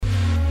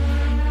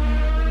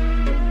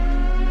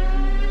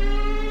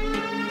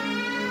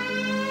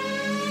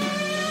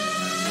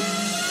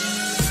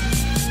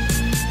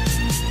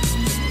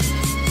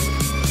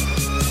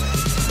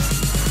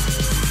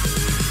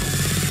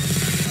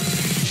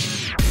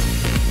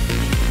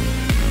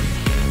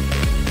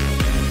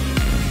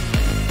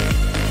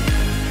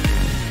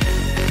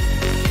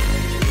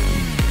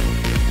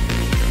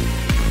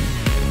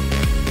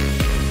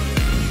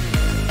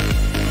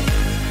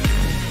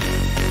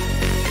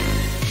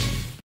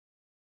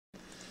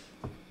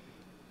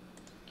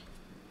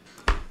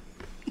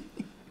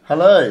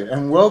Hello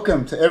and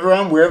welcome to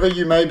everyone wherever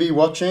you may be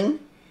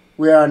watching.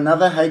 We are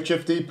another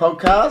HFD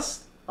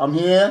podcast. I'm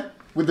here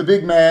with the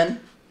big man,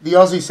 the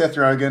Aussie Seth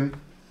Rogen,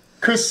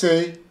 Chris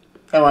C.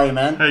 How are you,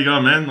 man? How you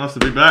going, man? Nice to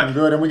be back. I'm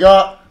good. And we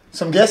got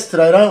some guests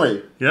today, don't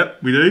we?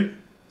 Yep, we do.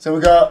 So we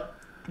got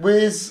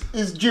is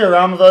Gio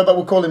Ramavo, but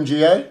we'll call him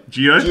Gio.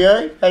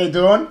 Gio, how you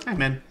doing? Hey,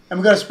 man. And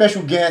we've got a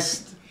special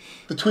guest,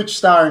 the Twitch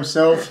star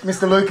himself,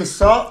 Mr. Lucas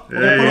Sott.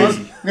 We're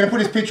going to put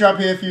his picture up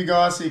here for you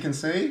guys so you can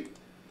see.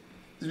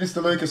 There's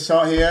Mr. Lucas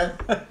Sott here.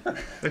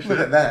 Actually, Look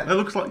at that. That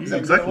looks like you, Is that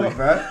exactly. good,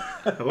 bro?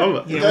 I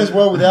love it. It goes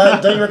well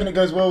without. Don't you reckon it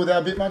goes well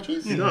without bit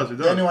munchies? It does, it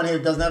does. The only one here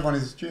who doesn't have one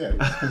is Gio.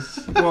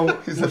 Well,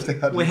 He's left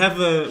out. we have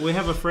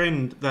a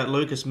friend that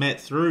Lucas met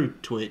through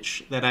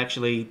Twitch that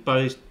actually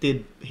both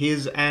did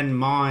his and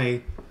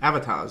my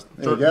avatars.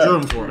 There you Drew go.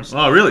 them for us.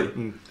 Oh, really?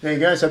 There you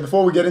go. So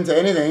before we get into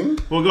anything,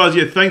 Well, guys,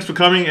 yeah, thanks for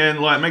coming, and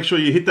make sure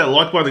you hit that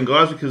like button,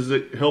 guys, because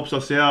it helps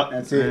us out.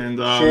 That's it. And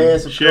Share,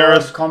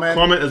 subscribe,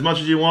 comment as much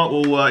as you want.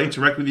 We'll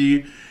interact with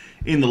you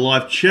in the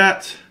live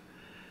chat.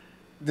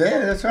 yeah,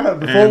 that's right.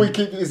 Before we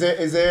keep, is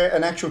there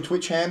an actual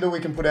Twitch handle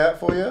we can put out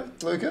for you,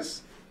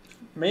 Lucas?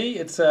 Me,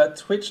 it's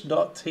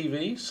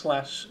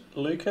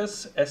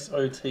twitch.tv/Lucas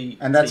SOT.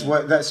 And that's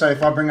what that. So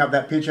if I bring up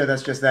that picture,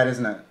 that's just that,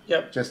 isn't it?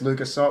 Yep. Just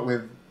Lucas Sott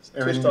with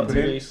everything you put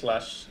in.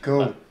 Twitch.tv/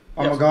 Cool.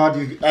 Oh yep. my God,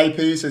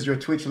 AP says you're a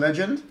Twitch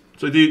legend.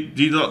 So do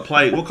you not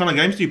play? What kind of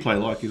games do you play?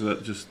 Like, is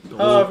it just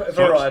all types?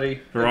 Variety.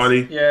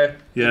 Variety. Yeah.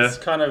 Yeah. It's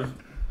kind of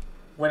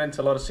went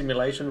into a lot of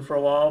simulation for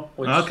a while,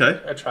 which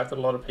attracted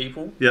a lot of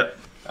people. Yeah.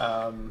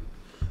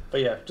 But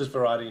yeah, just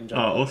variety in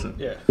general. Oh, awesome.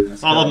 Yeah.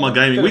 I love my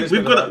gaming.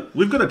 Good,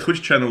 We've got a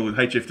Twitch channel with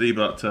HFD,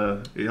 but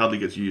it hardly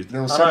gets used.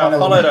 There was I know, I someone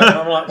followed it.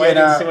 I'm like waiting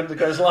Yeah, to see when it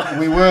goes live.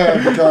 We were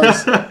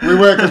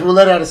because we'll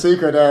let out a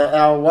secret.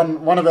 Our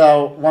one of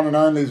our one and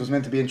onlys was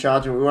meant to be in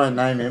charge of it. We won't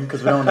name him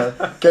because we don't want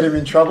to get him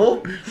in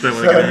trouble. Don't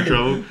want to get him in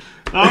trouble.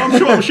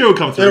 I'm sure it'll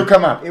come through. It'll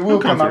come up. It will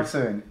It'll come come up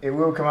through. soon. It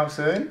will come up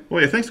soon.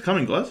 Well, yeah, thanks for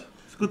coming, guys.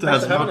 It's good to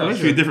Thanks have for having a us.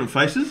 few different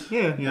faces.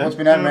 Yeah. You know. Well, it's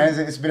been out, man.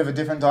 It's a bit of a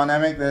different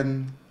dynamic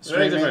than It's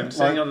very streaming. different.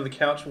 Sitting on the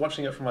couch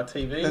watching it from my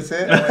TV. That's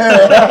it.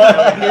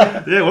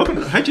 Yeah, welcome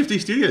to HFD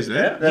Studios, man.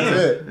 Yeah. That's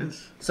it.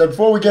 It's- So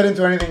before we get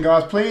into anything,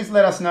 guys, please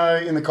let us know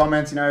in the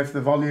comments, if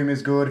the volume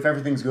is good, if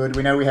everything's good.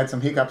 We know we had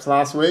some hiccups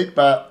last week,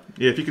 but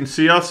Yeah, if you can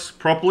see us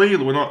properly,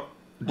 we're not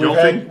we've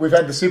jolting.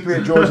 had the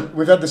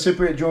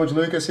Cypriot George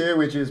Lucas here,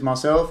 which is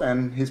myself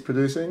and his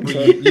producing. So.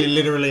 You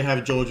literally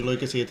have George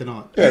Lucas here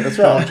tonight. Yeah, that's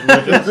right.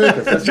 George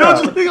Lucas. That's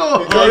George right.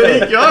 Lucas,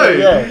 there you go.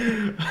 Yeah.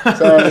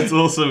 So That's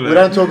awesome, man. we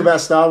don't talk about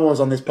Star Wars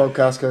on this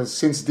podcast because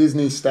since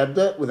Disney stabbed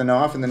it with a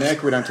knife in the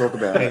neck, we don't talk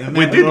about Hey, it. the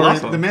We did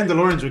last The time.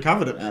 Mandalorians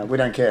recovered it. We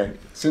don't care.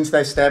 Since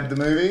they stabbed the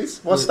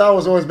movies, Star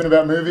Wars always been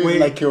about movies,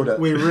 and they killed it.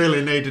 We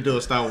really need to do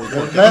a Star Wars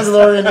podcast.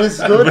 Mandalorian is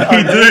good.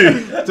 We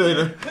do. Dude,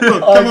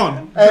 look, come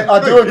on. I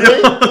do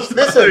agree.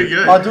 There you Listen,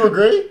 go. I do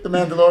agree. The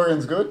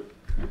Mandalorian's good,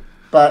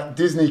 but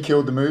Disney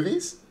killed the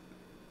movies,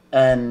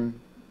 and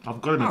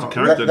I've got him into Oh,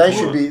 character. they for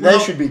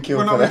it. should be killed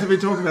We're for not meant that. to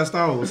be talking about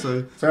Star Wars, so...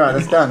 It's all right.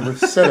 That's done. We've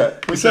said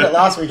it. We said it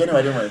last week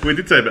anyway, didn't we? We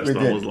did say about We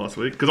Star did. Wars last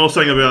week because I was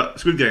saying about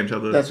Squid Games.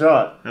 That's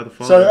right. How the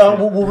fun. So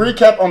we'll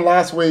recap on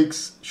last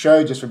week's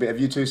show just for a bit. Have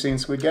you two seen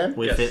Squid Game?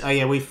 We Yes.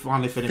 we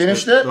finally finished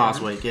Finished it?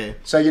 last week, yeah.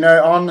 So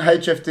on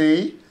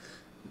HFD,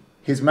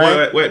 his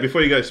mate. Wait!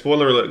 Before you go,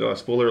 spoiler alert, guys!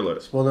 Spoiler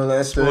alert! Spoiler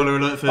alert. Spoiler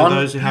alert for on,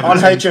 those who haven't on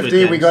seen Squid HFD,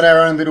 we Games. got our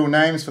own little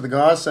names for the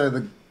guys. So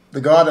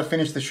the guy that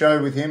finished the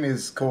show with him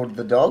is called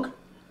the Dog.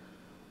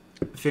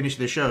 Finished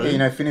the show.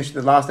 Finished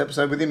the last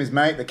episode with him. His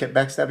mate that kept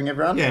backstabbing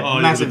everyone. Yeah, Oh,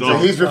 massive the So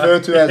dog. he's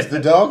referred to as the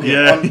Dog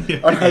Yeah.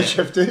 on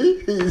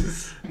HFD.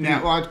 He's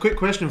Now, a quick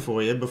question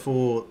for you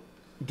before...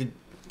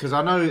 Because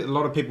I know a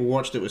lot of people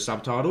watched it with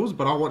subtitles,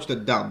 but I watched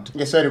it dubbed.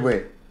 yeah. So did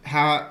we.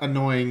 How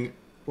annoying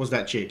was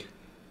that chick?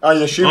 Oh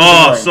yeah, she was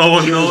Oh, annoying.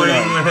 so She was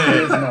annoying,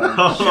 She was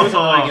annoying. She was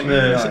annoying in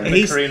the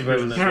He's- Korean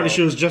version as Apparently well.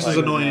 she was just as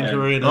Like, annoying in yeah.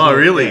 Korean as Oh, well.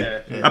 really? Yeah.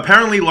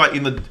 Apparently, like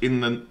in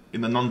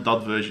the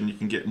non-dubbed version, you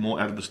can get more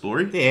out of the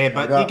story. Yeah,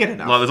 but Yeah. you get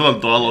enough. Like, there's a lot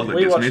of dialogue that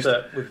We gets watched missed.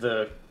 it with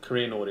the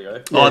Korean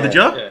audio. Oh, Yeah. did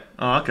you? Yeah.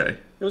 Oh, okay.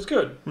 It was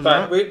good. Was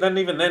But that?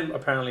 even then,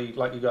 apparently,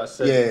 like you guys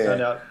said, Yeah. we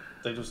found out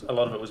a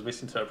lot of it was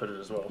misinterpreted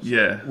as well. So.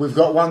 Yeah. We've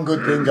got one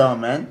good thing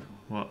going, man.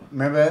 What?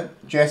 Remember,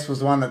 Jess was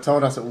the one that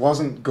told us it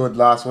wasn't good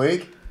last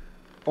week.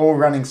 All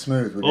running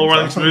smooth. All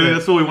running smoothly.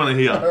 That's all we want to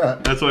hear.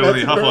 Alright. That's all we want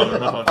to hear. High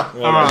five. High five.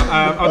 All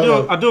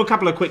right, I'll do a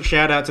couple of quick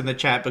shout outs in the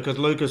chat because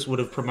Lucas would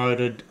have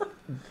promoted a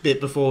bit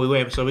before we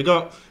went. So we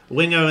got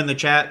Wingo in the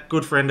chat,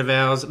 good friend of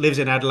ours, lives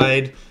in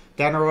Adelaide.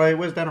 Danaroy,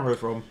 where's Danaroy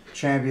from?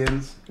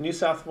 Champions. New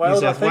South Wales,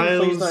 South I think.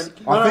 Wales. Queensland.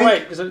 I No, think-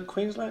 wait, is it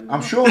Queensland?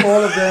 I'm sure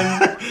all of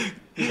them.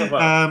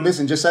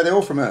 Listen, just say they're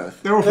all from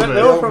Earth. They're all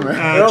from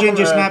Earth.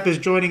 Ginger Snap is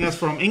joining us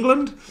from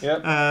England.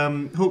 Yep.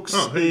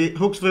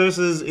 Hooks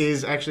versus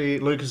is actually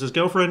Lucas's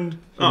girlfriend.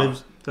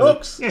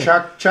 Hooks.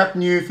 Yeah. Chuck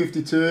New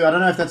 52. I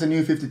don't know if that's a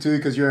New 52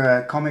 because you're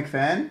a comic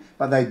fan,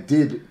 but they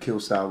did kill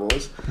Star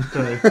Wars.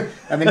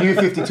 And the New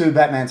 52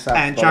 Batman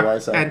sucks, by the way.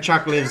 So. And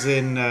Chuck lives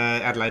in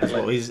Adelaide as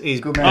well. He's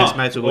good man. best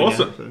mates with William.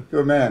 Awesome. So.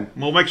 Good man.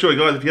 Well, make sure,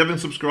 guys, if you haven't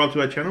subscribed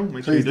to our channel,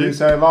 make sure you do. Please do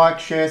so. Like,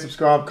 share,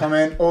 subscribe,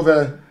 comment.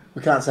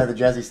 We can't say the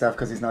jazzy stuff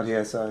because he's not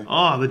here. So.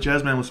 Oh, the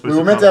jazz man was supposed to We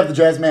were meant to have the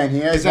jazz man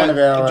here. He's one of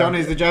our...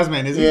 Johnny's the jazz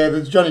man, isn't he? Yeah,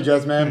 there's Johnny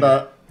Jazz Man,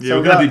 but... Yeah, so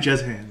we're going to do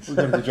jazz hands. We're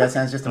going to do jazz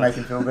hands just to make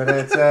him feel better.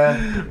 It's,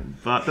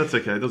 but that's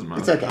okay. It doesn't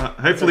matter. It's okay.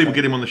 Hopefully we'll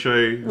get him on the show.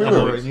 We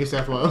will. New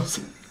South Wales.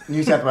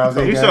 New South Wales.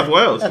 New South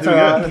Wales. That's all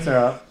right. That's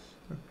all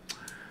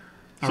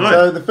right.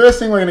 So the first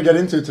thing we're going to get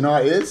into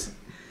tonight is...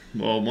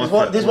 Well,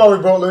 this is why we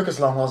brought Lucas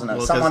along, wasn't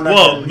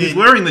it? He's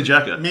wearing the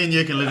jacket. Me and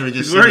you can literally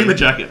just... He's wearing the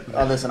jacket.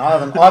 Oh, listen, I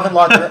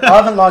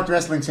haven't liked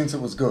wrestling since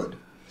it was good.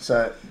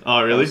 So...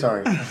 Oh, really?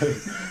 Sorry.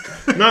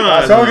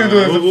 No. So what we're going to do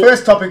is the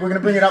first topic, we're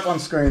going to bring it up on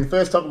screen. The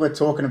first topic we're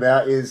talking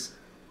about is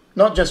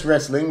not just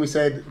wrestling. We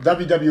said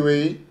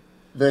WWE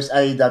versus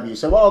AEW.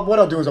 So what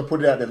I'll do is I'll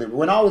put it out there.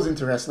 When I was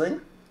into wrestling,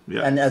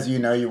 and as you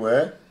know you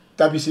were,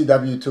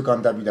 WCW took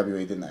on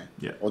WWE, didn't they?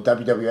 Yeah. Or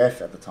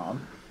WWF at the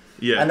time.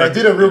 Yeah. And they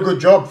did a real good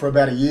job for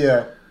about a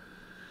year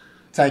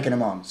taking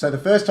them on. So the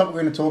first topic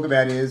we're going to talk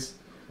about is,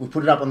 we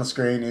put it up on the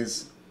screen,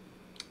 is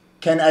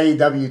can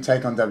AEW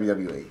take on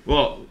WWE?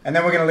 Well... And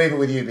then we're going to leave it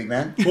with you, big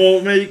man.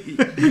 Well, me...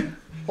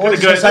 Or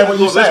just say what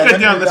you say.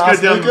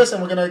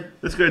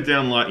 Let's go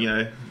down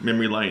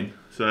memory lane.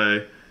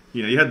 So,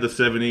 you had the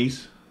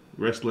 70s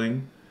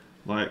wrestling,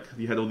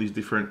 you had all these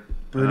different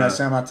Bruno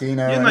Sammartino.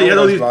 Yeah, you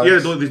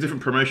had all these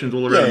different promotions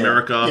all around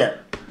America.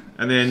 Yeah.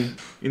 And then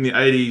in the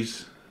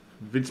 80s,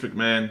 Vince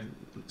McMahon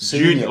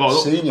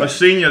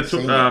Senior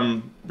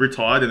took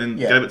retired and then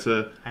gave it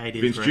to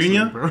Vince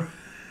Jr. Bro.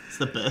 It's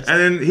the best. And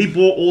then he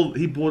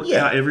bought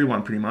out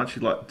everyone pretty much.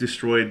 He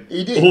destroyed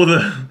all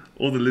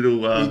the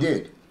little he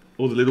did.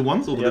 All the little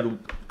ones, all the little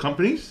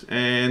companies,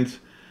 and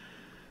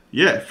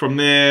from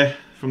there,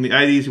 from the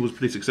 80s, it was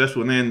pretty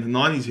successful, and then the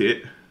 90s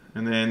hit,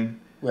 and then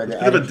a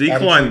bit of a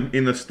decline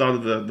in the start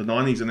of the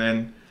 90s, and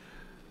then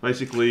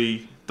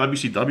basically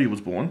WCW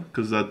was born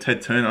because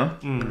Ted Turner,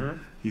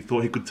 he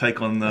thought he could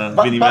take on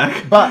Vinnie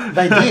Mac. But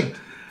they did.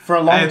 For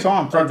a long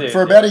time.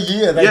 For about a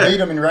year, they beat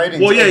them in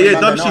ratings. Well,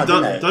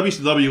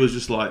 WCW was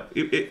just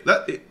if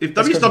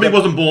WCW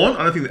wasn't born,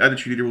 I don't think the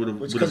Attitude Era would have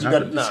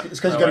happened. It's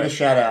because you've got to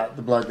shout out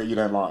the bloke that you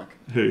don't like.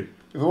 Who?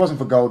 If it wasn't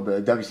for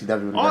Goldberg,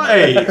 WCW would have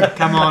Hey!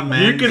 Come on,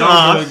 man. You can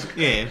ask.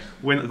 Yeah.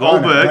 When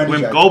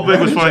Goldberg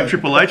was fighting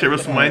Triple H at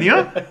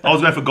WrestleMania, I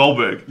was going for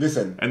Goldberg.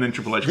 Listen. And then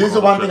Triple H. Here's the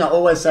one thing I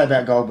always say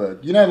about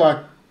Goldberg.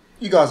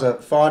 You guys are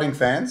fighting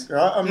fans,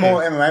 right? I'm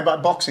more MMA,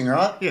 but boxing,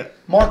 right? Yeah.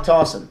 Mike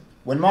Tyson.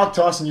 When Mike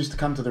Tyson used to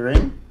come to the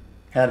ring,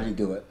 how did he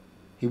do it?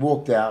 He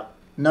walked out,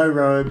 no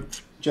robe,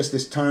 just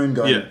this tone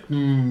going.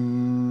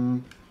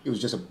 Yeah. It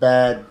was just a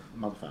bad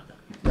motherfucker.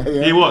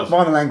 He was.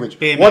 Mind the language.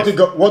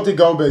 BMF. What did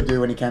Goldberg do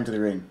when he came to the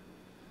ring?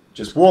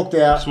 Just walked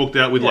out. Just walked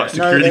out with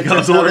security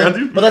guards all around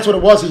him. But that's what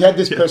it was. He had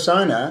this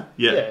persona.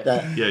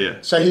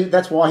 Yeah. So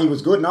that's why he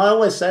was good. And I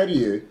always say to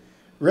you,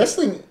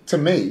 wrestling to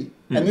me,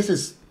 and this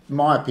is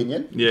my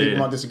opinion. People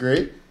might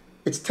disagree.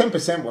 It's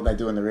 10% what they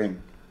do in the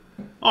ring.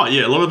 Oh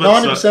yeah, a lot of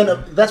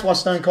 90%. That's why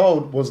Stone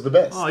Cold was the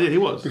best. Oh yeah, he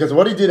was because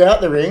what he did out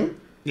the ring.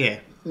 Yeah,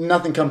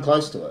 nothing come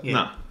close to it.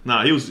 Yeah.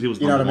 No, he was. You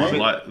know what I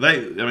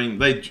mean?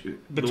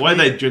 The way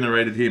they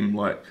generated him,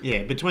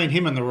 between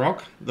him and The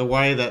Rock, the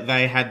way that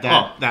they had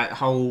that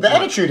whole the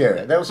Attitude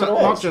Era. That was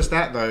not just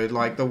that though.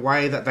 The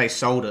way that they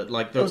sold it,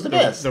 it was the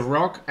best. The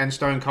Rock and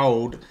Stone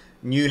Cold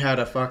knew how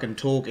to fucking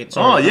talk in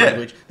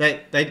language.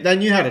 They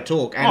knew how to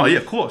talk. And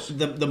of course.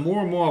 The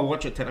more and more I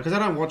watch it, because I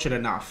don't watch it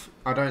enough.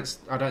 I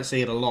don't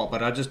see it a lot,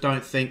 but I just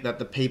don't think that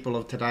the people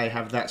of today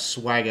have that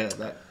swagger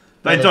that.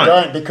 They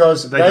don't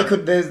because they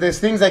could. There's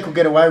things they could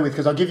get away with.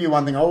 Because I'll give you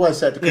one thing. I always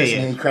say it to Chris,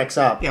 and he cracks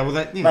up. Yeah,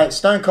 well, mate,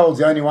 Stone Cold's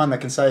the only one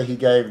that can say he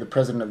gave the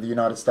president of the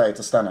United States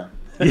a stunner.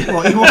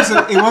 Well, he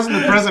wasn't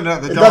the president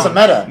at the time. It doesn't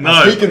matter.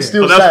 No, he can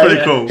still that's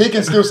pretty cool. He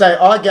can still say,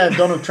 I gave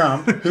Donald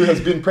Trump, who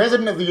has been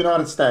president of the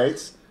United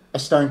States, a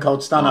Stone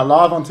Cold stunner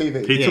live on TV.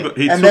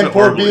 And then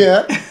poured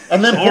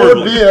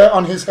beer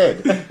on his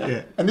head.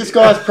 Yeah. And this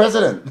guy's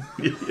president.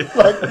 You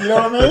know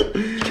what I mean?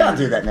 You can't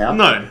do that now.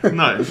 No.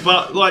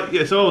 But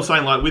so I was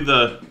saying with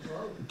the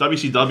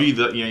WCW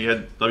that you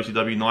had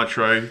WCW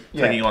Nitro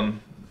taking on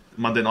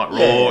Monday Night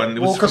Raw, and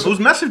it was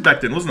massive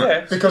back then, wasn't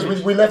it? Because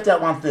we left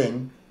out one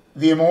thing.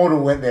 The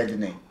Immortal went there,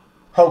 didn't he?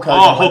 Hulk Hogan.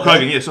 Oh, Hulk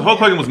Hogan, yeah. So Hulk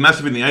Hogan was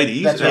massive in the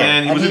 80s. That's right.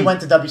 And he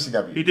went to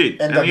WCW. He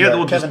did. And he had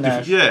all Kevin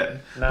Nash.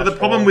 But the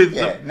problem with...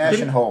 Nash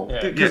and Hall.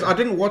 Because I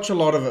didn't watch a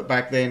lot of it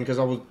back then because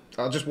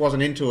I just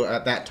wasn't into it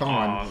at that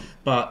time.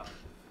 But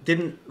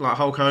didn't,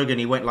 Hulk Hogan,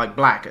 he went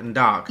black and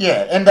dark.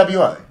 Yeah,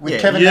 NWO. With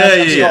Kevin Nash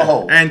and Scott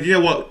Hall. And you know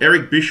what?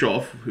 Eric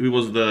Bischoff, who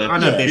was the... I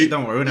know Bischoff.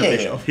 Don't worry, we know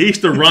Bischoff. He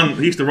used to run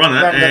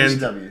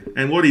it.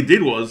 And what he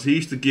did was he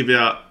used to give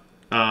out...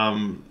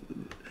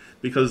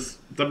 because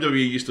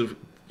WWE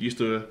used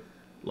to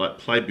like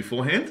play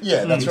beforehand.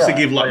 Yeah, that's right. To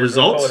give like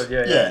results.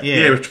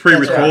 It was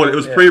pre-recorded. Right. It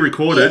was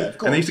pre-recorded,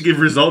 and they used to give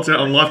results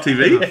out on live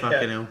TV.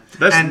 Fucking hell.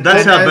 That's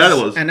how bad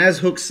it was. And as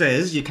Hook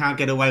says, you can't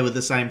get away with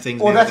the same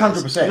things. Well,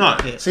 nowadays. that's 100%.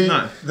 No. Yeah. See,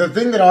 the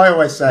thing that I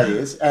always say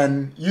is,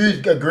 and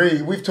you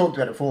agree, we've talked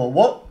about it before.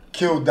 What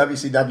killed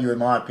WCW, in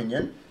my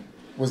opinion,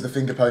 was the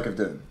finger poke of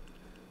doom.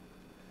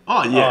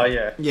 Oh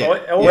yeah.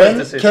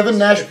 When Kevin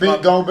Nash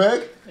beat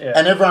Goldberg,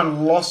 and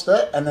everyone lost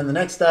it, and then the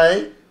next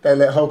day they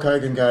let Hulk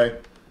Hogan go.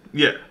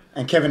 Yeah.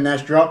 And Kevin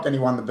Nash dropped, and he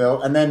won the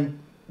belt. And then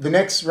the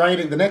next week,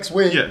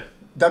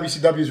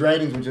 WCW's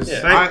ratings were just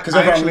because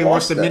I actually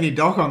watched a mini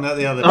doc on that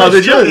the other day. Oh,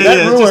 did you?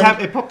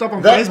 It popped up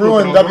on that Facebook. That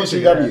ruined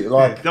WCW.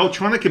 Like they were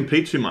trying to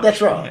compete too much.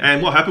 That's right.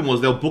 And what happened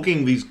was they were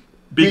booking these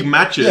big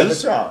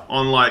matches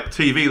on like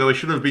TV. They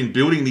should have been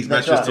building these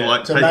matches to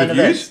like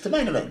pay-per-views. To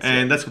main events.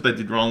 And that's what they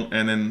did wrong.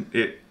 And then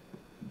it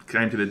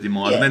came to their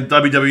demise. And then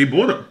WWE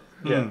bought them.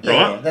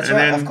 Yeah, that's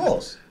right. Of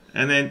course.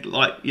 And then,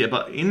 but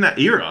in that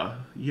era,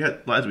 you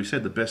had, like, as we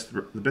said, the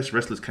best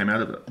wrestlers came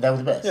out of it. They were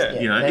the best.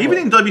 Yeah, even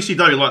in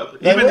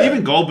WCW,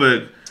 even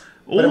Goldberg,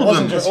 all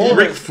of them,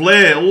 Ric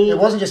Flair, It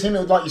wasn't just him. It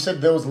was, like you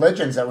said, there was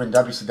legends that were in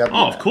WCW.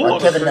 Oh, of course.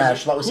 Like Kevin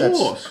Nash, like we said. Of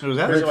course. Who was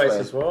that? Cruiserweights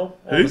as well.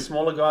 All the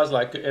smaller guys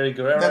like Eddie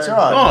Guerrero. That's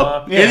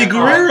right. Eddie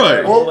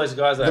Guerrero. All those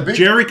guys.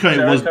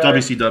 Jericho was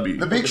WCW.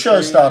 The Big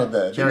Show started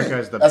there.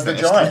 Jericho's the as best.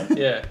 the Giant.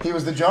 Yeah. He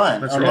was the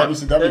Giant on right.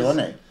 WCW,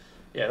 wasn't he?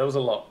 Yeah, there was a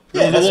lot.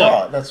 Yeah,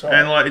 that's right.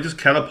 And like it just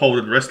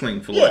catapulted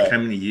wrestling for like how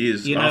many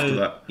years after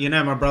that? You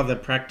know, my brother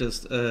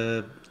practiced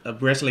a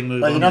wrestling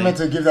move. But you're not meant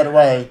to give that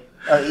away.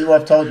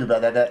 I've told you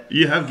about that.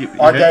 You have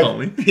told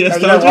me.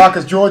 Yes, you know why?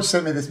 Because George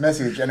sent me this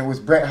message, and it was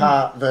Bret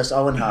Hart versus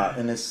Owen Hart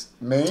in this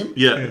meme.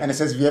 Yeah. And it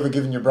says, "Have you ever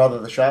given your brother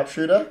the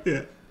sharpshooter?"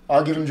 Yeah.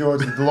 I'll give him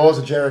George the Laws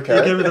of Jericho.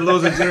 You gave me the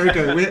Laws of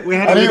Jericho. We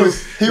had and he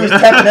was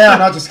tapping out,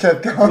 and I just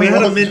kept going. We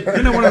had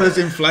one of those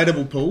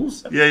inflatable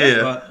pools.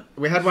 Yeah. But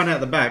we had one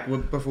out the back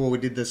before we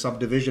did the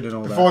subdivision and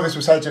all that. Before this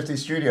was HFD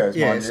Studios,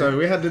 yeah. mind So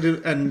we had to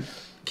do, and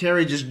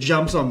Kerry just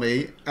jumps on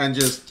me and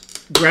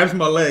just grabs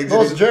my legs.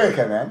 Laws of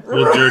Jericho, man.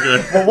 Laws of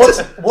Jericho. Well,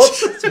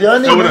 what's the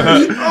only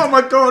moves? Oh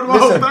my God!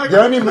 Listen,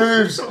 the only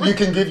moves you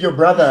can give your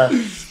brother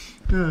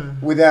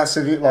without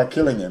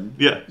killing him.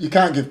 Yeah. You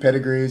can't give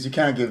pedigrees. You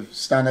can't give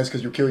stunners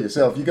because you'll kill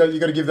yourself. You got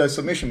to give those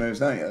submission moves,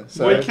 don't you?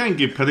 So, well, you can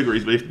give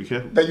pedigrees, but you have to be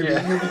careful.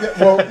 But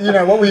well, you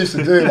know what we used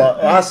to do,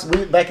 like us.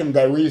 Back in the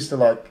day, we used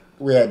to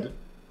we had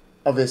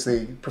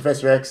obviously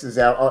Professor X is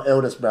our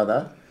eldest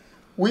brother.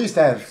 We used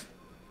to have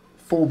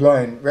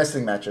full-blown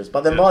wrestling matches,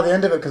 but then by the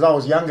end of it, because I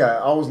was younger,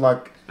 I was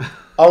like,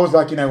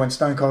 when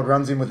Stone Cold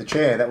runs in with a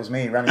chair, that was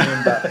me running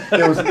in, but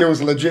it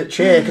was a legit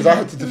chair because I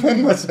had to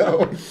defend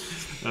myself.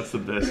 That's the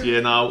best.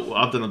 Yeah, no,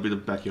 I've done a bit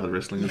of backyard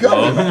wrestling as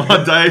well in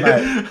my day.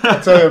 Mate, I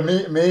tell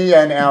you, me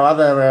and our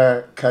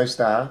other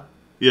co-star,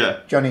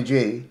 Johnny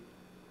G,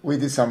 we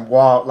did some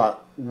wild,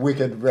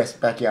 wicked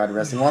backyard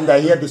wrestling. One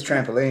day he had this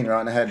trampoline,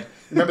 right, and it had,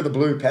 remember the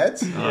blue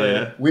pads? Oh,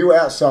 yeah. We were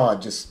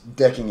outside just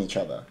decking each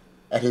other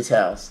at his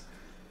house.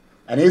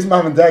 And his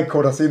mum and dad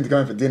called us in to go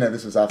in for dinner.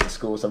 This was after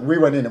school. So we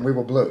went in and we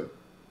were blue.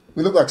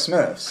 We looked like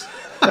Smurfs.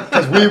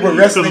 Because we were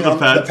wrestling on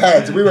the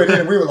pads. We went in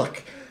and we were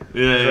like...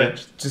 Yeah.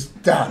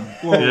 Just done.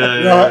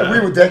 Well, we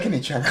were decking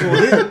each other.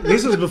 Well,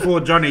 this was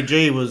before Johnny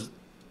G was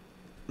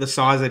the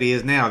size that he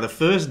is now. The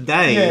first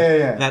day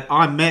that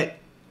I met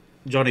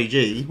Johnny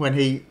G,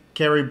 when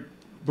Kerry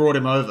brought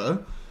him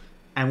over,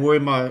 and we're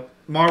in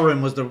my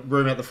room was the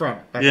room at the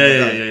front. Back in the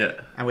day.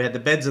 And we had the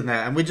beds in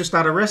there, and we just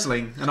started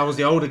wrestling. And I was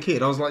the older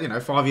kid. I was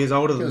 5 years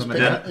older than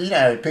them. He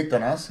picked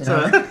on us.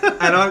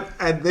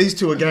 And these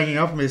two are ganging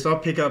up on me, so I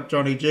pick up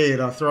Johnny G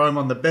and I throw him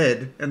on the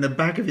bed, and the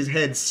back of his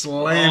head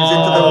slams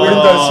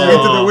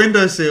into the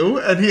windowsill,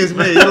 and here's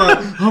me. You're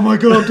like, oh my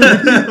God,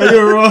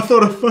 I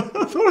thought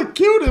I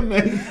killed him,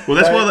 man.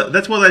 Well,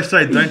 that's why they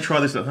say don't try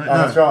this at home.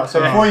 That's right.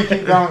 So before you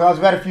keep going, guys,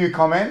 we've had a few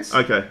comments.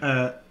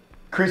 Okay.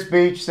 Chris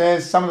Beach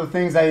says some of the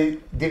things they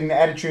did in the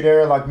Attitude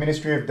Era, like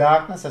Ministry of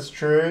Darkness, that's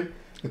true.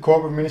 The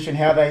corporate ministry and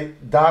how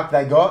dark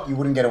they got, you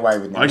wouldn't get away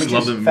with them. I used to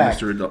love the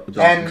Ministry of Darkness.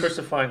 And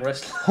crucifying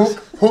wrestling.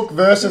 Hook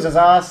Versus has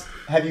asked,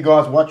 have you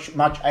guys watched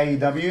much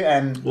AEW?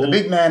 And the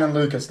big man and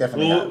Lucas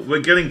definitely have. We're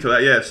getting to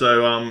that, yeah.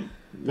 So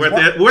we're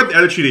at the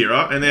Attitude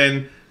Era, and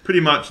then pretty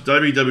much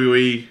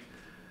WWE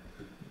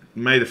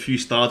made a few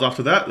stars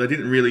after that. They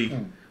didn't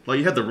really... Like,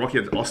 you had the Rocky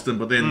at Austin,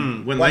 but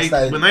then when they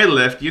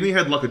left, you only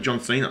had a John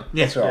Cena.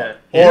 Yes, right.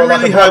 Yeah. Or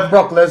like a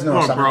Brock Lesnar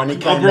or something.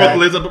 Brock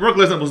Lesnar, but Brock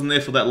Lesnar wasn't there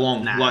for that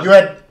long. Nah.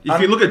 If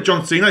you look at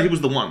John Cena, he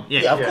was the one.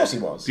 Yeah, of course he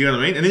was. Do you know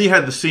what I mean? And then you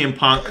had the CM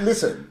Punk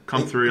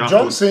come through John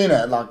afterwards.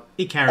 Cena,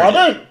 he carried I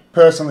like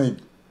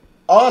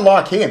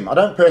him. I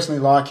don't personally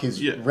like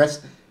his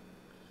rest.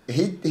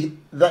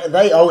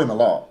 They owe him a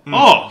lot.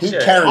 He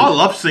carried I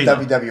love Cena.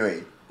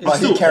 WWE. But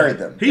he carried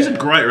them. He's a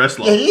great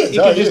wrestler. Yeah, he is.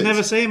 You can just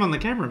never see him on the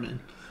camera, man.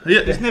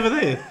 Yeah. He's never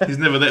there. He's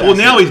never there. Well,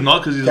 now he's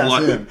not because he's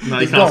like... No,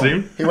 you can't see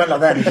him. He went like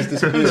that and he just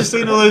disappeared. You just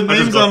seen all those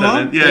memes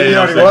online? Yeah, you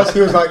know what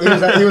he was?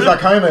 He was like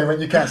Homer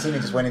when you can't see me,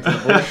 just went into the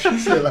bush.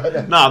 See you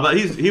later. No, but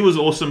he was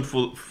awesome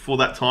for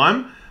that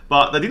time.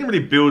 But they didn't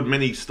really build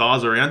many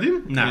stars around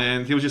him. No.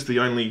 And he was just the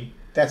only...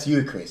 That's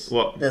you, Chris.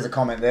 What? There's a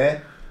comment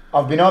there.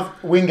 I've been off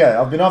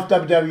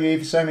WWE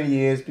for so many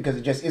years because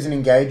it just isn't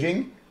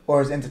engaging or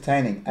as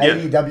entertaining. Yeah.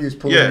 AEW is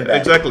pulling me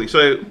back. Exactly.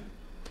 So,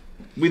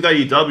 with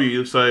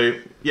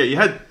AEW, you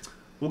had...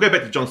 We'll go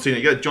back to John Cena.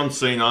 You had John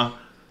Cena,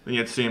 then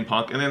you had CM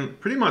Punk, and then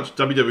pretty much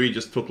WWE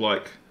just took I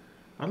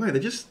don't know, they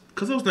just...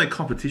 Because there was no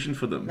competition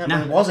for them. No,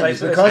 it wasn't. They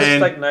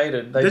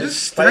stagnated. They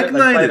just stagnated.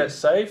 They played it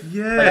safe.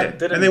 Yeah.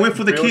 And they went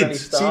for the kids.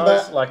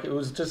 Stars. It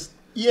was just...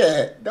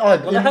 Yeah.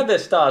 They had their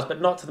stars, but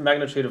not to the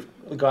magnitude of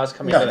the guys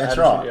coming out of the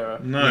Attitude Era.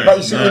 No. But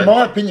you see, in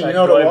my opinion, you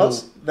know what it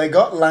was? They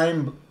got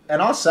lame,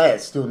 and I'll say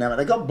it still now,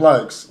 they got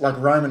blokes like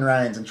Roman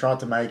Reigns and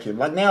tried to make him.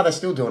 Now they're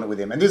still doing it with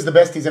him. And this is the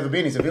best he's ever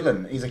been. He's a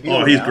villain. He's a hero.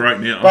 Oh, he's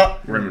great now.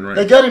 But Roman Reigns.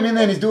 they got him in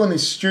there and he's doing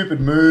these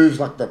stupid moves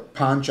like the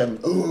punch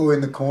and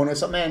in the corner.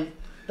 So, man,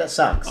 that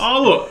sucks.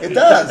 Oh, look. It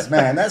does,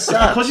 man. That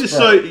sucks. Because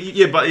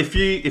you're but if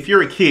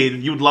you're a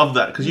kid, you would love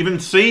that because you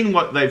haven't seen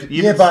what they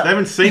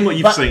haven't seen what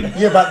you've seen.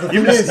 Yeah, but the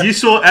thing is, you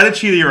saw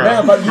Attitude Era.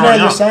 No, but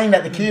you're saying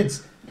that the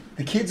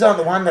kids aren't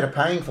the one that are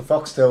paying for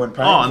Foxtel and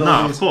paying for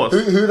no, of course.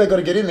 Who they got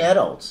to get in? The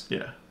adults.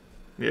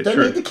 Yeah, Don't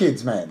true. need the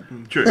kids,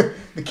 man. True.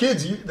 the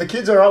kids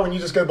are alright when you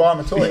just go buy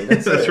them a toy.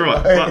 That's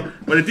right.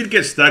 But it did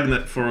get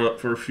stagnant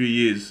for a few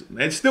years.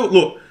 And still,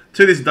 look,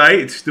 to this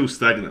day, it's still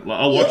stagnant.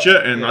 I'll watch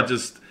it and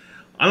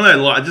I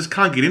don't know, I just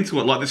can't get into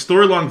it. The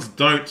storylines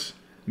don't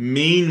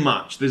mean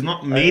much. There's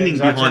not meaning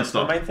behind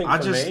stuff. The main thing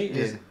for me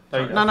is...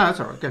 No, that's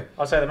all right. Go.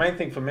 I'll say the main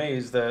thing for me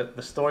is the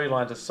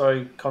storylines are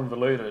so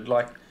convoluted.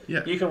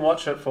 You can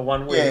watch it for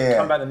 1 week,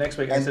 come back the next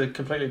week, and it's a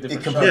completely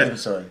different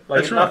show.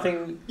 That's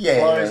nothing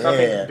flows,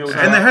 nothing builds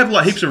up. And they have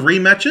heaps of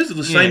rematches of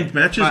the same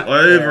matches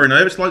over and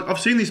over. It's I've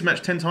seen this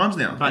match 10 times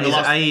now. But is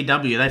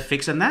AEW, are they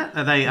fixing that?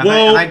 Are they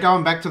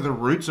going back to the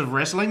roots of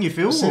wrestling, you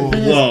feel?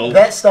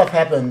 That stuff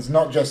happens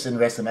not just in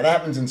wrestling, that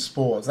happens in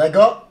sports. They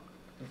got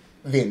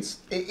Vince.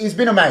 He's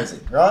been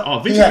amazing, right? Oh,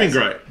 Vince has been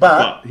great,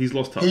 but he's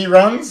lost touch. He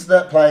runs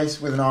that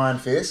place with an iron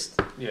fist.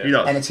 Yeah. He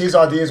does. And it's his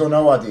ideas or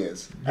no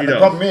ideas. And the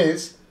problem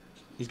is,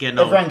 he's getting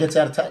old. Everyone gets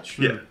out of touch.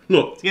 Yeah.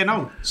 Look. Yeah,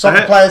 no.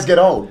 Soccer players get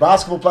old.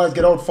 Basketball players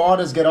get old.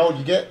 Fighters get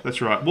old.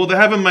 That's right. Well, they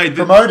haven't made...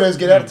 Promoters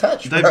get out of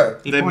touch, bro.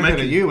 He pointed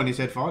at you when he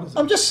said fighters.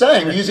 I'm just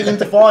saying, we use it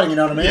into fighting, you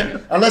know what I mean?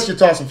 Yeah. Unless you're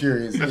Tyson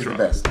Fury. He's the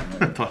best.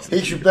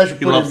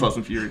 He loves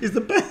Tyson Fury. He's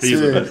the best.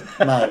 He's the best.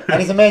 Mate. And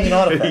he's a Man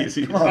United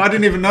fan. I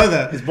didn't even know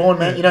that. He's born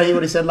man. You know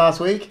what he said last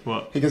week?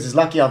 What? He goes, it's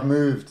lucky I've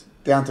moved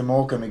down to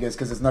Morecambe, because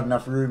there's not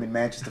enough room in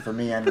Manchester for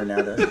me and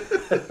Ronaldo.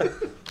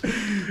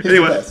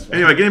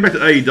 Anyway, getting back to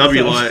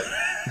AEW,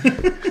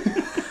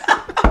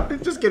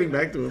 just getting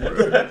back to it,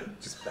 bro.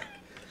 Just back.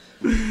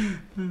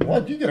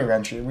 Why'd you get a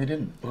run shit and we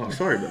didn't? Oh,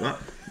 sorry about that.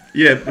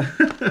 Yeah.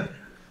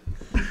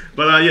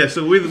 But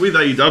so with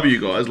AEW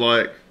guys,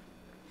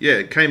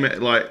 it came at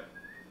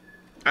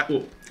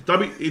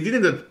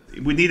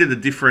we needed a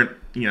different,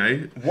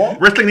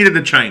 wrestling needed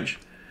to change.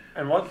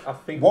 And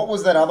what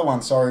was that other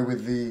one? Sorry,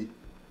 with the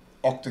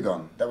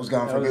Octagon that was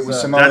going for a bit with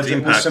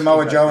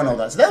Samoa Joe and all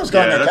that. So that was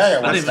going okay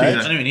at one stage. I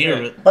didn't even hear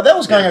it. But that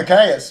was going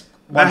okay.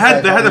 They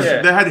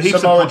had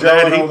heaps Samoa of Joe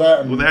and all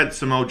that. Well, they had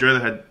Samoa Joe. They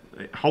had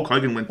Hulk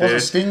Hogan went there.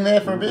 Was Sting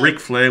there for a bit? Ric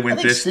Flair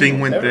went there. Sting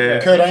went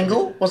there. Kurt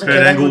Angle wasn't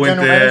Kurt Angle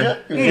went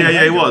there.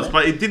 Yeah, he was.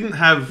 But it didn't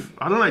have.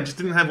 I don't know. It just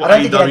didn't have what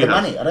AEW had.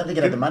 I don't think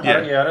it had the money.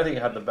 I don't think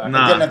it had the backing.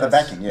 It didn't have the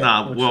backing.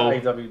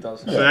 AEW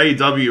does. So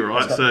AEW,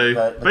 right?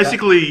 So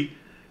basically,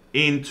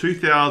 in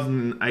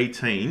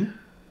 2018,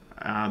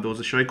 there was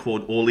a show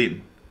called All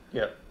In.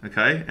 Yeah.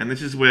 Okay, and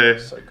this is where.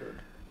 So good.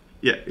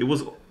 Yeah, it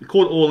was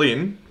called All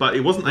In, but it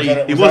wasn't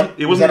AEW.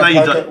 Was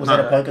that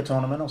a poker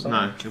tournament or something?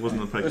 No, it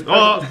wasn't a poker. It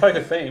was poker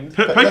themed.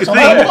 Poker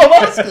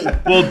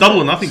themed. Well,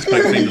 Double or Nothing's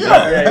poker themed as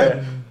well.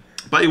 Yeah.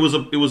 But it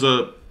wasn't an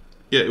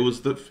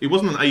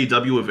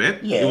AEW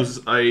event. Yeah. It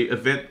was a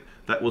event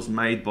that was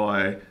done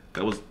by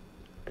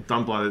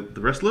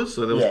the wrestlers.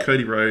 So there was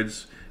Cody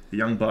Rhodes, the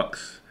Young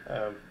Bucks,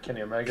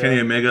 Kenny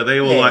Omega. They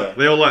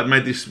all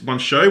made this one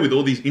show with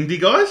all these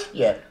indie guys.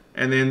 Yeah.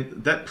 And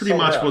then that pretty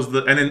much was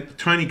and then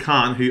Tony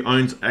Khan, who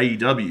owns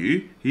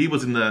AEW, he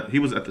was at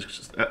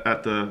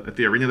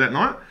the arena that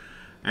night,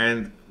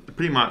 and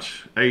pretty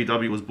much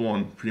AEW was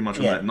born pretty much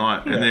on that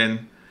night. Yeah.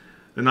 And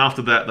then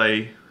after that,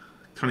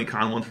 Tony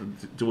Khan wanted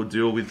to do a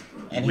deal with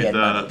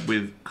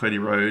Cody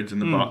Rhodes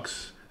and the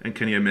Bucks and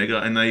Kenny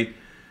Omega, and they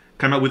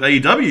came up with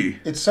AEW.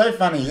 It's so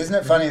funny, isn't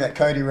it funny that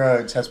Cody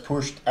Rhodes has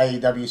pushed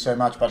AEW so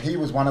much, but he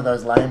was one of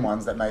those lame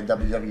ones that made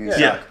WWE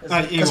suck.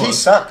 Because he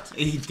sucked.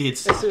 He did.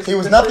 He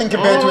was nothing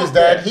compared to his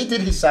dad.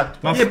 He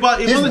sucked. But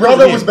his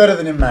brother was better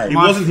than him, mate. It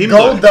wasn't him.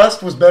 Gold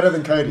Dust was better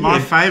than Cody.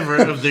 My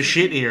favourite of the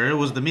shit era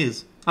was The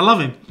Miz. I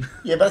love him.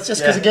 Yeah, but it's just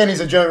because, again, he's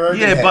a Joe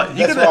Rogan. Yeah, but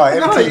that's why.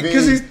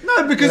 Because he's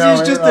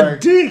just a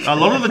dick. A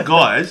lot of the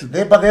guys...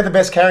 they're the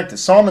best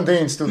characters. Simon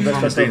Dean's still the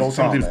best wrestler of all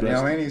time. You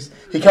know what I mean?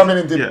 He come in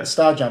and did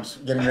star jumps,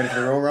 getting ready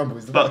for the Royal Rumble.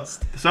 He's the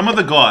best. Some of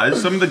the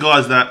guys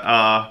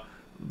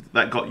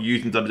that got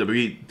used in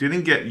WWE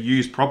didn't get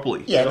used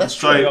properly. Yeah, that's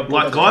true. So,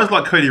 guys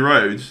like Cody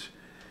Rhodes,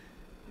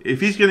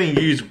 if he's getting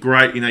used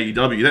great in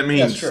AEW, that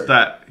means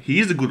that he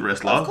is a good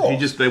wrestler.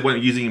 They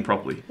weren't using him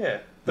properly. Yeah.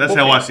 That's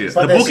how I see it.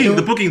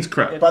 The booking's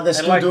crap. But they're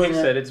still doing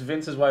it. It's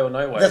Vince's way or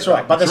no way. That's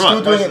right. But they're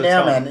still doing it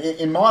now, man.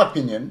 In my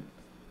opinion,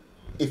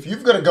 if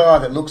you've got a guy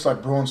that looks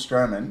like Braun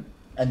Strowman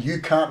and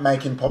you can't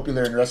make him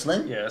popular in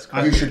wrestling,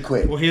 you should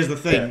quit. Well, here's the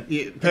thing.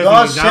 The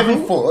guy's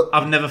 7 foot.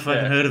 I've never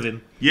fucking heard of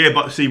him. Yeah,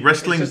 but see,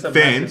 wrestling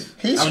fans...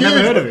 I've never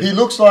heard of him. He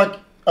looks like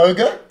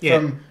Ogre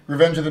from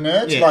Revenge of the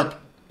Nerds. Like,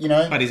 you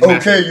know,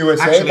 okay,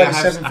 USA, actually, but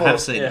he's 7 foot. I have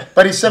seen him.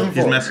 But he's 7 foot.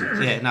 He's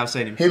massive. Yeah, no, I've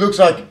seen him. He looks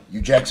like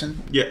you,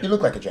 Jackson. Yeah. You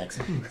look like a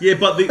Jackson. Yeah,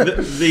 but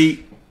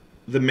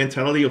the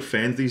mentality of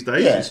fans these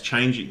days is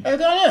changing. I don't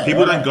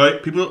know.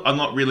 People are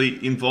not really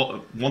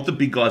want the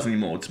big guys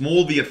anymore. It's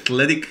more the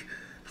athletic,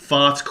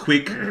 fast,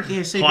 quick,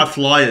 high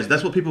flyers.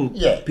 That's what people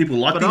like these days.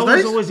 But I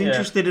was always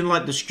interested in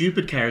like the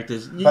stupid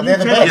characters. But they're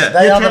the best.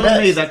 They are the best. You're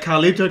telling me that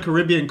Carlito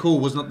Caribbean Cool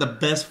was not the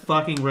best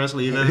fucking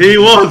wrestler you've ever He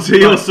was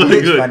so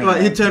good. Funny,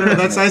 like he'd turn around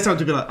and say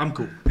something to be like, I'm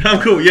cool.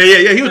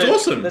 Yeah. He was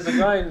awesome. There's a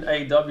guy in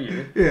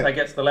AEW that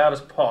gets the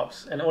loudest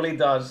pops, and all he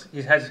does,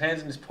 he has his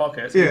hands in his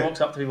pockets, he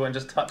walks up to people and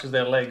just touches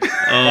their legs.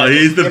 Oh,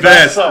 he's the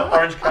best.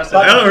 Orange Cassidy.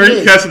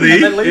 Orange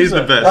Cassidy is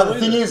the best. But the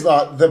thing is,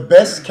 like, the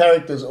best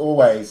characters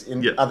always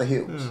in other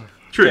heels.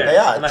 True. They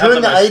are.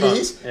 During the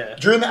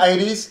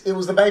 80s, it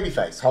was the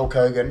babyface, Hulk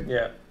Hogan.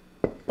 Yeah.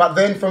 But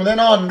then from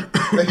then on,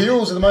 the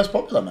heels are the most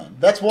popular, man.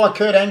 That's why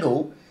Kurt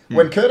Angle,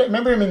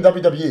 remember him in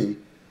WWE,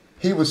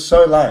 he was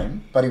so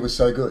lame, but he was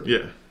so good.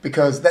 Yeah.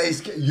 Because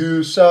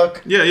you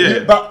suck.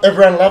 Yeah. But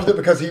everyone loved it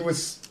because he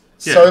was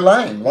so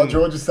lame, like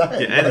George is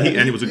saying. Yeah,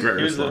 and he was a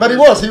great wrestler. But he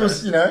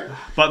was, you know.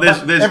 But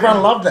there's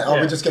everyone loved that.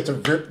 We just get to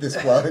rip this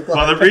bloke.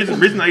 But the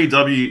reason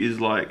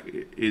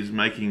AEW is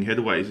making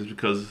headways is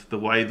because the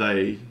way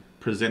they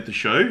present the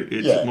show,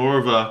 it's more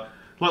of a...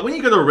 Like, when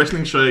you go to a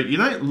wrestling show, you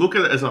don't look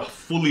at it as a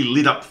fully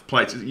lit up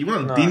place. You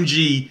want a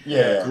dingy,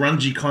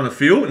 grungy kind of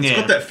feel. And it's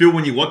got that feel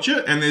when you watch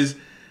it, and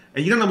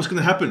you don't know what's going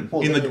to happen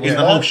in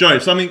the whole show.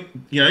 Something,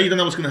 you don't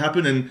know what's going to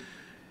happen, and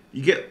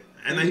you get...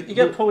 You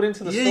get pulled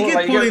into the story. You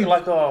get pulled in.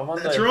 Like, one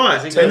day. That's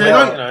right.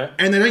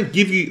 And they don't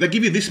give you... They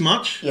give you this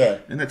much,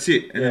 and that's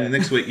it. And then the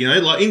next week,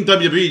 like in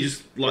WWE,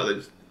 just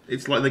like...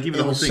 It's like they give you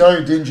the whole thing. It was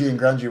so dingy and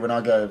grungy when I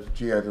go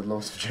Geo the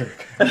Laws of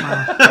Jericho.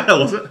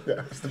 Was it? Yeah,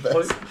 it was the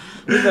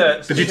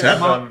best. Did you tap?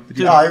 No,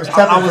 he was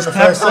tapping from the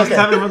first second. I was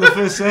tapping from the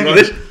first second.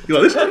 You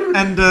like this?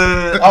 And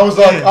I was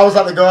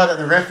like the guy that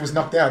the ref was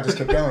knocked out. Just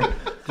kept going.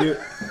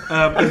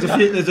 There's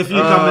a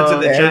few comments in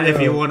the chat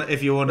if you want to.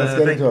 Let's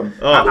get into them.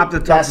 Up the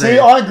top. Now, see,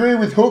 I agree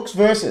with Hooks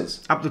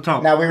versus. Up the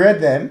top. Now we read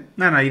them.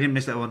 No, you didn't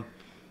miss that one.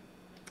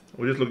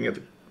 We're just looking at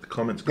the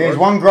comments. There's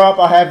one gripe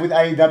I have with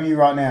AEW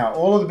right now.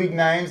 All of the big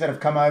names that have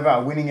come over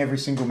are winning every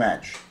single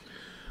match.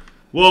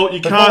 Well, we'll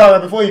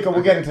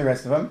get into the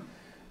rest of them.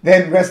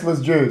 Then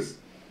Wrestlers Juice.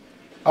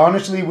 I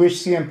honestly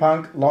wish CM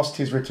Punk lost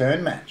his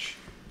return match.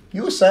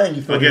 You were saying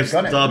you thought he was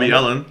against Darby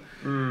Allin.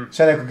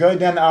 So they could go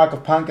down the arc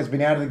of Punk has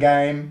been out of the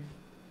game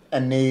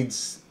and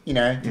needs,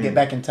 to get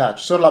back in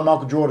touch. Sort of like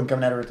Michael Jordan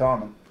coming out of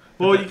retirement.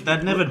 Well,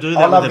 they'd never do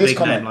that with a big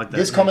name like that.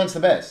 This comment's the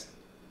best.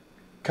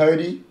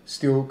 Cody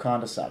still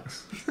kind of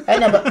sucks. Hey,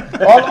 no,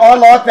 but I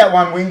like that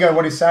one, Wingo,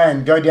 what he's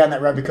saying, go down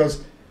that road,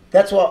 because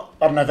that's what,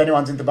 I don't know if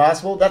anyone's into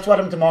basketball, that's what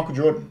happened to Michael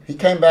Jordan. He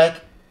came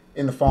back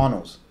in the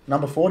finals.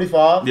 Number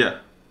 45. Yeah.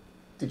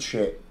 Did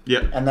shit.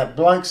 Yeah. And that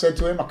bloke said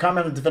to him, I can't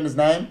remember the defender's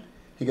name,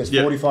 he goes,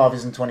 45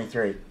 isn't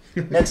 23.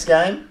 Next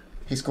game,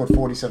 he scored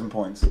 47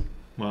 points.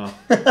 Wow.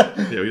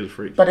 Yeah, he was a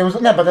freak. But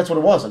that's what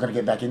it was. I've got to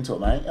get back into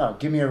it, mate. Oh,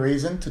 give me a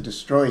reason to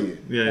destroy you.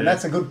 And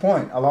that's a good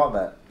point. I like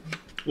that.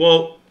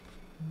 Well...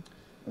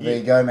 There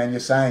you go, man. You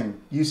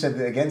said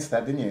against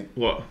that, didn't you?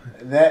 What?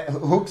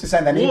 Hooks is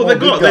saying they need more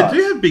big guys. They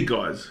do have big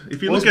guys.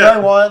 If you look at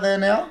Bray Wyatt there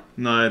now?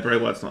 No, Bray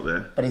Wyatt's not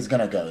there. But he's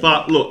gonna go.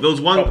 But look, there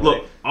was one.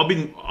 Probably.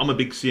 Look, I'm a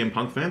big CM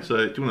Punk fan. So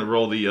do you want to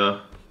roll the?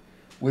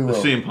 We will.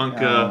 The CM Punk.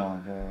 Oh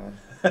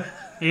my god.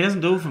 He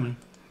doesn't do it for me.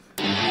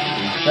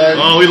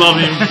 Oh, we love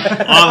him.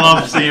 I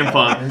love CM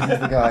Punk. This is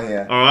the guy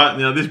here. All right,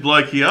 now this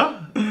bloke here.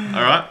 All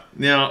right,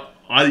 now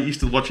I used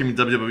to watch him in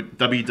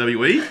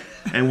WWE,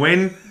 and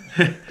when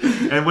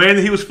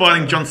he was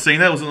fighting John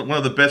Cena, it was one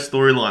of the best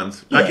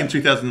storylines back in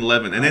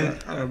 2011. And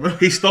then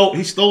he stole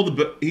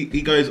the.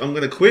 He goes, "I'm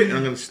going to quit and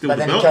I'm going to steal the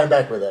belt." But then he came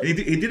back with it.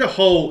 He did a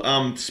whole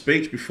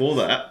speech before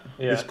that.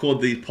 Yeah. It's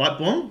called the pipe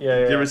bomb. Yeah.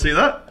 Did you ever see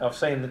that? I've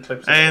seen the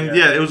clips. And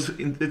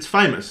it's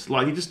famous.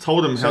 Like he just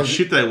told them how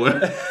shit they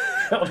were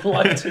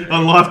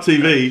on live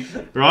TV,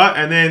 right?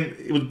 And then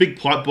it was a big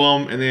pipe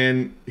bomb. And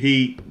then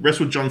he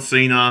wrestled John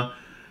Cena.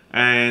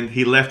 And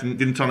he left and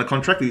didn't sign a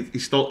contract. He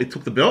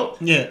took the belt.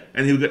 Yeah.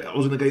 And he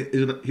was going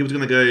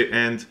to go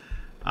and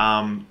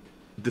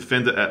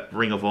defend it at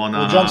Ring of Honor.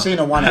 Well, John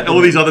Cena won it.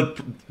 All these other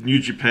New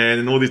Japan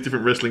and all these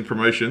different wrestling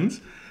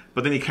promotions.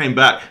 But then he came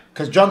back.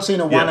 Because John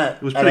Cena won it.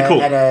 It was pretty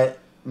cool. At a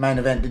main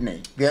event, didn't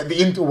he?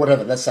 The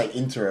whatever, let's say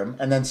interim.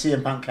 And then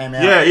CM Punk came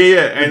out.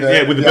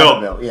 Yeah. With the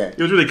belt. Yeah. It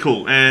was really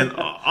cool. And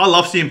I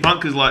love CM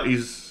Punk because like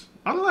he's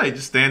I don't know. He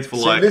just stands for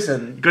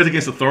listen. He goes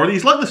against authority.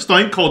 He's like the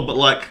Stone Cold, but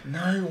like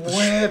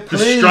nowhere. The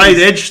straight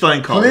edge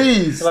Stone Cold.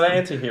 Please, like an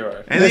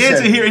anti-hero. And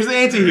he's the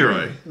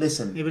anti-hero.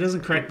 Listen, if he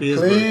doesn't crack beers,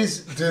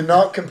 please do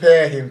not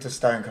compare him to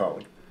Stone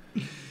Cold.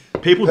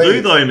 People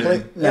do though,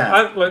 man.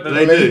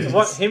 They do.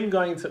 What him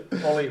going to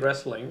All Elite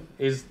Wrestling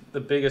is the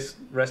biggest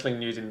wrestling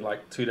news in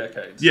like 2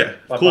 decades. Yeah,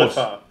 of course.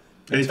 By far.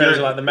 In terms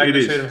of like the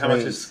magnitude of how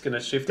much it's going to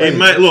shift. Hey,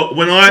 mate, look,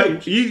 when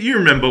you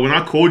remember when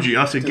I called you,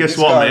 I said, guess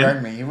what, man?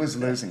 Rang me. He was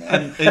losing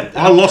it.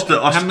 I lost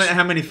it.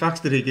 How many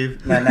fucks did he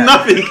give? No.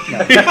 Nothing.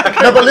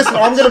 No, but listen,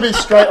 I'm going to be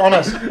straight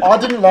honest. I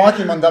didn't like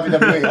him on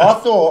WWE.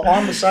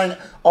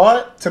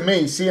 To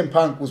me, CM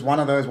Punk was one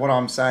of those, what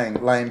I'm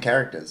saying, lame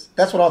characters.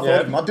 That's what I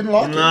thought of him. I didn't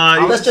like him.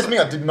 That's just me.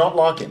 I did not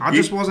like him. I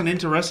just wasn't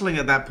into wrestling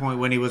at that point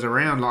when he was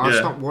around. Like, I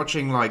stopped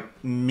watching like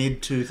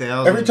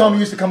mid-2000s. Every time he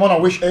used to come on, I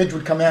wish Edge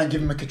would come out and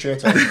give him a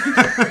concerto.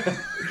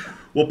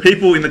 Well,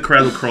 people in the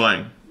crowd were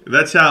crying.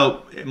 That's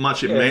how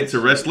much it meant to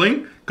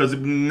wrestling, because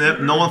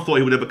no one thought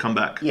he would ever come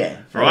back.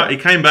 Yeah. Right? He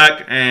came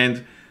back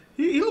and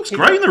he looks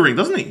great in the ring,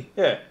 doesn't he?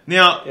 Yeah.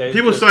 Now,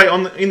 people say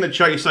in the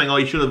chat, you're saying,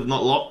 he should have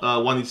not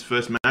won his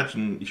first match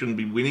and he shouldn't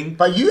be winning.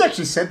 But you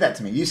actually said that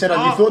to me. You said,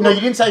 you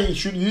didn't say he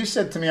should. You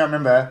said to me, I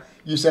remember,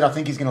 you said, I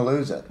think he's going to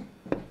lose it.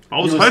 I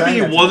was hoping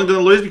he wasn't going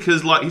to lose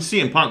because, like, he's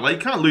CM Punk. Like,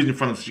 you can't lose in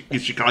front of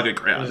his Chicago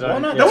crowd.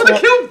 Exactly. They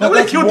would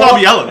have killed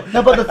Darby Allin.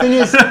 No, but the thing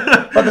is,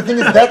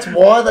 that's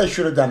why they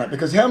should have done it.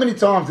 Because how many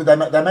times did they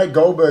made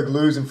Goldberg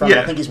lose in front of,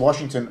 I think, he's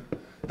Washington.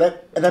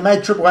 They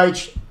made Triple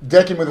H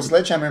deck him with a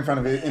sledgehammer in front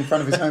of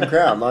his home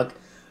crowd. Like,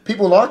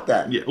 people like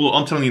that. Yeah, well,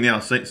 I'm telling you now,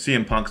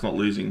 CM Punk's not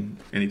losing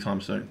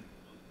anytime soon.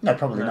 No,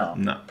 probably not.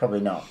 No. Probably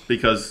not.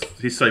 Because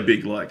he's so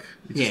big, like...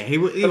 he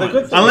but the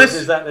good thing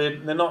is that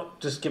they're not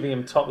just giving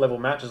him top-level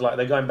matches, like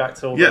they're going back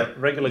to all the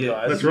regular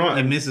guys. That's right.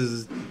 And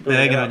Mrs.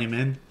 bagging on you,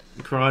 man.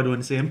 You cried when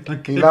CM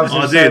Punk... He loves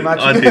him so much.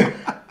 I did.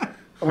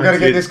 We've got to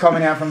get this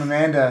comment out from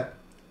Amanda.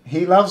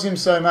 He loves him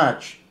so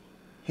much,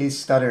 he's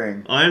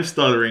stuttering. I am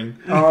stuttering.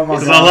 Oh my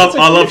God.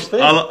 I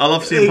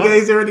love CM Punk.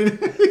 He's already...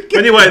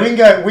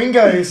 Anyway...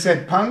 Wingo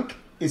said Punk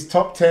is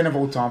top 10 of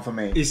all time for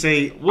me. You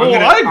see,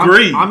 I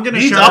agree. I'm going to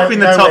He's up in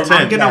the top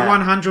 10. I'm going to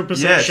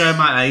 100% show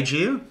my age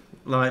here,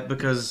 like,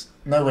 because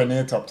nowhere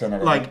near top 10 at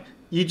all. Like,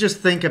 you just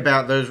think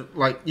about those.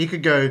 Like, you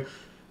could go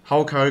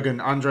Hulk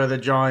Hogan, Andre the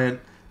Giant,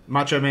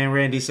 Macho Man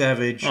Randy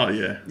Savage. Oh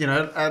yeah. You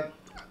know,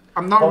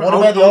 I'm not. But what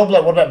about the old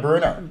bloke? What about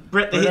Bruno?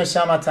 Bruno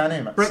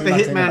Sammartino. Brett the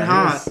Hitman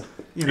Hart.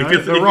 You know,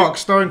 The Rock,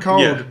 Stone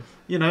Cold. Yeah.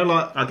 You know,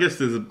 like I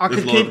guess I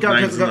could keep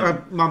going because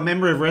my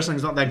memory of wrestling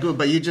is not that good.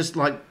 But you just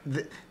like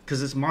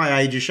because it's my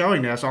age is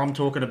showing now, so I'm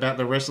talking about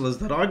the wrestlers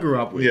that I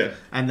grew up with. Yeah.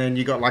 And then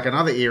you got like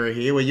another era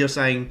here where you're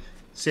saying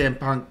CM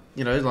Punk,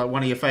 you know, is like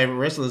one of your favorite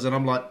wrestlers, and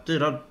I'm like,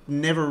 dude, I've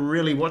never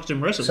really watched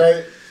him wrestle.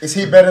 So is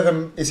he better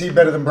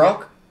than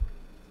Brock?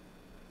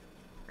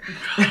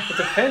 It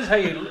depends how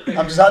you.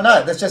 I'm just like,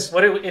 no. That's just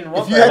in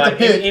what if you had to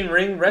pick in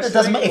ring wrestling. It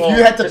doesn't matter. If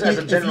you had to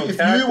pick,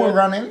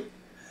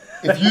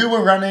 if you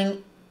were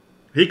running,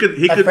 he could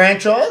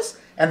franchise,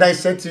 and they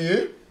said to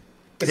you,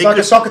 it's like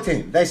a soccer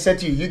team. They said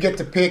to you, you get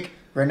to pick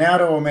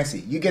Ronaldo or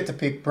Messi. You get to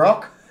pick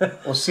Brock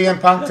or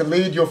CM Punk to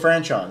lead your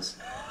franchise.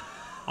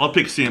 I'll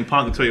pick CM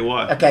Punk and tell you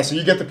why. Okay, so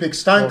you get to pick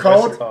Stone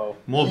Cold.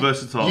 More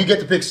versatile. You get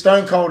to pick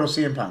Stone Cold or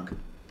CM Punk.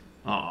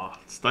 Oh,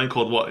 Stone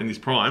Cold what, in his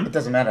prime? It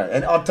doesn't matter.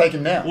 And I'd take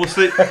him now. We'll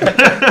see.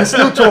 He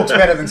still talks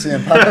better than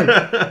CM Punk.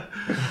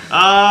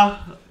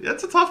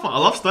 That's a tough one. I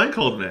love Stone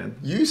Cold, man.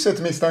 You said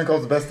to me Stone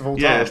Cold's the best of all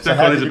time. Yeah, Stone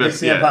Cold is the best.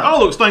 Yeah.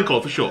 Oh, look, Stone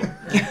Cold for sure.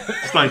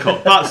 Stone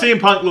Cold. But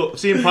CM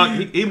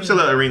Punk, he would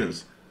sell out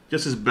arenas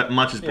just as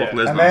much as Brock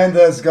Lesnar.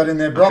 Amanda's got in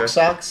there. Brock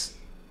sucks.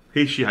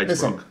 She hates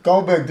Listen, Brock.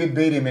 Goldberg did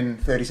beat him in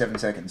 37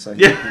 seconds. So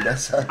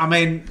I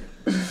mean,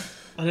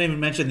 I didn't even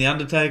mention The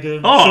Undertaker.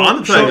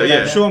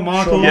 Undertaker, Shawn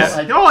Michaels.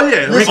 Yeah. Oh,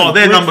 yeah. Listen,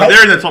 they're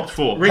in the top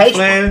 4. Ric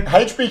Flair.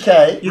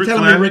 HBK. You're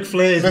telling me Ric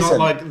Flair is not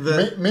like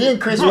the... Me and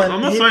Chris went...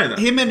 I'm not saying that.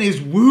 Him and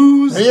his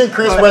woos. Me and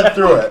Chris went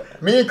through it.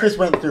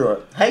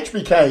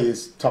 HBK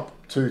is top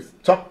 3,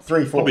 4.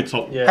 Probably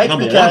top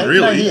number 1,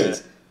 really. No, he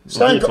is.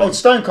 Stone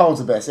Cold's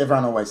the best.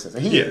 Everyone always says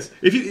it. He is.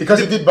 Because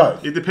he did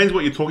both. It depends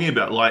what you're talking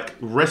about. Like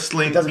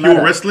wrestling, pure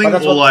matter. wrestling,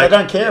 or like... They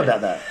don't care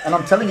about that. And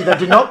I'm telling you, they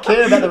do not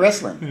care about the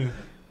wrestling.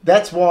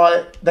 That's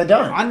why they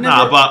don't.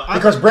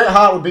 Because Bret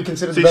Hart would be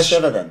considered the best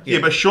ever then. Yeah,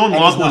 but Shawn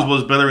Michaels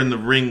was better in the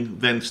ring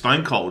than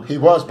Stone Cold. He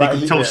was, but he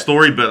could tell a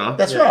story better.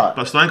 That's right.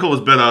 But Stone Cold was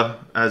better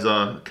as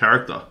a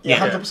character.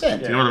 Yeah, 100%.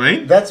 Do you know what I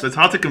mean? So it's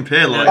hard to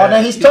compare. Like, oh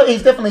no, he's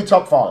definitely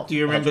top 5. Do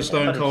you remember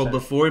Stone Cold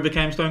before he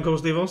became Stone Cold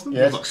Steve Austin?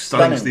 Yes, like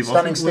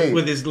stunning Steve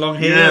with his long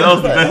hair. Yeah,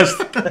 that was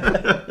the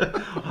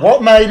best.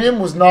 What made him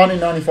was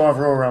 1995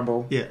 Royal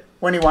Rumble. Yeah,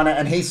 when he won it,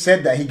 and he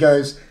said that he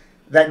goes.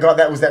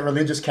 That was that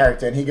religious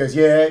character, and he goes,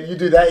 "Yeah, you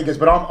do that." He goes,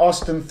 "But I'm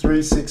Austin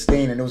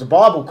 3:16," and it was a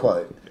Bible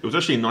quote. It was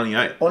actually in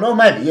 98. Or no,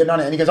 maybe, yeah,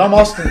 98. And he goes, I'm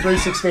Austin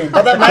 316.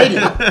 But that made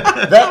him.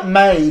 That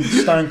made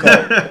Stone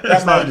Cold.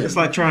 It's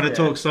like trying to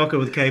talk soccer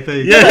with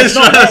KP. Yeah,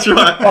 that's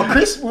right. Oh,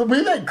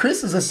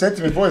 Chris has said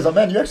to me before, he's like,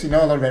 man, you actually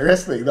know a lot about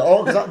wrestling. The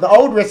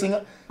old wrestling...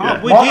 Yeah.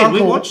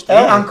 We watched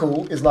our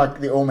uncle is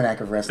like the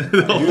almanac of wrestling.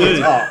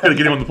 Gotta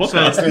get him on the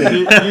podcast.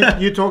 So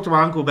you talked to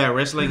my uncle about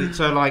wrestling.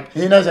 So like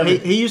he knows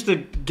everything. He used to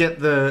get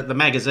the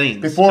magazines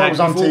before it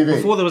was on TV.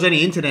 Before there was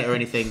any internet or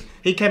anything.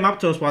 He came up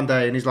to us one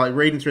day and he's like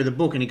reading through the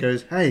book and he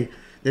goes, "Hey,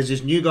 there's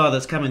this new guy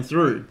that's coming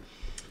through,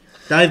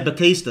 Dave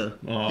Batista."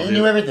 Oh, he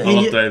knew everything. I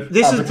love Dave.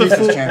 This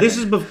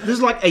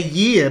is like a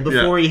year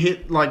before he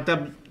hit like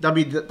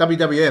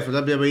WWF or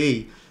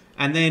WWE.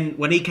 And then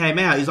when he came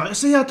out, he's like,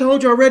 "See, I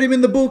told you, I read him in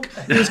the book.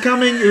 He was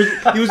coming. He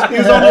was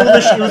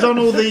on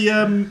all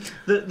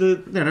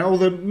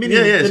the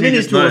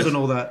mini stores and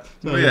all that."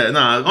 So,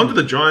 onto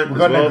the Giant. We've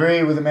got to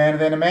agree with Amanda.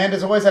 Then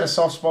Amanda's always had a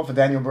soft spot for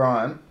Daniel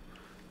Bryan.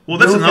 Well,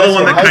 that's another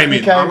one that came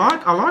in.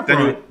 I like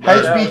Daniel,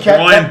 HBK.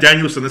 Ryan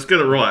Danielson. Let's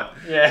get it right.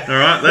 Yeah. All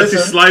right. That's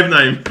his slave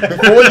name.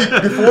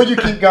 Before you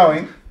keep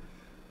going,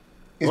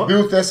 is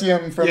Bill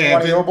Thesium from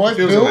one of your boys?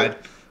 Bill.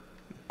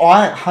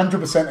 I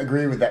 100%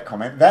 agree with that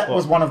comment. That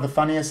was one of the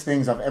funniest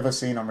things I've ever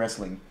seen on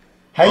wrestling.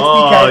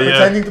 HBK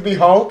pretending to be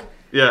Hulk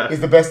is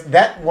the best.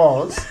 That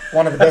was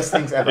one of the best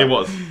things ever. It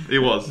was.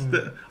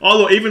 Oh,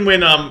 look, even when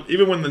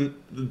the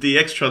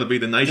DX tried to be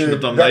the Nation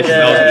of Domination,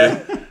 that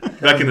was good.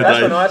 Back in the day.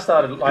 That's when I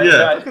started.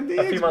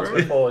 A few months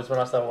before is when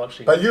I started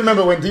watching. But you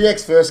remember when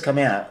DX first came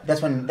out?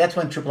 That's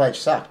when Triple H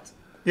sucked.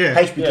 Yeah.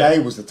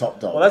 HBK was the top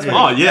dog. Well,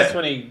 that's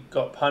when he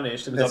got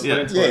punished and got put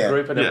into a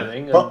group and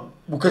everything.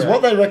 Because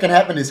what they reckon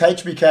happened is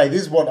HBK,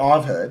 this is what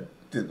I've heard,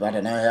 I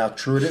don't know how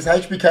true it is,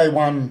 HBK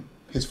won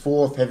his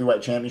 4th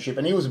heavyweight championship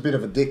and he was a bit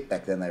of a dick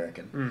back then, they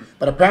reckon.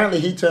 But apparently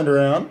he turned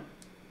around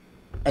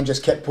and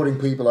just kept putting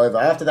people over.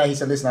 After that he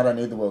said, listen, I don't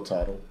need the world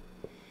title.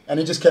 And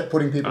he just kept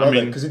putting people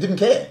over because he didn't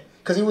care.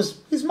 Because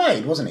he's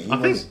made, wasn't he?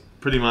 I think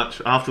pretty much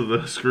after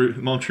the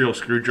Montreal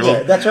screw job.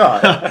 Yeah, that's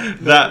right.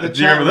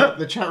 Do you remember that?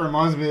 The chat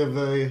reminds me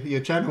of your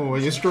channel or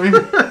your stream.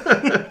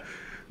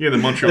 Yeah, the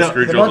Montreal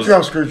screw job.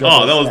 Montreal screw job.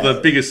 Oh, that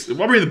was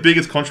probably the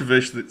biggest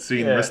controversy that's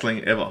seen in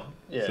wrestling ever.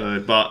 Yeah. So,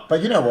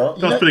 but you know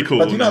what? That was pretty cool.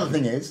 But you know the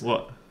thing is,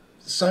 what?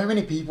 So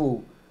many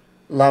people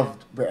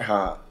loved Bret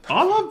Hart.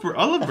 I love Bret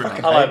Hart.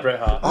 I like Bret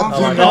Hart. I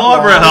like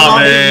Bret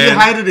Hart, man. You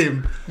hated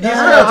him. No,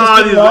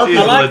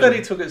 I like that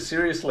he took it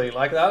seriously.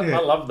 Like that, I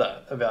love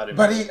that about him.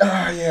 But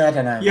I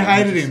don't know. You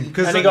hated him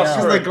because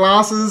the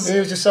glasses. He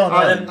was just so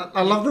annoying.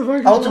 I love the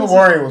fucking Ultimate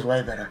Warrior was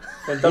way better.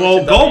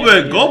 Well,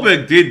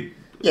 Goldberg did.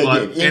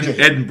 End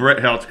and Bret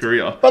Hart's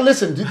career. But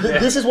listen,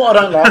 this is what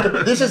I don't like.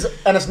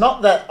 And it's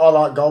not that I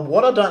like Gold.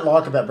 What I don't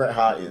like about Bret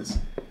Hart is,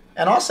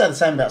 and I say the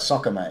same about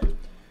soccer, mate.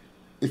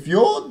 If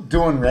you're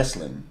doing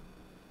wrestling,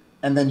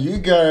 and then you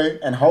go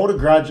and hold a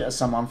grudge at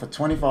someone for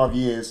 25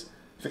 years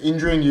for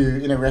injuring you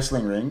in a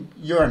wrestling ring,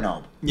 you're a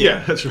knob.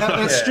 Yeah, that's right.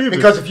 That's stupid.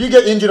 Because if you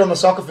get injured on the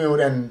soccer field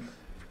and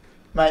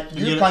mate,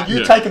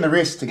 you're taking the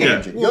risk to get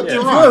injured. If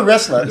you're a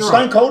wrestler,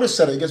 Stone Cold has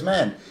said it.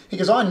 He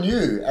goes, I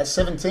knew at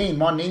 17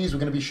 my knees were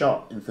going to be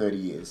shot in 30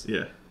 years.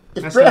 Yeah.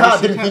 If Bret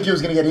Hart didn't think he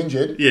was going to get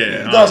injured,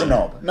 the guy's a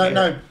knob.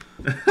 No.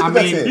 I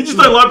mean, you just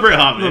don't like Bret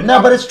Hart, man.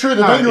 No, but it's true.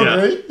 Don't you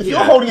agree? If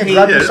you're holding a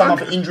grudge with someone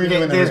for injuring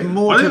you in the ring,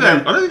 more to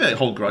that. I don't think they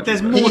hold grudges.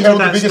 There's more to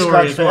that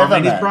story as well. I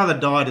mean, his brother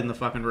died in the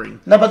fucking ring.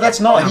 No, but that's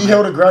not. He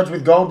held a grudge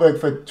with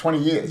Goldberg for 20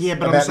 years. Yeah,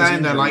 but I'm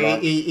saying though,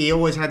 like he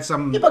always had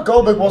some. Yeah, but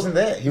Goldberg wasn't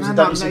there. He was in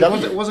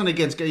WCW. It wasn't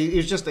against. He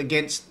was just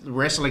against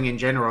wrestling in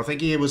general. I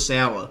think he was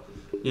sour.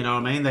 You know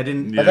what I mean? They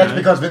didn't. But that's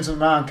because Vince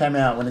McMahon came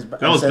out when the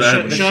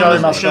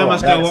show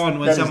must go on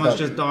when someone's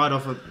just died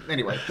off of.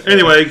 Anyway,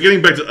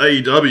 getting back to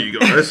AEW,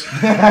 guys.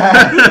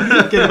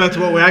 Getting back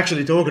to what we're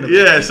actually talking about.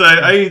 Yeah, so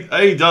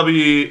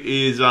AEW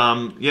is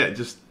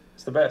just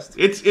it's the best.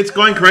 It's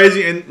going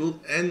crazy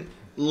and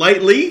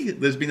lately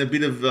there's been a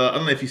bit of I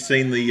don't know if you've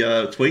seen the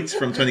tweets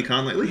from Tony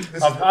Khan lately.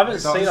 I haven't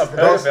seen. I've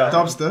heard about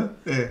Dobster.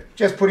 Yeah.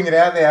 Just putting it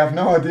out there. I have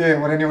no idea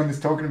what anyone is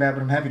talking about,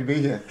 but I'm happy to be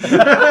here.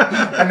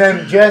 And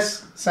then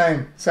Jess,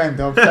 same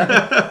Dob.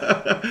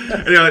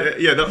 Anyway,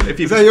 if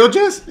you is that your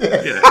Jess?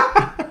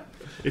 Yeah.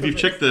 If you've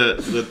checked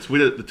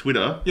the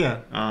Twitter,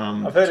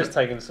 I've heard it's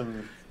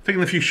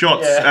taking a few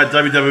shots at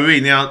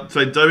WWE now.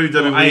 So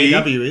WWE,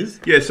 AEW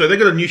is so they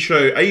got a new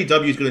show.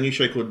 AEW's got a new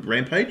show called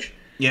Rampage.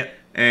 Yep.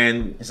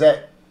 And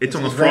it's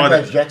on a Friday.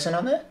 Rampage Jackson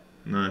on there?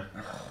 No.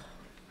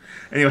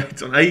 Anyway,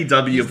 it's on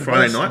AEW on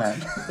Friday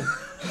nights.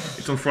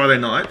 It's on Friday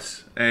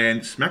nights, and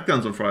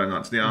SmackDown's on Friday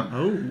nights now.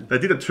 They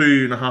did a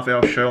 2.5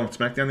 hour show on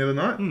SmackDown the other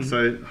night,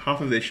 so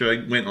half of their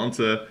show went on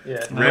to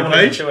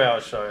Rampage. 2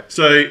 hour show.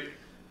 So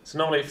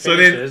normally it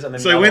finishes, and then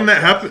so when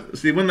that happened,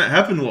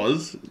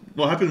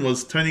 what happened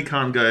was Tony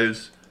Khan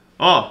goes,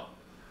 "Oh,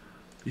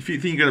 if you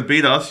think you're going to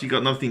beat us, you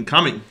got nothing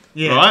coming,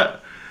 right?"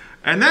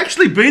 And they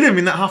actually beat him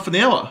in that half an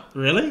hour.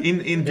 Really? In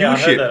viewership. Yeah, I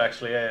heard that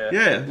actually,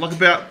 Yeah, like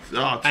about...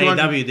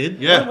 AEW did?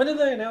 Yeah. When did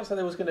they announce that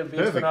there was going to be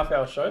a 2.5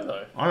 hour show,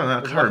 though? I don't know,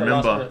 I can't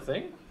remember.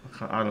 Thing?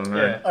 I don't know.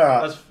 Yeah. All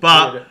right.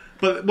 But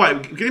But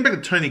wait, getting back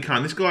to Tony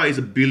Khan, this guy is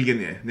a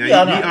billionaire.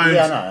 Now, I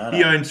know.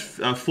 He owns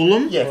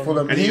Fulham. Yeah,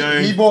 Fulham.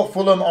 He bought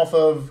Fulham off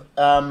of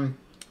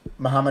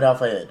Mohammed Al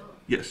Fayed.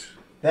 Yes.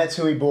 That's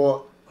who he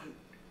bought.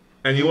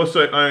 And he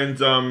also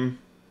owns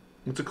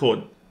what's it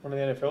called? One of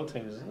the NFL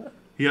teams, isn't it?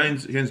 He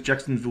owns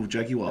Jacksonville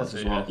Jaguars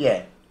as well.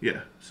 Yeah.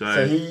 Yeah.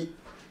 So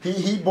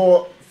he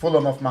bought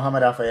Fulham off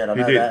Mohammed Al Fayed. I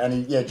know that.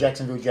 And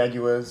Jacksonville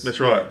Jaguars. That's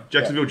right. Yeah.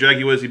 Jacksonville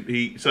Jaguars.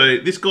 So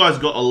this guy's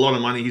got a lot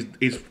of money.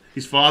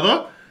 His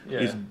father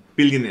is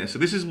billionaire. So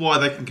this is why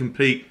they can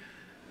compete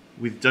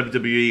with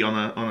WWE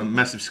on a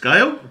massive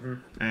scale. Mm-hmm.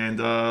 And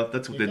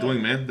that's what they're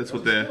doing, man. That's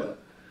what they're.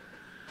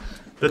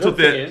 That's what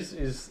they're.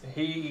 Is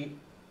he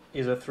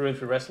is a through and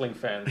through wrestling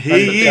fan.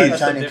 He is.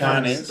 Tony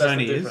Khan is.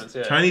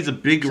 Tony's a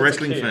big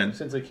wrestling fan.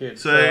 Since a kid.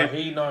 So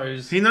he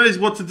knows. He knows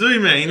what to do,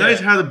 man. He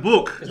knows how to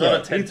book. He's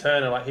not a Ted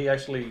Turner. Like he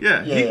actually.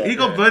 He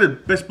got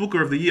voted best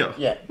booker of the year.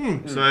 Yeah.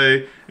 So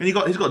and he's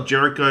got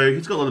Jericho.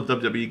 He's got a lot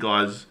of WWE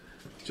guys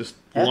just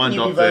lined up there. How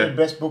can you be voted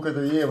best booker of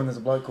the year when there's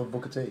a bloke called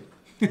Booker T?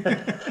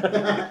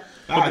 Booker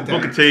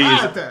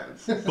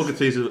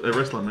T is a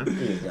wrestler,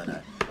 man. Yeah, I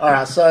know. All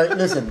right. So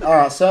listen. All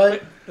right. So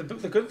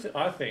the good thing,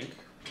 I think.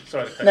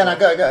 Sorry.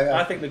 Go.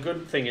 I think the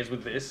good thing is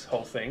with this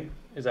whole thing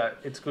is that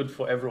it's good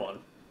for everyone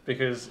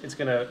because it's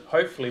going to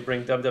hopefully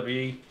bring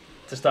WWE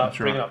to start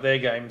bringing up their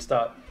game and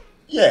start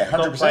 100%.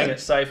 not playing it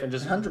safe and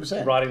just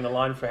 100%. riding the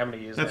line for how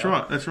many years. That's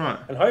right. That's right.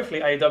 And hopefully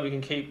AEW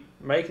can keep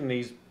making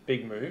these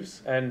big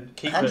moves and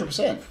keep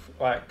 100%.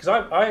 Because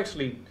I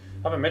actually.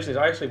 I haven't mentioned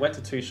this. I actually went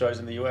to 2 shows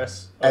in the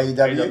US.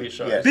 AEW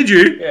shows. Yeah. Did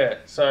you? Yeah.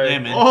 So. Yeah,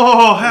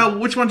 man.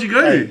 Which one did you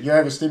go to? You're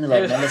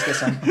overstimulated, man. Let's get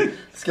some.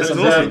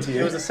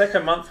 It was the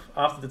second month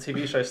after the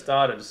TV show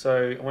started,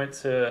 so I went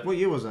to. What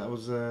year was that? It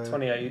was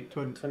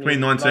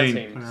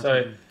 2019.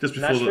 So just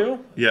before Nashville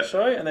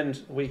show, and then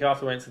a week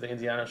after went to the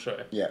Indiana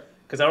show. Yeah.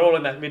 Because they're all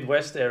in that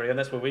Midwest area, and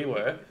that's where we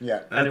were.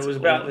 Yeah. And it was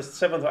about the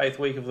 7th or 8th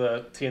week of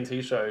the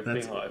TNT show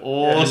being live.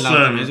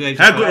 Awesome.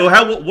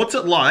 Yeah. What's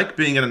it like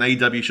being at an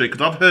AEW show?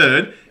 Because I've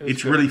heard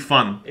it's really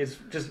fun. It's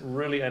just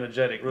really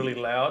energetic, really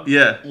loud.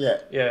 Yeah.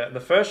 Yeah. The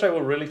first show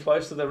were really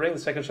close to the ring. The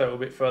second show were a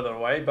bit further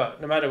away, but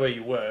no matter where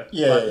you were.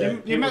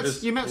 You met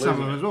some of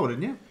them as well,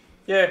 didn't you?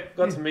 Yeah.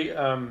 Got to meet...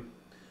 I'm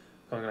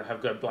going to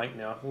go blank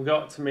now. We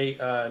got to meet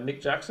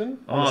Nick Jackson.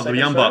 The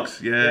Young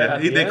Bucks. Yeah.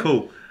 They're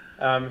cool.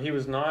 He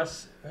was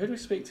nice. Who did we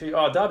speak to?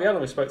 Oh, Darby Allin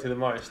we spoke to the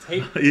most. So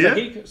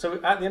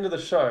at the end of the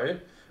show,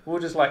 we were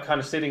just like kind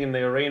of sitting in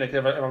the arena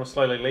because everyone was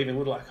slowly leaving.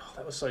 We were like, oh,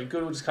 that was so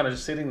good. We were just kind of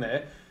just sitting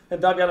there. And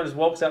Darby Allin just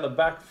walks out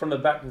from the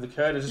back of the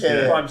curtain, just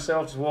by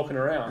himself, just walking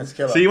around.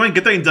 So you won't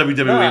get that in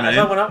WWE, man. As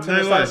I went up to him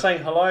and started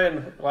saying hello,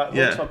 and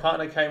my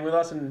partner came with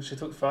us, and she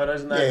took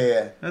photos and that.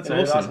 Yeah. That's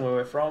awesome. Asking where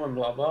we're from and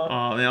blah blah.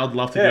 Oh man, I'd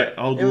love to go.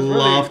 I'd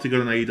love to go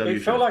to an AEW show.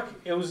 It felt like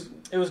it was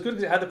good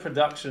because it had the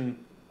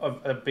production of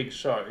a big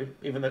show,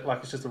 even though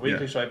it's just a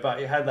weekly show,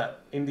 but it had that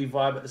indie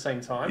vibe at the same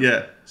time.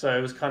 Yeah. So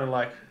it was kind of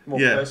like more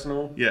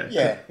personal.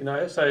 Yeah.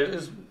 So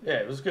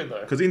it was good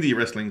though. Because indie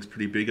wrestling's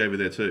pretty big over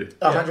there too.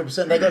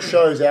 100%. They got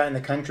shows out in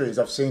the countries.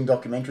 I've seen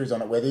documentaries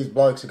on it where these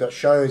blokes have got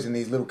shows in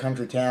these little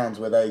country towns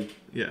where they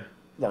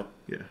fuck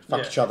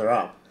each other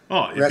up.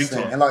 Oh, yeah,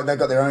 wrestling. And like they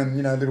got their own,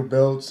 little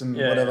belts and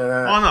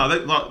whatever. Oh no,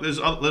 there's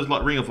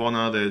like Ring of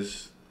Honor.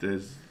 There's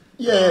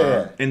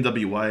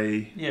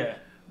NWA. Yeah.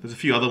 There's a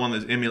few other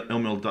ones. There's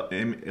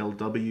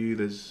MLW.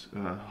 There's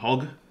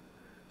Hog.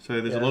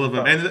 So there's a lot of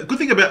them. And the good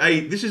thing about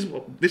this is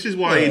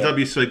why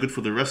AEW is so good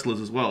for the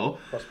wrestlers as well.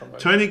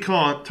 Tony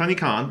Khan.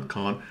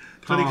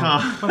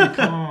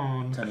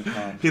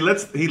 He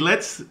lets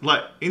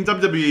like in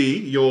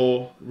WWE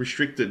you're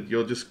restricted.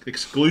 You're just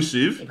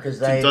exclusive to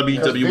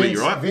WWE,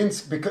 right?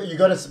 Vince, because you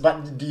got to.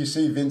 But do you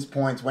see Vince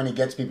points when he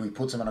gets people? He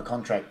puts them on a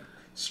contract.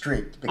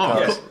 Strict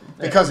because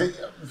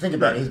think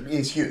about it,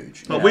 he's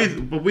huge. But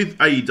with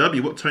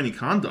AEW, what Tony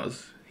Khan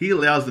does, he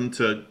allows them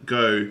to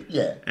go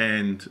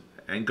and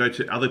go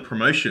to other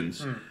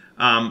promotions.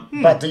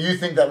 But do you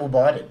think that will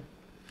bite him?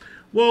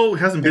 Well, it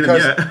hasn't been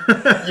yet.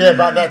 Yeah,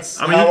 but that's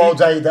how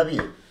old's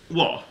AEW?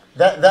 What?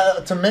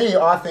 That to me,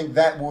 I think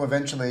that will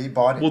eventually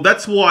bite him. Well,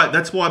 that's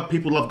why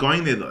people love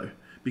going there though.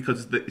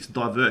 Because it's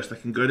diverse. They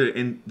can go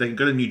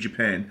to New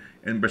Japan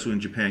and wrestle in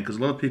Japan. Because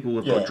a lot of people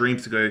have got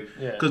dreams to go.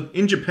 Because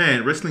in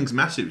Japan, wrestling's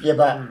massive. Yeah,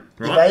 but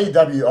if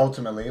AEW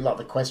ultimately, like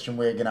the question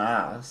we're going to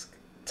ask,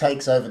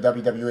 takes over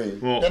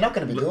WWE, they're not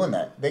going to be doing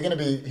that. They're going to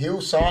be.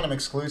 He'll sign them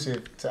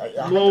exclusive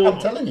to. I'm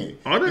telling you,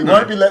 he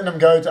won't be letting them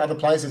go to other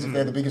places if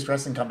they're the biggest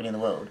wrestling company in the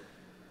world.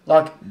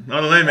 Like,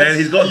 I don't know, man.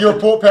 You're a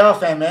Port Power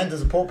fan, man.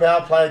 Does a Port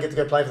Power player get to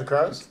go play for the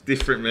Crows?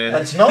 Different, man.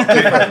 It's not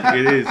different.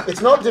 It is.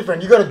 It's not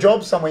different. You got a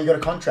job somewhere. You got a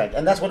contract,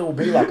 and that's what it will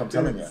be like. I'm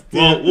telling you.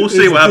 Well, we'll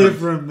see what happens.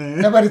 Different, man.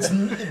 No, but it's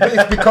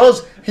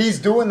because he's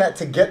doing that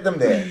to get them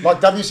there.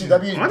 Like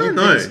WCW did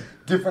things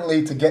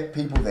differently to get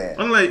people there.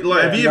 I don't know.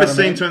 Like, have you ever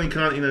seen Tony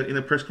Khan in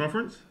a press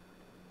conference?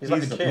 He's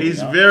like a kid.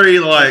 He's very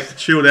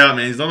chilled out,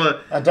 man. He's not a.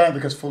 I don't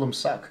because Fulham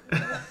suck.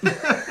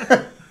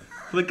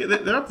 Look,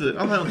 they're up there.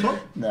 Aren't they on top?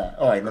 No.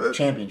 Oh, wait, the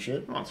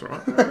championship. Oh, that's all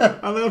right.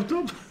 Are they up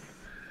top?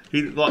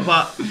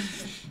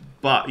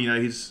 But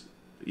he's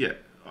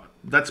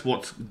That's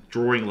what's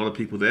drawing a lot of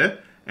people there,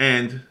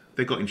 and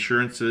they've got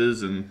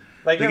insurances and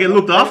they get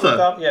looked after.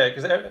 Yeah,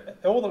 because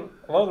a lot of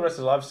the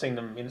wrestlers I've seen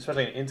them,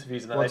 especially in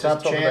interviews, and they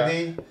just talk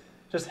about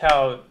just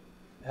how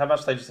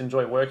much they just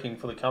enjoy working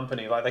for the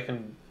company. Like they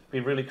can be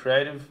really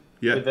creative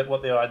with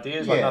what their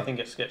ideas. Like nothing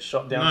gets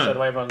shot down straight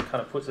away. Everyone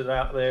kind of puts it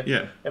out there.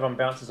 Yeah, everyone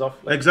bounces off.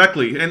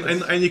 Exactly,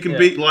 and you can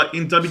be like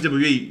in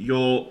WWE,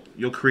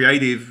 your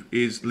creative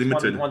is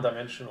limited. One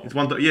dimensional. It's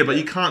but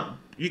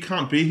you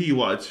can't be who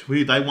you are. It's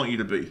who they want you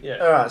to be. Yeah.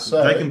 All right,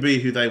 so they can be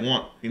who they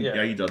want in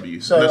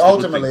AEW. So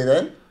ultimately,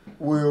 then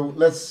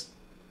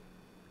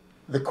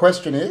the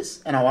question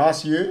is, and I'll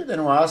ask you, then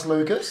I'll ask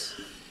Lucas,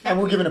 and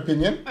we'll give an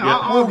opinion.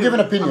 We'll give an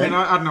opinion. I mean,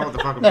 I don't know what the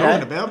fuck I'm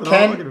talking about, but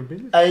I'll give an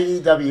opinion.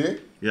 AEW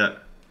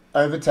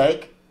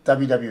overtake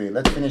WWE?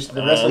 Let's finish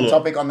the wrestling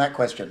topic on that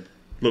question.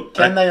 Look,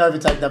 can they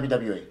overtake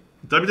WWE?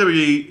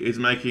 WWE is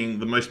making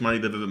the most money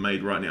they've ever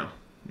made right now.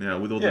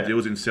 With all the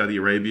deals in Saudi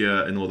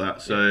Arabia and all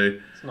that. So,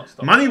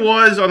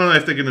 money-wise, I don't know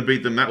if they're going to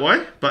beat them that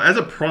way. But as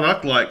a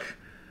product, like,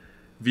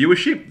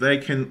 viewership, they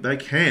can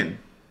really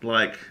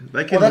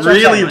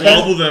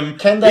rival them.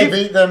 Can they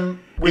beat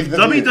them with the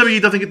WWE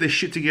views? doesn't get their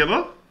shit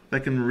together, they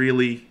can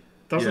really...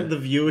 Doesn't the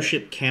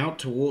viewership count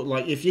toward...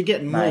 Like, if you're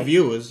getting more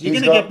viewers, you're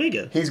going to get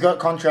bigger. He's got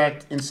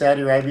contract in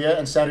Saudi Arabia,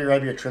 and Saudi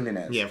Arabia are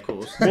trillionaires. Yeah, of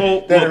course.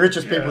 Well, they're the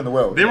richest people in the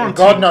world.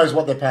 God knows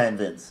what they're paying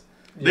Vince.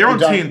 They're on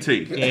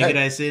TNT. Yeah,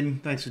 g'day,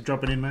 Sin. Thanks for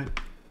dropping in, mate.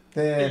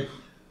 They're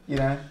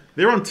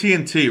on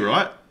TNT,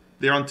 right?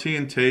 They're on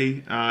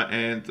TNT,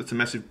 and it's a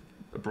massive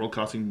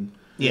broadcasting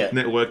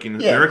network in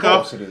America.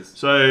 Of course it is.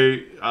 So,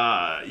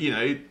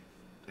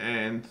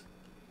 and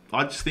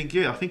I just think,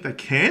 I think they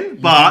can,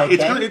 but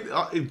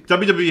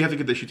WWE have to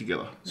get their shit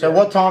together. So,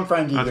 what time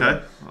frame do you give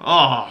them?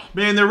 Oh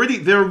man, they're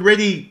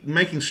already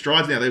making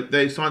strides now.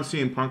 They signed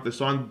CM Punk. They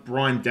signed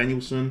Bryan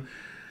Danielson.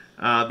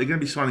 They're going to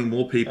be signing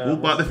more people,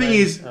 but the thing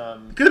is,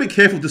 you've got to be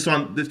careful to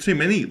sign. There's too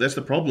many. That's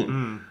the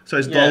problem. So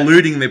it's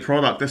diluting their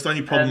product. That's the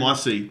only problem I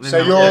see.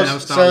 So they'll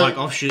start like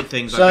offshoot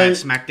things like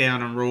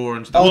SmackDown and Raw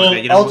and stuff like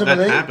that. You don't want that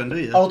to happen, do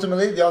you?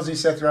 Ultimately, the Aussie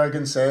Seth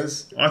Rogen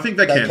says, I think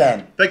they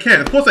can. They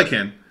can. Of course, they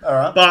can. All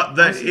right. But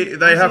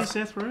they have.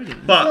 Seth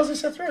Rogen. But Aussie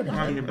Seth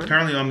Rogen.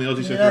 Apparently, I'm the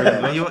Aussie Seth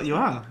Rogen. You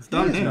are. It's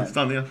done now. It's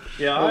done now.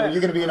 Yeah,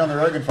 you're going to be in on the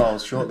Rogan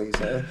Files shortly.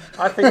 So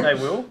I think they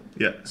will.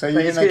 Yeah. So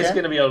it's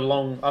going to be a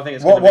long. I think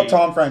it's what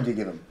time frame do you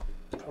give them?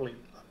 Probably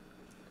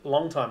a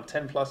long time,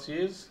 10 plus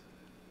years,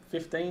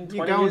 15,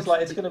 20 years.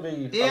 Like it's going to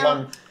be a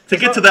long. To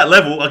get to that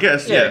level, I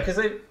guess. Yeah, because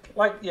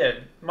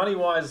money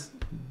wise,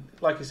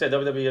 like you said,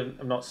 WWE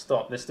have not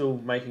stopped. They're still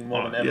making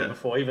more than ever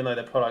before, even though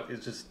their product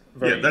is just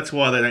very. Yeah, that's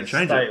why they don't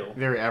change it.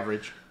 Very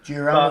average. Do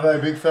you remember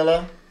big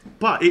fella?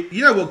 But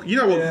you know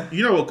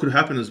what could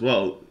happen as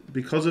well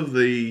because of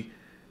the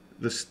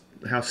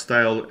how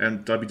stale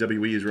and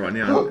WWE is right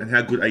now and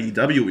how good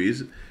AEW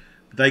is.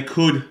 They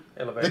could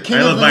elevate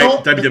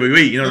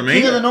WWE, you know what I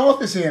mean? King of the North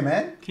is here,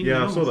 man.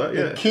 I saw that,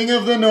 The King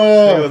of the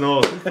North. King of the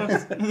North.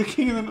 The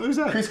King of the North, who's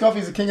that? Chris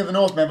Coffey's the King of the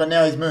North, man, but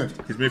now he's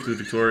moved. He's moved to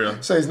Victoria.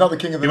 So he's not the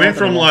King of the North. North.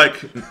 He went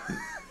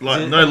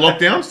from no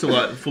lockdowns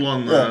to full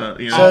on,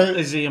 So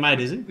is he your mate,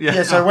 is he?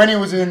 Yeah, so when he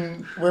was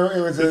in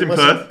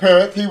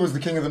Perth, he was the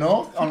King of the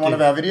North on one of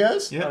our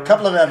videos. Yeah. A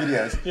couple of our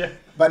videos. Yeah.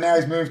 But now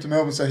he's moved to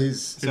Melbourne, so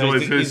he's the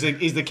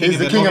king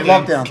of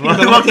lockdowns.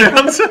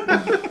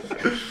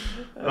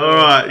 All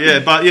right,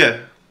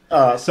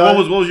 so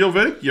what was your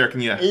verdict? You reckon,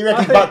 You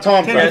reckon about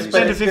time frame?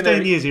 10 to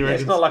 15 years, you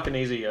reckon? It's not like an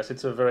easy yes.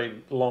 It's a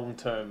very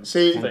long-term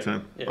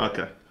thing.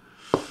 Okay.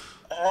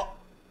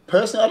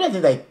 Personally, I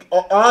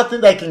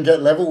think they can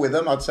get level with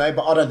them, I'd say,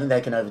 but I don't think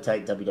they can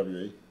overtake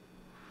WWE.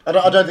 I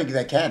don't think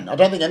they can. I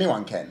don't think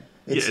anyone can.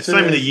 It's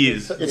so many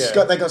years.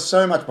 They got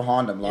so much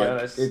behind them.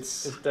 Like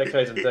it's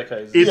decades and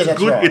decades. It's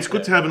good. Right. It's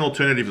good to have an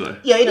alternative, though.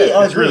 Yeah, it is.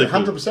 I agree,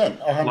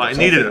 100%. Like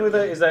needed it. With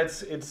it is that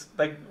it's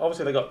they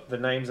obviously they got the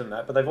names and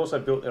that, but they've also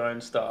built their own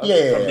stars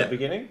from the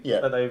beginning.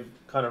 That they've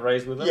kind of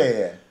raised with them.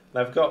 Yeah.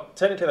 They've got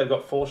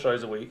 4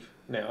 shows a week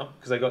now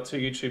because they've got 2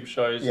 YouTube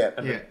shows.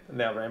 And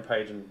now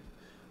Rampage and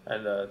they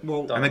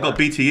got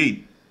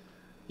BTE.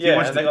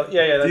 Yeah, do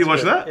you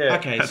watch that? Yeah.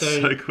 Okay, that's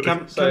so good.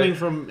 Coming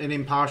from an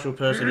impartial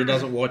person who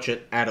doesn't watch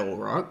it at all,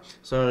 right?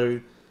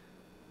 So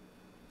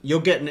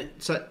you're getting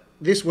it. So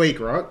this week,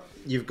 right?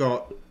 You've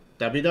got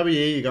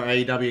WWE, you've got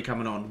AEW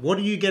coming on. What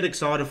do you get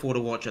excited for to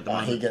watch at the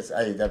moment? He gets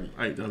AEW.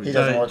 He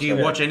doesn't watch. Do you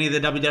watch any of the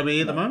WWE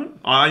at the moment?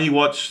 I only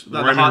watch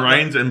Roman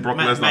Reigns and Brock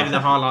Lesnar. Maybe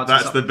the highlights.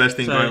 That's the best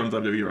thing going on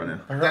WWE right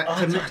now.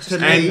 To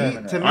me,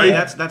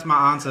 that's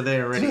my answer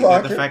there already.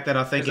 The fact that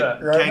I think it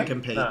can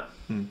compete.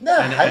 No,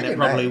 and it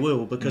probably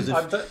will because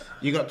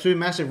you got 2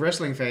 massive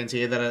wrestling fans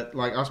here that are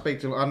like I speak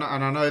to, and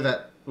I know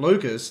that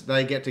Lucas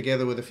they get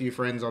together with a few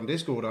friends on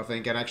Discord, I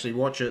think, and actually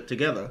watch it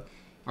together.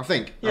 I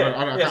think.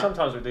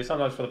 Sometimes we do.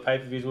 Sometimes for the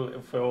pay-per-views,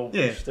 if we're all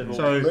interested.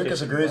 So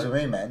Lucas agrees with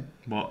me, man.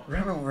 What?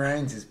 Roman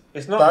Reigns is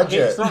it's not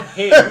budget. It's not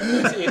him.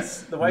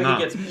 It's the way he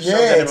gets.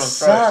 It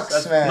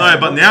sucks, man. No,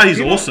 but now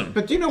he's awesome.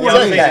 But do you know what?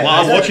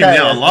 I watch him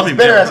now. I love him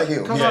better now. as a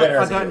heel.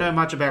 I don't know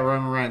much about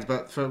Roman Reigns,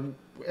 but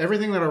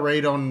everything that I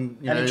read on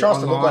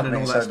online and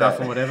all that stuff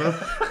and whatever,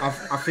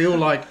 I feel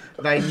like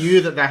they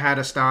knew that they had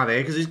a star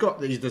there because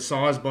he's the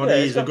size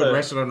body, he's a good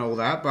wrestler and all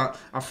that. But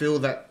I feel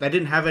that they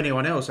didn't have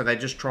anyone else, so they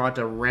just tried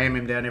to ram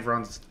him down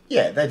everyone's.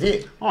 Yeah, they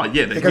did. Oh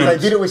yeah, because they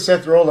did it with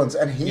Seth Rollins,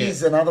 and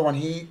he's another one.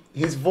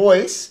 His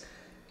voice.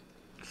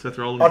 Seth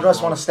Rollins. I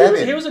just want to stab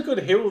him. He was a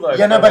good heel though.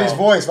 Yeah, no, but his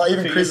voice, like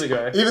even Chris,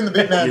 even the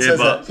big man says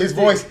that. His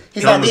voice,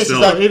 he's like this. He's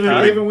like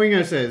even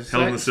Wingo says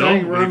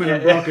saying Roman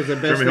and Brock is the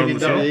best thing in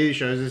WWE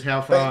shows is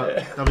how far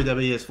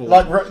WWE has fallen.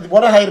 Like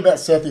what I hate about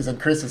Seth is, and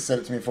Chris has said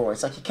it to me before.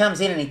 It's like he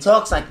comes in and he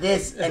talks like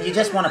this, and you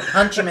just want to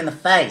punch him in the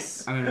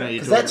face. I don't know.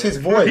 Because that's his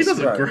voice. He does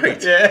it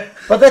great. Yeah,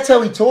 but that's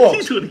how he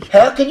talks.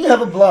 How can you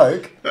have a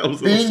bloke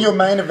being your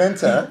main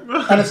eventer,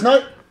 and it's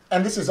not?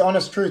 And this is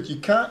honest truth. You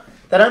can't.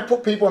 They don't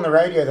put people on the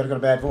radio that have got a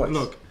bad voice.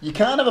 Look, you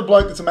can't have a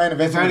bloke that's a main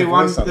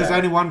eventer. There's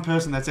only one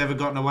person that's ever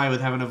gotten away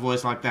with having a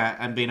voice like that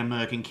and being a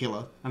merkin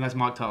killer, and that's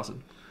Mike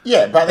Tyson.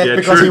 Yeah, but that's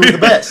because he was the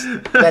best.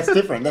 That's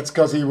different. That's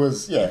because he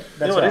was. Yeah, that's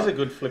you know what is a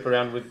good flip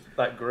around with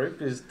that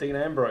group is Dean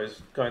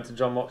Ambrose going to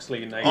John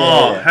Moxley in AEW.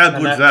 Oh, how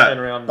good is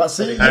that? But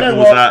see, you know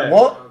what?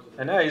 What?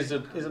 And now he's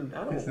an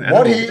animal.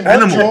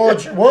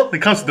 What he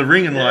comes to the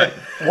ring and like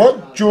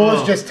what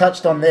George just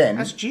touched on then.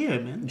 That's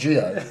Gio, man.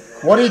 Gio.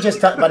 What he just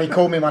touched, but he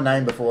called me my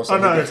name before, so I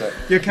know. he gets it.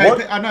 You're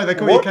KP. I know they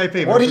call you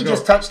KP. What he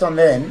just touched on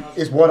then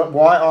is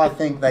why I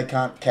think they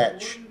can't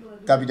catch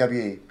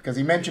WWE, because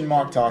he mentioned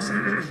Mike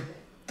Tyson.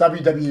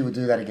 WWE would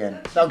do that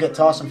again. They'll get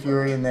Tyson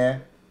Fury in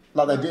there,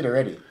 like they did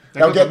already.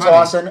 They'll get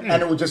Tyson,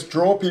 and it will just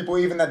draw people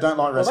even that don't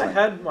like wrestling. Well,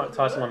 they had Mike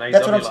Tyson on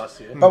AEW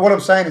last year. But what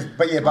I'm saying is,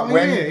 when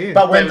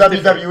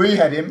WWE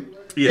had him,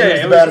 he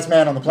was the baddest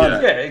man on the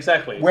planet. Yeah,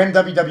 exactly. When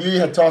WWE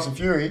had Tyson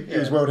Fury, he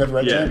was world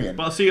heavyweight champion.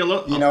 But I see a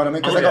lot. You know what I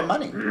mean? Because they got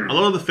money. A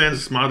lot of the fans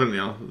are smarter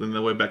now than they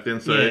were back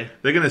then, so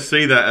they're going to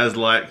see that as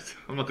like,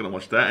 I'm not going to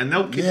watch that, and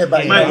they'll. Yeah,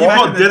 but mate, you've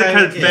got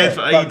dedicated fans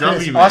for AEW.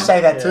 Chris, man. I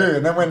say that too,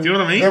 and then when do you know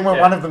what I mean? Then when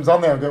one of them's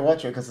on there, I'll go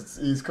watch it because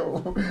he's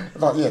cool.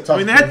 Like I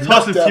mean, they had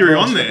Tyson Fury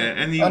on there,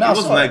 and he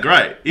wasn't that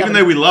great. Even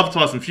though we love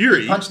Tyson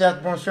Fury, he punched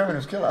out Braun Strowman, it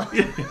was killer.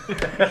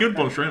 Killed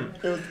Braun Strowman.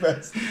 It was the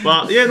best.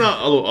 But yeah, no,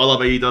 I love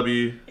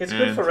AEW. It's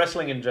good for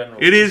wrestling in general.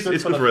 It is.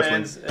 It's good for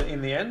wrestling.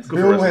 In the end,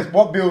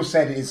 what Bill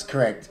said is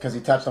correct because he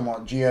touched on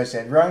what Gio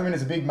said. Roman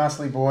is a big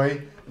muscly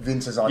boy.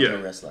 Vince is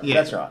ideal wrestler. Yeah.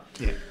 That's right.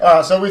 Yeah. All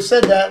right, so we've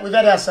said that. We've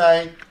had our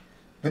say.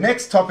 The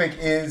next topic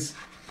is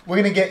we're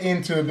going to get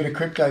into a bit of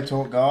crypto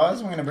talk,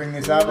 guys. We're going to bring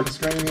this up on the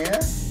screen here.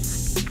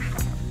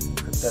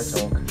 Crypto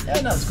talk.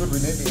 Yeah, no, it's good. We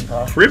need the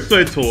info.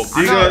 Crypto talk.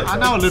 I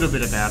know a little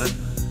bit about it.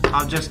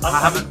 I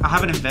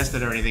haven't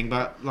invested or anything,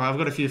 but like, I've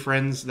got a few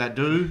friends that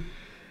do,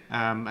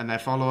 and they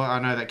follow it. I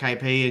know that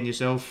KP and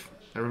yourself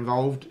are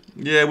involved.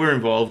 Yeah, we're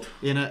involved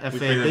in a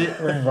fair bit.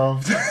 We're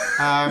involved.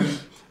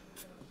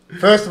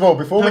 First of all,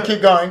 before we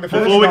keep going, Chris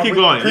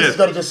has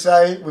got to just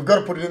say, we've got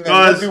to put it in there.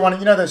 Guys, you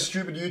know those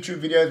stupid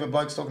YouTube videos where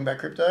blokes talking about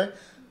crypto?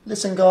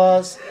 Listen,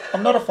 guys,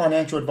 I'm not a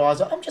financial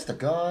advisor. I'm just a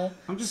guy.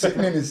 I'm just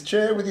sitting in his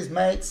chair with his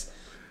mates,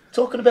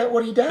 talking about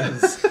what he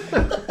does.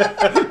 But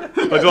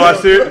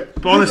guys,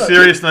 on a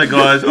serious note,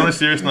 we're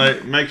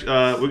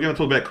going to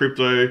talk about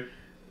crypto.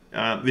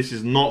 This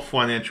is not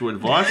financial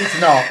advice. It's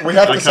not. We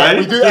have to say.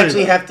 We do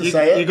actually have to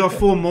say it. You got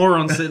four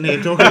morons sitting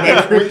here talking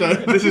about crypto.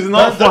 This is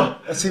not.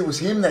 See, it was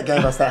him that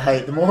gave us that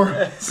hate. The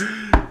morons.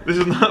 This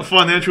is not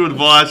financial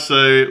advice.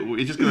 So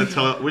we're just going to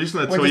tell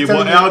you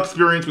what our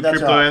experience with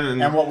crypto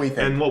and what we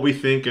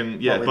think.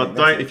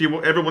 If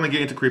you ever want to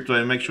get into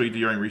crypto, make sure you do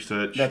your own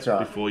research. That's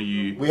right. Before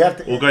you.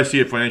 Or go see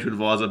a financial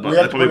advisor. But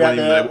they probably won't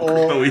even know what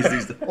crypto is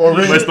these days.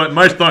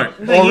 Most don't.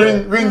 Or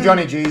ring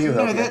Johnny G.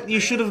 You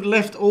should have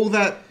left all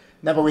that.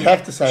 No, but we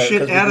have to say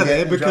shit out of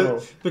there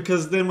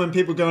because then when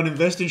people go and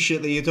invest in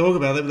shit that you talk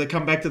about, they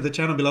come back to the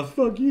channel and be like,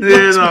 "Fuck you."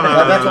 Yeah,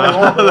 that's what we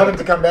want. We want them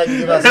to come back and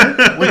give us.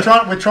 We're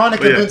trying to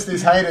convince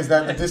these haters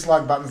that the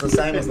dislike button's the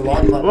same as the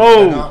like button.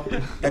 Whoa!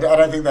 I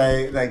don't think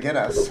they get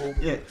us.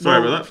 Yeah.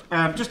 Sorry about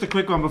that. Just a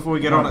quick one before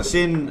we get on it.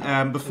 Sin,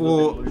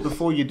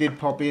 before you did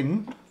pop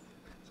in.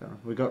 So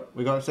we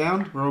got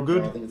sound. We're all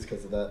good. I think it's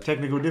because of that.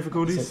 Technical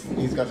difficulties.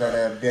 He's got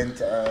that bent.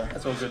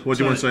 That's all good. What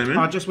do you want to say,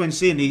 man? Just when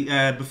Sin,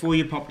 before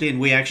you popped in,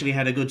 we actually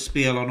had a good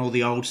spiel on all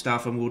the old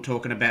stuff, and we were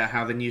talking about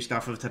how the new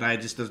stuff of today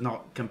just does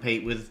not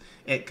compete with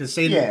it. Because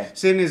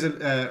Sin is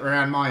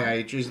around my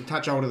age. He's a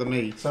touch older than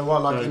me. So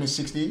what, like in his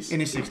 60s?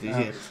 In his 60s,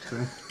 yeah. So.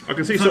 I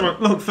can see someone.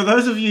 Look, for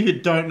those of you who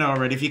don't know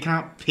already, if you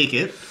can't pick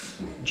it,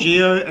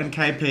 Gio and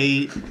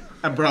KP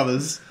are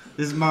brothers.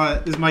 This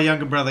is my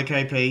younger brother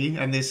KP,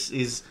 and this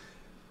is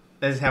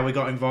how we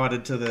got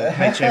invited to the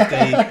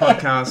HFD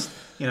podcast.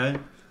 You know,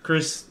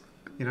 Chris.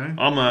 You know,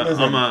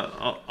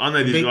 I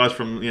know these guys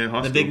from high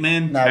school. The big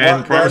man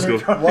and primary school.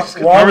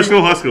 Primary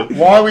school, high school.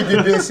 Why we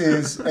did this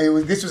is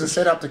this was a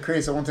setup to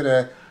Chris. I wanted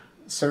to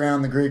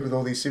surround the Greek with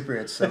all these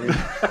Cypriots. So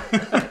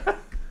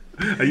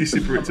are you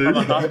Cypriot too? I'm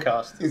a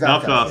half-caste. He's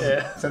half-caste.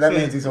 Yeah. So that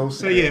means he's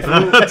also. So yeah,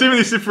 too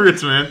many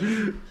Cypriots,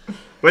 man.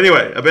 But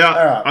anyway,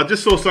 I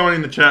just saw someone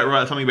in the chat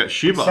write something about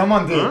Shiba.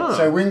 Someone did.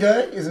 So Wingo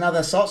is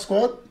another SOT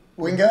squad.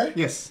 Wingo?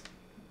 Yes.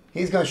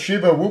 He's got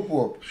Shuba Whoop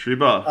Whoop.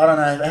 Shuba. I don't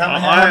know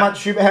how much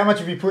Shuba. How much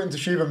have you put into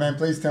Shuba, man?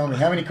 Please tell me.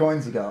 How many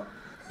coins you got?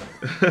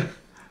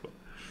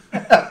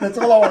 That's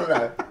all I want to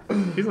know.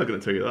 He's not going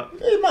to tell you that.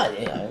 He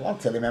might. Yeah, I'll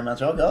tell him how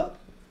much I got.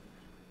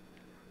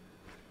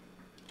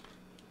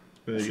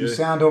 There you You go.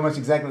 sound almost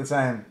exactly the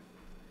same.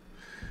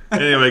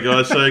 Anyway,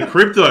 guys, so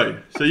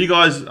crypto. So you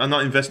guys are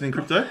not investing in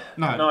crypto?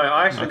 No,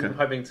 I actually am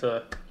hoping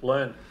to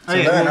learn. We're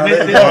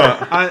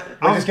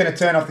just going to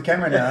turn off the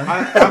camera now.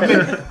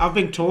 I've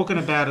been talking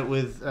about it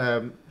with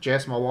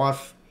Jess, my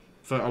wife,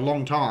 for a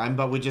long time,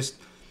 but we just...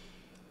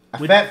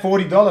 fat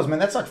 $40, man.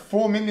 That's like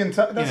 4 million.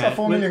 That's like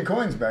 4 million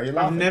coins, bro. You're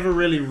laughing. I've never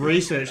really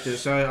researched it,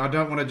 so I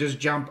don't want to just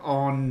jump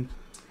on...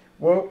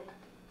 Well...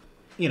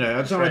 I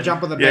just want to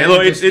jump on the band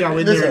and just go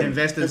in there and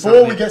invest in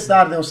something. Before we get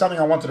started, there was something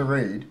I wanted to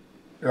read,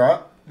 right?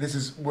 This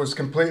is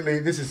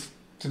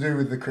to do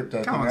with the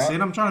crypto Come thing, on, right?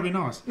 Sid, I'm trying to be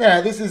nice. No,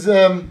 this is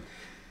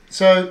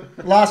so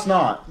last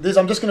night.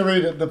 I'm just going to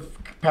read the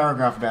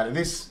paragraph about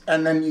it.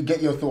 And then you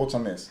get your thoughts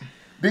on this.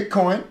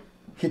 Bitcoin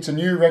hits a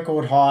new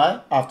record high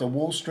after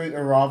Wall Street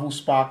arrival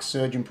sparks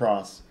surge in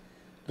price.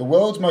 The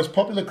world's most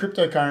popular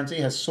cryptocurrency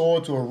has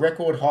soared to a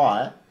record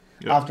high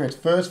after its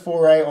first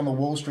foray on the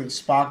Wall Street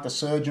sparked a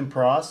surge in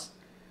price.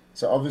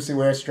 So obviously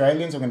we're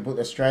Australians. I'm going to put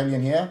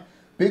Australian here.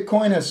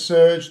 Bitcoin has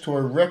surged to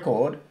a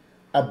record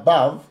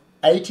above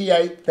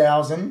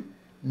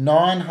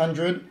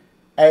 88,900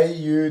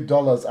 AU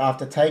dollars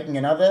after taking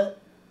another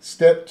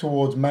step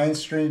towards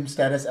mainstream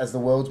status as the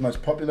world's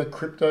most popular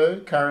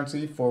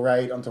cryptocurrency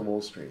forayed onto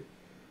Wall Street.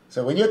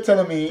 So when you're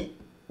telling me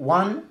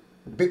one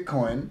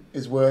Bitcoin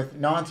is worth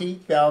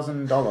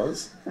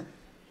 $90,000,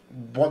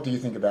 what do you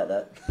think about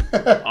that?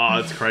 Oh,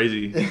 it's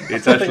crazy.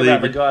 It's I think actually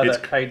about the guy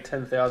that paid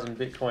 10,000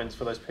 bitcoins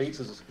for those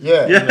pizzas.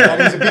 Yeah.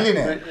 And he's a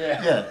billionaire.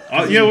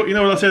 You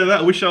know what I said to that?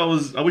 I wish I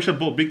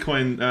bought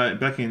Bitcoin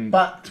back in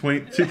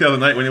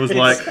 2008 when it was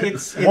like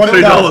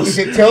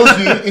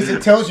 $2.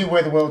 It tells you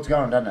where the world's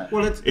going, doesn't it?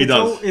 Well,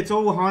 it's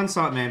all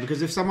hindsight, man.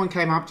 Because if someone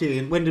came up to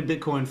you, and when did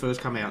Bitcoin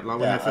first come out? Like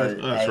when they first.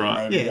 That's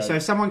right. Yeah. So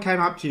if someone came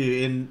up to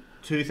you in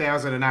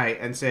 2008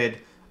 and said,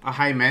 "Oh,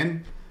 hey,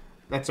 man,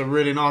 that's a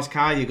really nice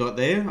car you got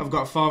there. I've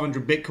got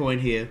 500 Bitcoin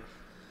here. Do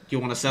you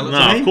want to sell it to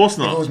me?" No, of course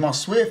not. If it was my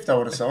Swift, I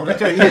would have sold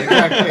it.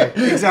 Yeah,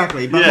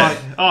 exactly. But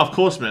of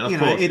course, man. Of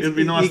course. It'd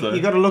be nice, though.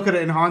 You got to look at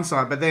it in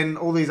hindsight. But then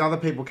all these other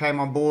people came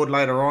on board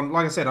later on.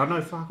 Like I said, I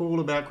know fuck all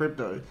about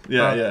crypto.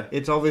 Yeah.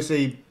 It's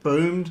obviously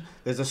boomed.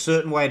 There's a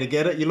certain way to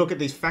get it. You look at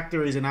these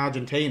factories in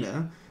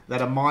Argentina that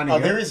are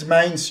mining there is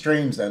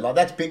mainstreams, though. Like,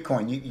 that's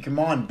Bitcoin. You can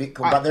mine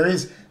Bitcoin. But there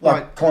is,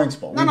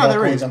 CoinSpot. No,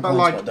 there is.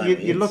 But,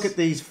 you look at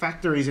these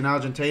factories in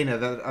Argentina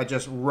that are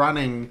just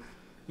running...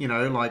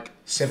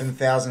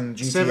 7,000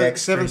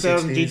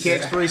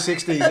 GTX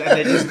 360s and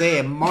they're just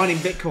there mining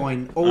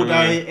Bitcoin all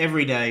day,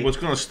 every day. Well, it's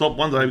going to stop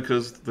one day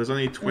because there's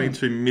only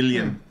 22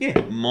 million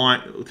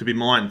to be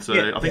mined.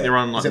 So I think they're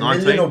on like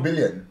 19. Million or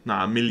billion? No,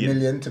 a million.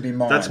 Million to be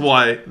mined. That's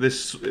why the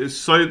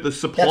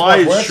supply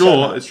is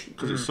short. It's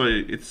because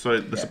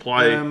the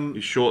supply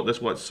is short.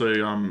 That's why it's so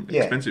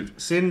expensive.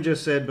 Sin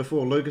just said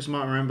before. Lucas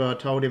might remember. I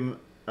told him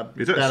about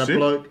Sin? a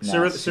bloke,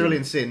 No,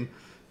 Cerulean Sin.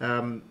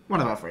 One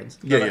of our friends.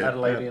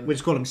 Adelaidean. We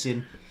just call him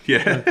Sin.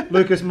 Yeah.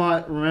 Lucas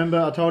might remember.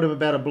 I told him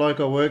about a bloke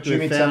I worked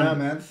with.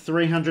 Found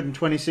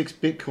 326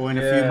 Bitcoin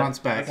a few months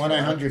back.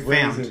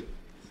 1-800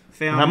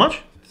 found how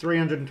much?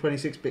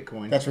 326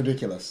 Bitcoin. That's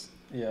ridiculous.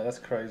 Yeah, that's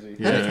crazy.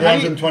 Yeah.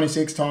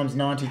 326 times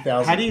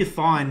 90,000. How do you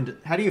find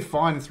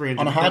 300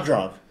 on a hard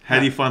drive? How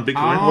do you find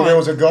Bitcoin? Well, there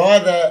was a guy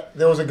that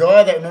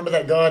remember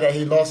that guy that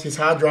he lost his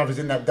hard drive is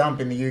in that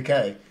dump in the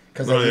UK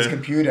because of his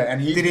computer,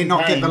 and did he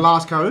not get the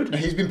last code?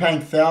 He's been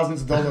paying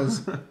thousands of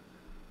dollars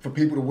for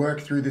people to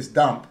work through this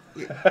dump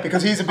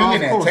because he's a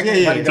billionaire.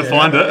 To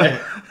find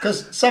it.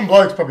 Because some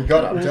bloke's probably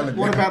got it. I'm telling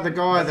you. What about the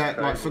guy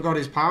that forgot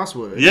his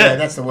password? Yeah,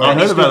 that's the word. I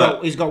heard about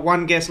that. He's got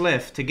one guess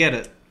left to get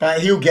it,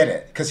 but he'll get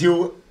it because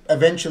he'll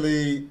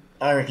eventually.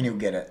 I reckon he'll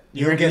get it.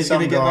 You reckon he's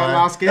going to get that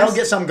last guess? He'll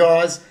get some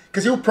guys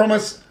because he'll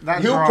promise.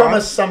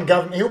 Promise some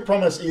government. He'll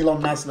promise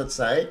Elon Musk. Let's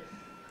say,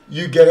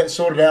 you get it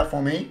sorted out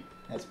for me.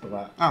 That's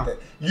polite.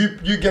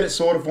 You get it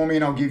sorted for me,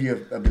 and I'll give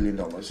you $1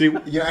 billion. See,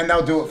 and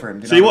they'll do it for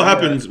him. See what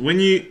happens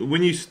when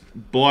you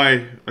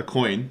buy a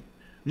coin,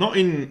 not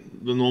in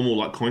the normal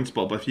like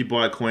CoinSpot, but if you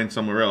buy a coin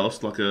somewhere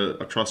else, like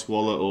a Trust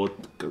wallet or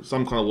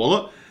some kind of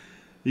wallet,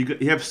 you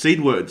have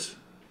seed words.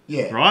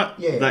 Yeah. Right.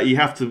 Yeah. That you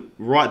have to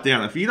write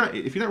down. If you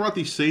don't write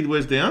these seed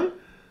words down.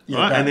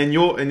 Right, and then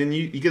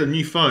you get a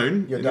new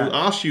phone. It'll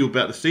ask you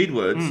about the seed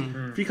words.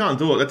 If you can't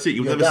do it, that's it.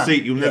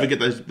 You'll never get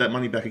that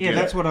money back again.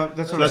 Yeah, that's what I'm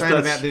saying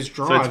about this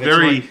drive.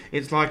 So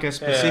it's like a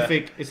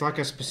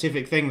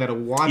specific thing that'll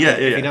wipe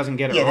it if he doesn't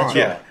get it right.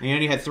 Right. And he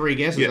only had 3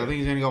 guesses. I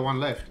think he's only got 1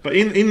 left. But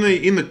in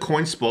the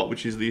CoinSpot,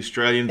 which is the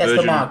Australian version,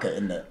 that's the market,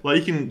 isn't it? Like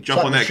you can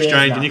jump on that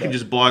exchange and you can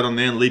just buy it on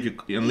there and leave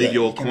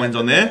your coins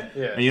on there,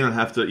 and you don't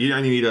have to. You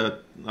only need a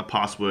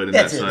password. And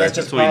that's it. That's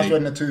just a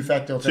password and a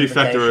two-factor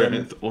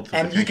authentication.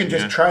 And you can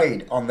just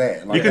trade on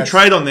there. You can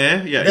trade on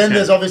there. Yeah. Then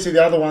there's obviously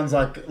the other ones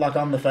like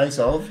I'm the face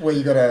of where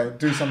you got to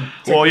do some.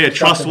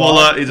 Trust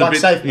wallet is a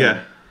bit.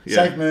 SafeMoon.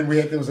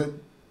 SafeMoon. There was a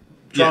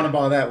trying to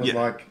buy that was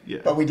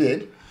but we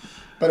did.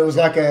 But it was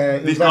like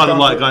a... These guys are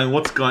like going,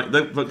 what's going...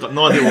 They've got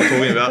no idea what we're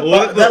talking about.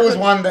 Well, that was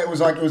one that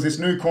was like, it was this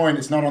new coin,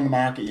 it's not on the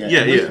market yet.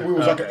 Yeah,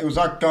 It was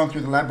like going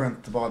through the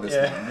labyrinth to buy this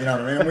thing. You know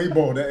what I mean? And we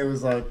bought it, it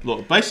was like...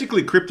 Look,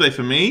 basically crypto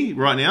for me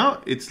right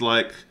now, it's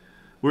like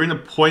we're in a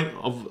point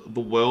of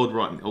the world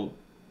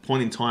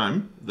point in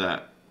time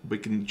that we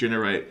can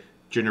generate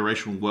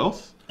generational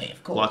wealth. Yeah,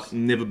 of course. Like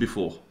never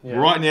before. Yeah.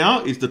 Right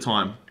now is the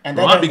time. And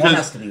they don't want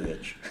us to be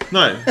rich.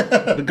 No.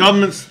 The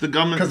governments...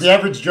 Because the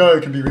average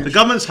Joe can be rich. The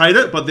governments hate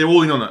it, but they're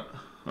all in on it.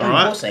 All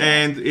right?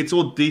 And it's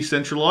all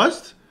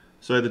decentralized.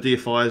 So the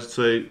DFIs...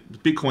 So the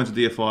Bitcoin's a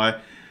DFI.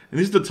 And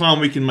this is the time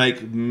we can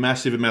make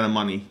massive amount of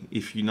money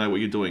if you know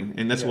what you're doing.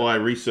 And that's why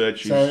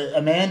research is... So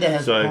Amanda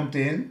has pumped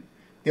in.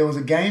 There was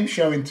a game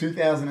show in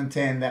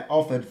 2010 that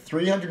offered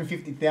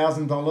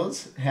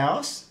 $350,000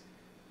 house...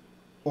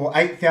 or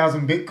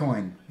 8,000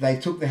 Bitcoin. They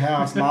took the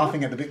house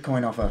laughing at the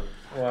Bitcoin offer.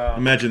 Wow.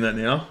 Imagine that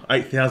now.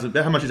 8,000.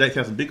 How much is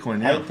 8,000 Bitcoin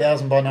now?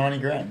 8,000 by 90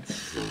 grand.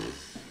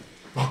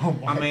 Oh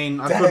I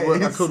mean,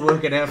 I could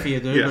work it out for you,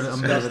 dude, yes.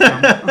 but that's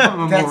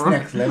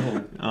next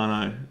level.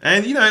 I know.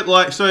 And, you know,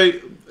 like, so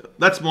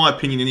that's my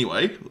opinion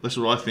anyway. That's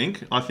what I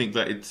think. I think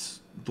that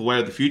it's the way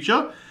of the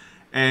future.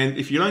 And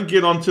if you don't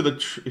get onto the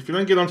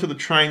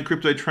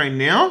crypto train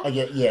now,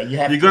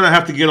 you're gonna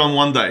have to get on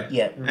one day.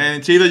 Yeah. And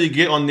it's either you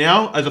get on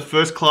now as a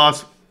first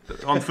class,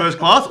 or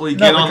you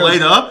get on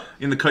later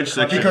in the coach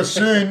section. Because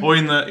soon, or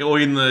in the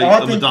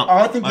dump.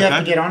 I think you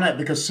have to get on it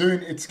because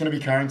soon it's gonna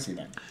be currency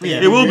then.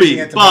 Yeah, it will be,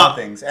 but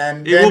and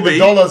then the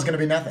dollar's gonna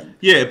be nothing.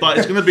 Yeah, but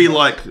it's gonna be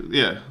like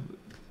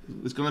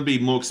it's gonna be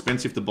more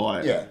expensive to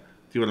buy it. Yeah.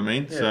 Do you know what I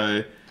mean? Yeah.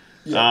 So.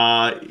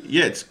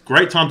 It's a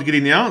great time to get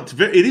in now.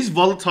 It is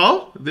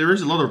volatile. There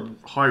is a lot of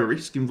high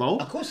risk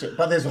involved. Of course,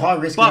 but there's a high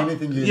risk in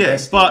anything you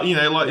invest in. But you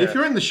know, like if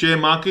you're in the share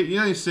market,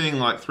 you're seeing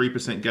like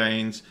 3%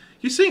 gains.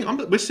 We're seeing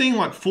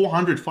like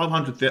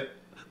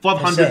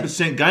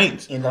 500%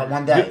 gains in like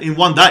one day. In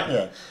one day.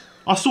 Yeah.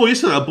 I saw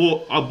yesterday.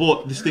 I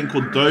bought this thing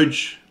called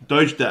Doge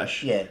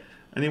Dash. Yeah.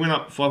 And he went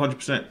up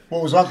 500%.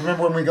 What was like?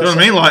 Remember when we got? You know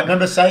what I mean? Like,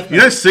 remember Safe Moon?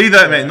 You don't see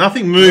that, man.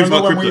 Nothing moves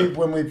like crypto.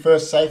 When we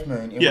first Safe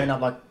Moon, it went up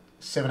like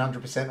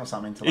 700% or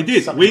something. To like it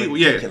did.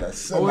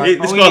 Ridiculous. Yeah.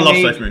 This guy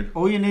loves Safe Moon.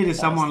 All you need is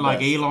someone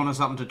like Elon or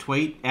something to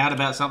tweet out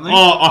about something.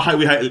 Oh,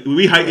 we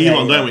hate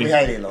Elon, don't we? We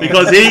hate Elon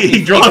because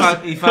he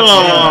drives.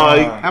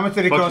 How much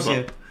did it cost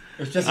you?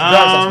 It's just he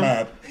drives us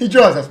mad. He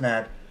drives us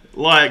mad.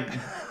 Like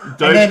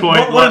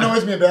Dogecoin. What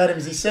annoys me about him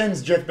is he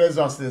sends Jeff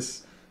Bezos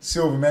this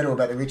silver medal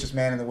about the richest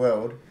man in the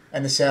world.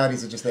 And the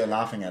Saudis are just there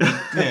laughing at him.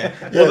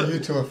 You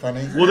two are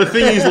funny. Well, the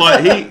thing is,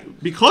 like,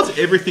 because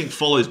everything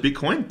follows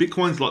Bitcoin,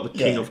 Bitcoin's like the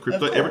king of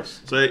crypto.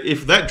 So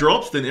if that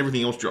drops, then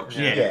everything else drops.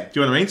 Yeah. Do you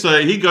know what I mean?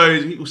 So he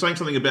was saying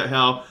something about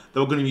how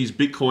they were going to use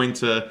Bitcoin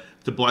to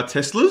buy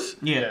Teslas.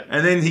 Yeah.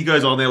 And then he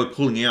goes, they're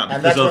pulling out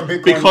and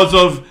because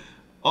of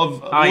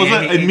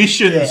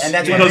emissions. Yeah, and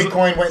that's when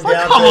Bitcoin went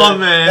down. Come on,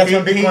 man! That's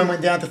when Bitcoin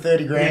went down to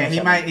 30 grand.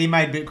 Yeah, he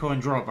made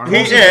Bitcoin drop.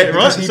 Right.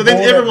 So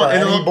then everyone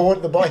he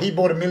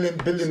bought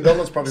 $1 billion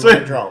probably when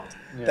it dropped.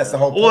 Yeah. That's the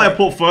whole point. All our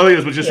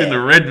portfolios were just in the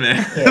red,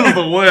 man. It was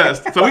the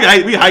worst. So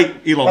we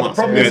hate Elon Musk. But the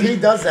problem is he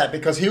does that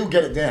because he'll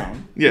get it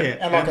down. Yeah.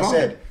 And like I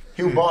said,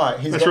 he'll buy.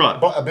 He's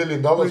got $1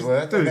 billion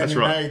worth. Dude, that's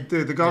right.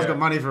 Dude, the guy's got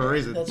money for a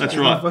reason. That's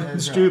right.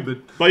 That's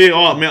stupid. But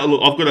yeah, man,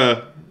 look,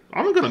 I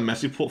haven't got a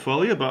massive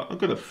portfolio, but I've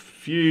got a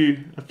few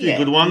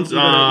good ones. You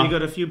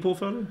got a few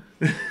portfolio?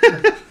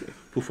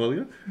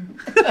 Portfolio?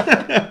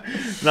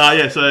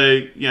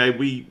 So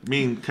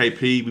me and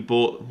KP, we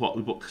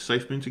bought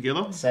Safe Moon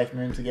together. We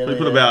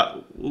put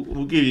about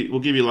we'll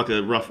give you like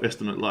a rough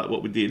estimate like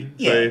what we did.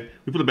 Yeah. So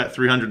we put about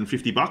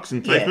 $350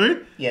 in Safe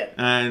Moon. Yeah.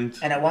 And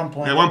at one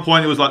point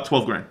it was like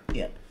 12 grand.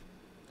 Yeah.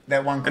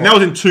 That one coin. And that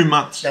was in 2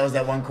 months. That was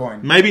that one coin.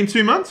 Maybe in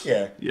 2 months?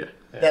 Yeah. Yeah.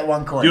 That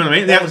one coin. Do you know what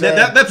I mean?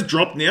 That's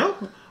dropped now.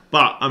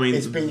 But I mean,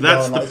 that's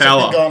the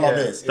power. It's been going like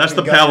this. That's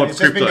the power of crypto. It's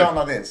just been going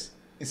like this.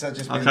 It's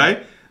just been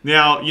okay.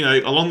 Now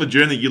along the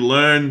journey, you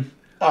learn.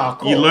 Oh,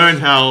 cool. You learn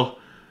how.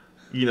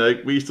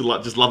 We used to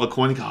just love a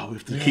coin. And go, we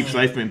have to keep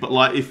saving.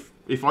 But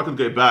if I could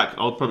go back,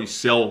 I would probably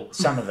sell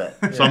some of it.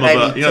 Some of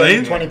it. You know what I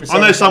mean? 20%.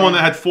 I know someone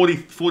that had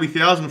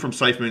 40,000 from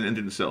SafeMoon and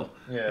didn't sell.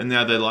 Yeah. And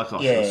now they're like,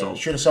 should have sold.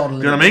 Should have sold a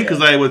little. Do you know what I mean? Because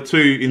they were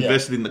too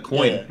invested in the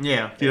coin.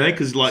 Yeah. Do you know?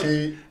 Because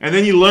and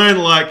then you learn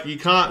you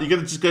can't. You got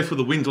to just go for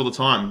the wins all the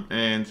time.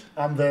 And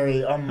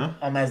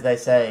I'm as they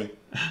say.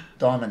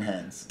 Diamond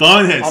hands.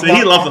 Diamond hands.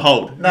 He loves to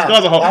hold. No,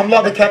 I'm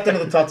like the captain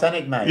of the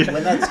Titanic, mate.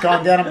 When that's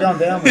going down, I'm going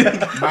down with it.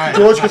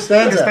 George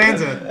Costanza.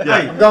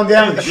 Hey, I'm going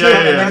down with the ship.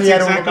 And then he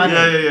had all the money.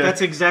 That's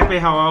exactly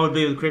how I would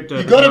be with crypto.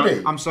 You got to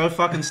be. I'm so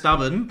fucking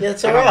stubborn. Yeah,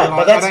 it's alright,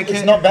 but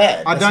it's not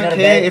bad. I don't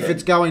care if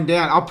it's going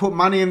down. I'll put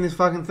money in this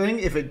fucking thing.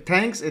 If it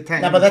tanks, it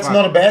tanks. No, but that's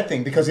not a bad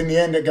thing because in the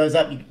end it goes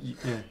up.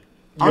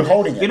 You're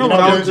holding it. You know what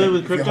I would do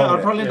with crypto?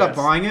 I'd probably end up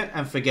buying it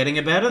and forgetting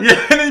about it. Yeah,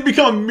 and then you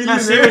become a millionaire.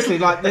 No, seriously,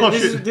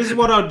 this is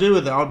what I'd do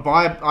with it. I'd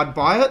buy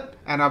it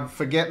and I'd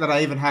forget that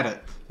I even had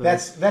it.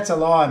 That's a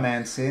lie,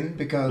 man, Sin,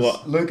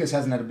 because Lucas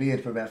hasn't had a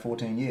beard for about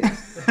 14 years.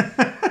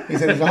 He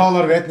said there's a whole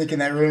lot of ethnic in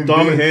that room.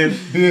 Diamond hand.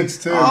 Beards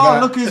too. Oh,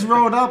 look who's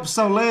rolled up.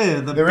 Soler,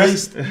 the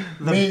beast.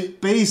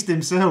 Beast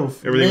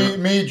himself.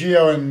 Me,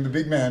 Gio, and the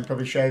big man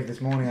probably shaved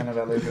this morning. I know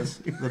about Lucas.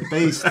 The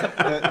beast.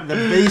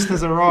 The beast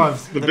has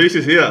arrived. The beast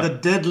is here. The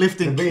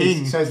deadlifting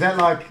king. So is that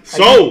like...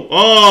 Soul!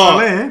 Oh!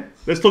 Soler?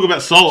 Let's talk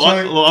about Soul.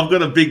 I've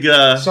got a big...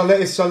 Is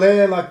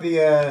Soler like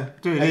the...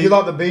 Dude, are you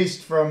like the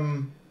beast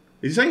from...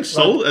 Is he saying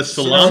Soul as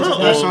Solana?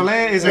 No,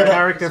 Soler is a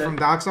character from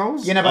Dark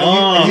Souls. Yeah, no,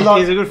 but you like...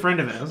 He's a good friend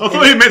of ours. I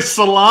thought he meant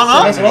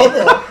Solana. That's what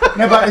I thought.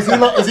 No, but is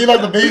he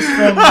like the beast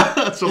from...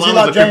 Is he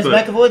like James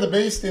McAvoy, the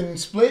beast in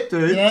Split?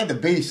 Dude. You know, the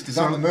beast is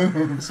on the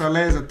moon.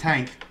 Soler's a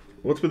tank.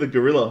 What's with the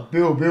gorilla?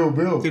 Bill.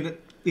 Dude,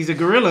 he's a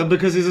gorilla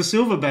because he's a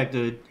silverback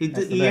dude.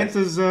 He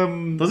enters.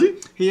 Does he?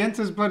 He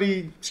enters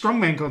bloody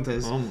strongman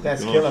contests. Oh my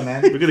That's God. killer,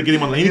 man. We're gonna get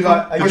him on the eating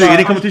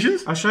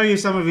competitions. I'll show you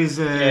some of his.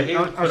 He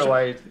put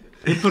away.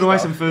 He put away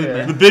some food,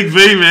 man. The big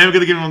V, man. We're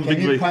gonna get him on the Can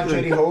big you V. punch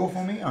Eddie Hall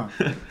for me? Oh.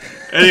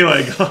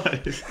 Anyway,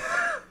 guys.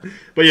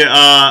 But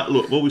yeah,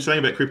 look, what we're saying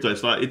about crypto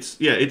is like it's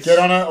Get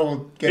on it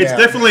or get it's out.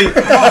 definitely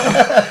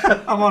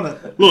I'm on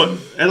it. look,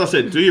 as I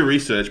said, do your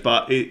research,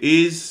 but it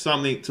is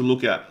something to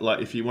look at.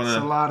 Like if you want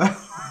to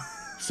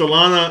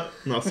Solana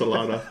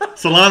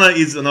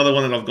is another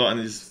one that I've got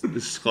and is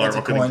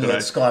skyrocketing coin, today. Yeah,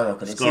 it's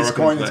skyrocketed. It's this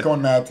coin that's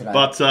gone mad today.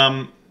 But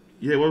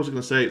yeah, what was I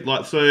going to say?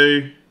 Like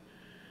so,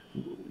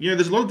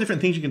 there's a lot of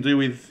different things you can do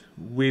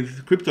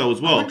with crypto as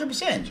well.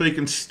 100%. So you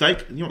can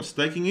stake. You know what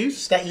staking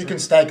is? You can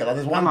stake it. Like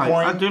there's one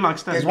coin. I do like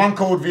staking. There's one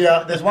coin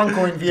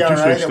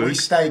VRA that we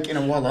stake in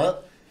a wallet,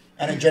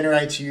 and it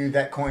generates you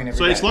that coin every day.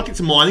 So it's like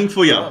it's mining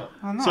for you. Oh,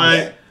 nice. So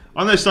Yeah.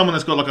 I know someone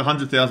that's got like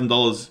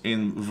 $100,000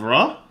 in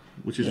VRA,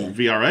 which is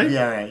VRA.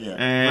 VRA, yeah.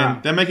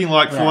 And they're making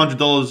like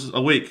 $400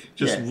 a week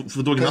just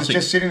for doing nothing. It's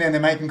just sitting there and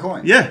they're making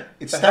coin. Yeah.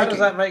 It's So staking. how does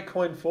that make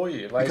coin for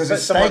you? Like, Because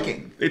it's someone-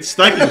 staking. It's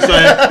staking. So,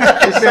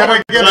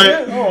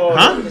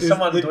 Is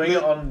someone doing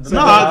it on the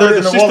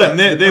the system,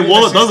 their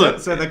wallet does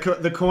it. So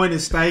the coin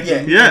is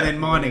staking Yeah. and then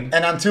mining.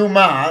 And until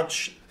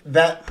March,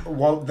 the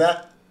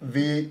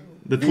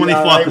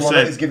 25%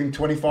 wallet is giving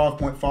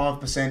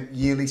 25.5%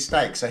 yearly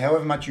stake. So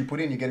however much you put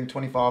in, you're getting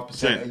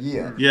 25% a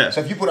year. Yeah.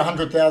 So if you put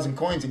 100,000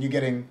 coins in,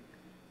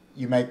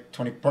 you make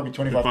probably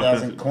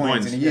 25,000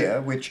 coins in a year,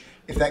 which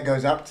if that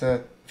goes up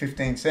to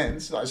 15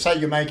 cents, like say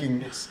you're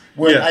making, it's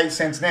worth 8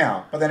 cents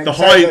now, but then if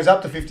it goes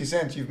up to 50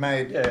 cents, you've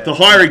made... The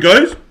higher it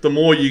goes, the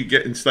more you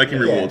get in staking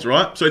rewards,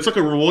 right? So it's like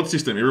a reward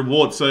system. It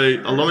rewards. So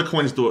a lot of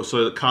coins do it.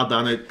 So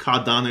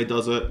Cardano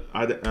does it.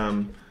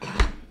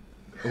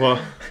 Well...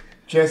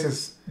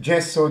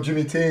 Jess or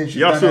Jimmy T, and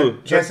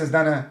Jess has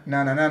done a no.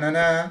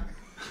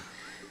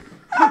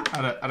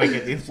 I don't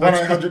get this.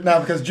 1-800 now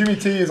because Jimmy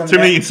T is on too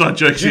many inside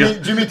jokes here.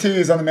 Jimmy T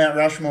is on the Mount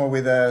Rushmore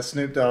with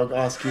Snoop Dogg,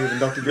 Ice Cube, and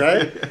Dr.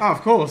 Dre. Oh,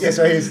 of course. Yeah,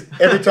 so he's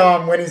every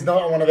time when he's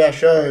not on one of our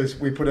shows,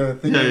 we put a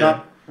thing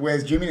up.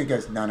 Where's Jimmy? And he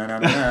goes, no.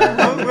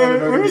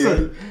 Where is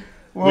it?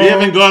 Well, we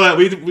haven't got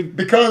that.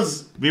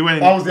 Because we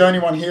went. I was the only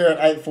one here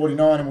at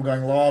 8:49, and we're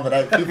going live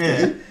at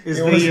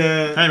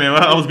 8:50. Hey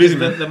man, I was busy.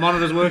 The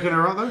monitor's working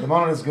alright though. The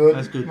monitor's good.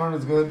 That's good. The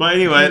monitor's good. But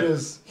anyway,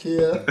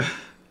 here.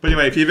 But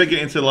anyway, if you ever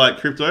get into like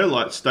crypto,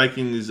 like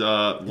staking is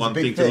one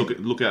thing to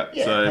look at.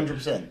 Yeah, so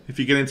 100%. if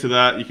you get into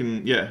that, you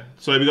can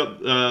So we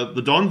got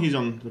the Don. He's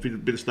on a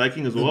bit of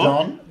staking as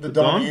well. The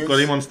Don got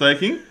him on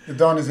staking. The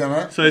Don is on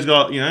it. So he's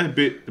got a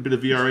bit of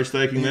VRA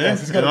staking there.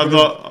 Yes, he's got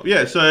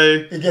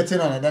so he gets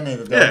in on it, doesn't he?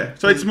 The Don. Yeah.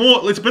 So it's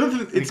more. It's better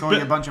than It's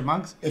calling a bunch of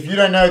mugs. If you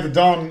don't know, the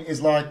Don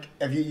is like.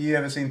 Have you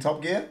ever seen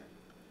Top Gear?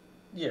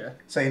 Yeah.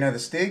 So you know the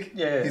Stig?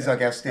 Yeah. He's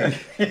like our Stig.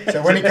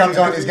 So when he comes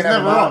on, he's gonna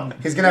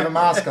have a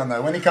mask on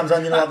though. When he comes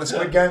on, like the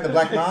Squid Game, the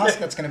black mask.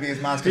 That's gonna be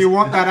his mask. Do you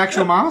want that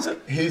actual mask?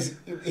 He's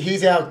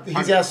our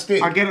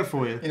Stig. I'll get it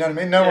for you. You know what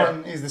I mean? No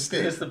one is the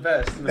Stig. It's the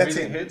best. And the That's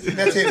music it. hits.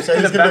 That's it. So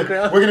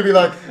we're gonna be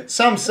like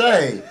some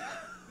say.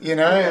 He's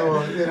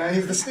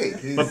the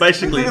Stig. But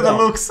basically, look at the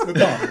looks. The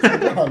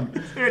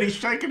Don. He's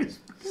shaking his.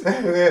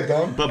 Stand there,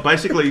 Don. But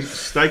basically,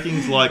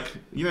 staking's like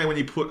when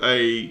you put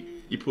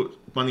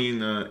money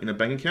in a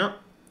bank account.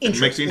 It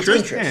makes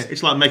interest.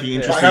 It's like making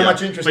interest. How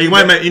much interest? But you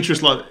won't make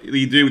interest like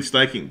you do with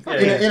staking.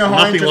 In a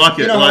high Nothing interest, like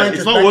it. Like,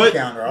 it's not worth.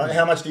 Account, right?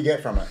 How much do you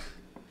get from it?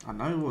 I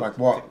know. Like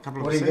what? Couple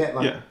of what do you get?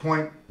 Like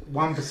percent.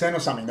 0.1% or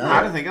something? No,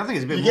 I don't think. I think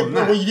it's a bit you more get. than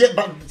that. Well, you get,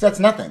 but that's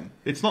nothing.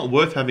 It's not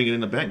worth having it in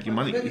the bank. Your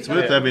money. It's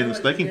worth having it in the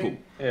staking pool.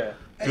 Yeah.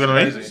 Do you know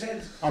what I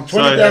mean? On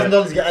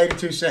 $20,000, you get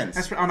 82 cents.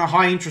 That's on a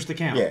high interest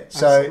account. Yeah, That's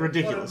so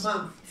ridiculous.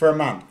 For a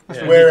month.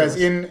 That's Whereas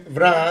ridiculous. in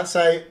VRA,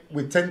 say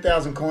with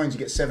 10,000 coins, you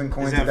get 7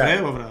 coins Is a that day.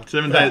 fair or not?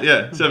 7 days,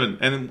 yeah, 7.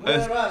 And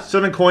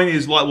 7 coin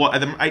is like what?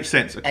 8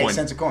 cents a coin. 8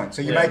 cents a coin.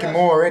 So you're making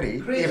more already,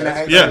 even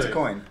at 8 Yeah. cents a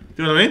coin.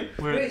 Do you know what I mean?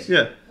 Chris,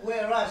 Yeah.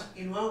 whereas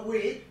in 1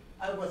 week,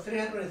 I got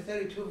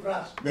 332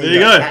 brass. There you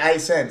go. At 8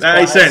 cents. At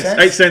 8 cents.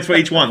 8 cents for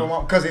each one.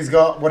 Because he's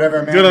got whatever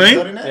amount Do you know what I he's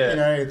mean? got in it.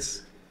 Yeah.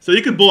 It's... So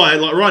you could buy,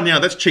 like right now,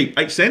 that's cheap,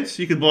 8 cents.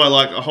 You could buy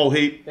like a whole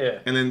heap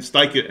and then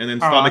stake it and then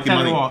start making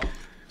money.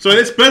 So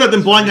it's better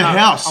than buying a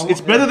house. It's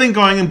better than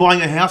going and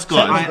buying a house,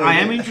 guys. I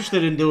am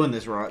interested in doing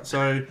this, right?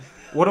 So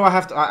what do I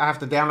have to... I have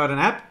to download an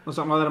app or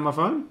something like that on my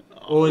phone?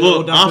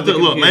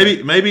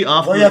 Maybe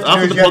after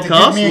the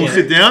podcast, we'll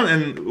sit down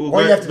and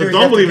the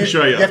Don will even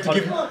show you.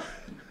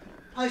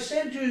 I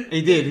sent you.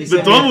 He did.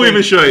 The Don will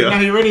even show you. No,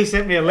 he already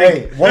sent me a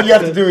link. Hey, what you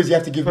have to do is you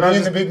have to give me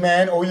and the big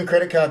man all your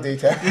credit card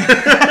details.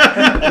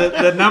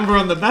 the number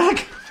on the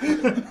back.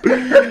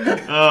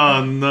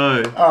 Oh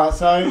no! Alright,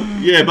 so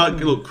yeah, but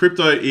look,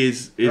 crypto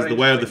is the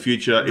way of the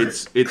future.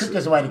 It's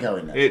crypto's the way to go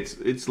in there.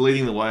 It's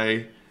leading the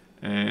way,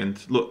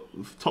 and look,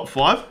 top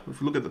 5.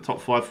 If you look at the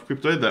top 5 for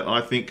crypto, that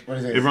I think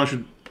everyone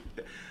should.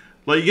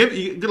 Like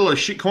you get a lot of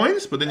shit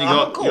coins, but then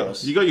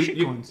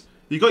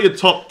you got your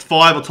top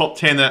 5 or top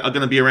 10 that are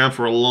going to be around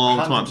for a long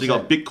 100%. Time. So you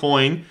got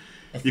Bitcoin,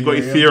 you've got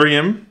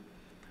Ethereum.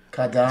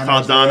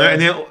 Cardano,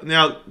 and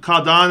now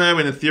Cardano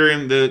and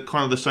Ethereum, they're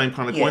kind of the same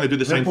kind of coin. They do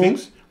the same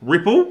things.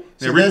 Ripple.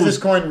 So there's this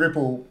coin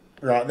Ripple,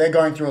 right? They're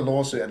going through a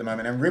lawsuit at the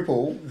moment, and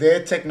Ripple,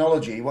 their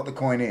technology, what the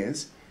coin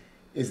is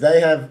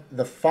they have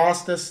the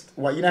fastest.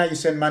 You know how you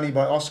send money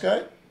by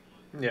OSCO?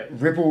 Yeah.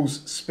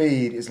 Ripple's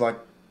speed is like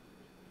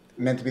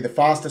meant to be the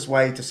fastest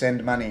way to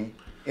send money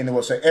in the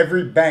world. So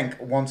every bank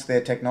wants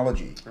their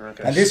technology,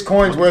 and this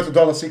coin's worth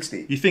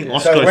 $1.60. You think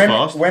OSCO's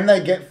fast? When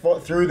they get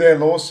through their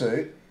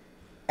lawsuit.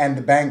 And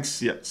the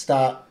banks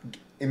start.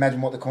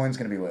 Imagine what the coin's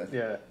going to be worth.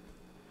 Yeah.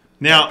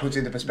 Now, puts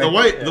into perspective.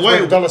 The way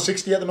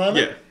 $1.60 at the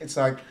moment. Yeah. It's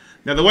like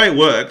now the way it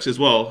works as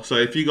well. So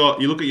if you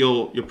look at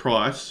your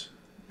price.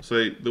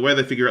 So the way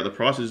they figure out the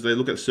price is they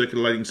look at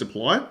circulating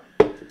supply.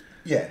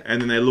 Yeah.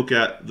 And then they look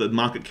at the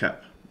market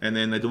cap, and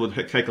then they do a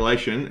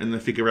calculation, and they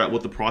figure out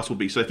what the price will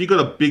be. So if you've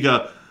got a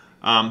bigger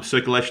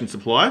circulating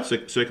supply,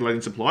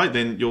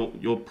 then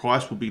your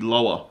price will be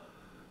lower.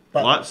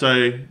 But, right.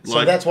 So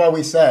that's why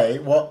we say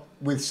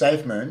with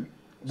SafeMoon.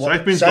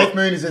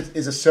 SafeMoon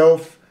is a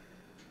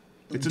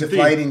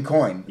self-deflating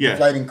coin. Yeah.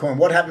 Deflating coin.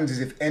 What happens is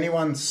if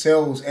anyone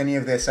sells any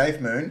of their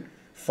SafeMoon,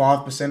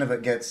 5% of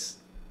it gets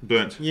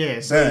burnt.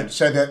 Yeah. Burnt.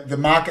 So the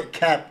market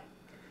cap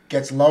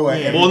gets lower.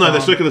 Yeah. Well, no,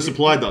 the circular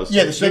supply does.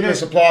 Yeah, the circular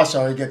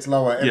supply, gets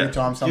lower every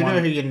time someone. Do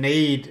you know who you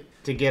need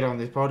to get on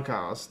this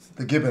podcast?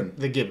 The Gibbon.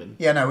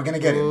 Yeah, no, we're going to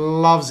get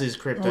him. Loves his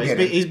crypto.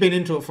 He's been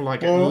into it for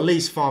at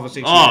least 5 or 6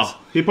 years. Oh,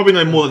 he probably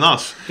know more than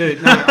us.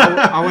 Dude, no,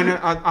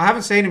 I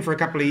haven't seen him for a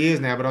couple of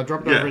years now, but I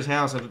dropped over his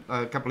house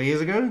a couple of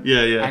years ago.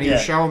 Yeah. And he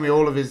was showing me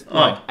all of his,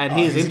 and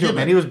he's into it,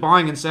 man. He was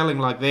buying and selling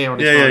there on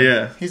his phone.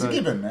 Yeah. He's a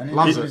Gibbon, man. He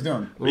loves what he's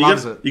doing.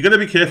 Loves it. You got to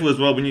be careful as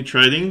well when you're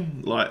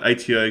trading. Like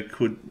ATO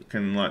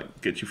can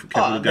get you for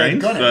capital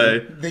gains.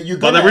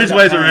 But there is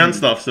ways around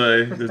stuff.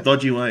 So there's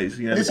dodgy ways.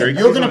 Listen,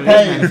 you're going to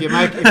pay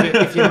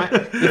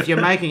if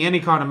you're making any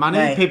kind of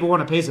money, people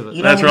want a piece of it.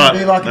 You know what it'll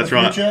be like in the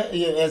future?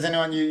 Has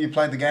anyone you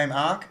played the game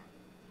Ark?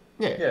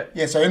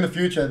 Yeah. So in the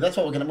future, that's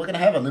what we're gonna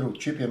have a little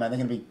chip here, man. They're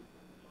gonna be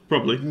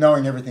probably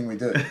knowing everything we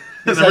do.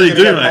 They really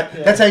do, mate.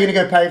 That's how you're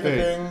gonna go pay for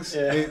things.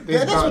 Yeah,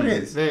 that's what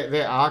it is.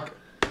 They're Ark.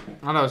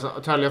 I know it's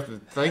totally off the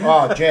thing.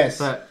 Oh,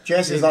 Jess.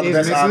 Jess is like the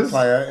best Ark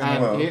player in the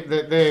world.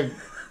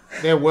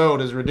 Their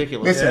world is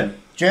ridiculous. Listen,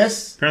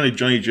 Jess. Apparently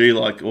Johnny G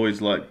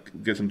always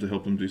gets him to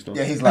help him do stuff.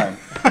 Yeah, he's lame.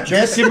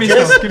 Jess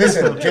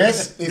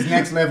is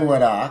next level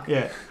at Ark.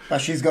 Yeah.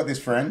 But she's got this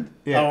friend.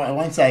 Yeah. I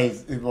won't say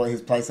his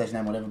PlayStation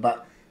name, whatever,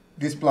 but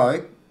this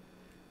bloke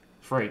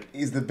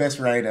is the best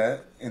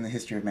raider in the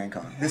history of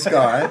mankind. This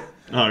guy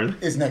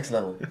is next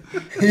level.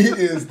 He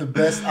is the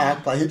best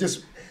Ark player. He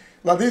just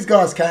these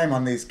guys came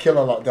on these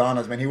killer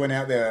dinos, man. He went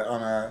out there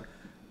on a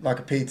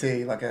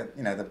PT,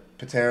 the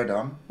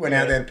pterodon. Went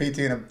out there to PT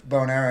in a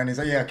bow and arrow, and he's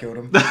like, I killed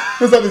him.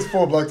 There's this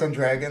 4 blokes on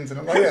dragons,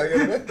 and I'm like,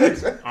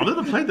 I've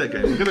never played that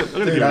game. I'm gonna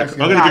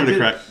give it a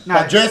crack.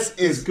 But Jess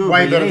is good,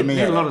 way better than me.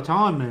 You need a lot of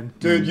time, man.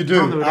 Dude, you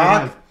do.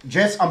 Ark,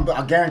 Jess,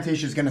 I guarantee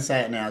she's going to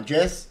say it now.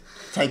 Jess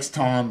takes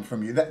time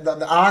from you.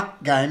 The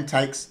Ark game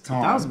takes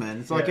time. It does,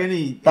 man. It's like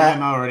any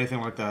MMO or anything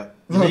like that.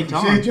 You need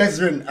time. Jess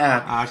is written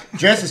Ark.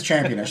 Jess is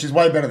champion. She's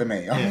way better than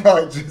me.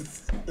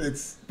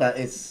 It's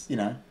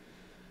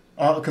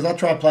because I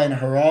try playing a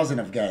horizon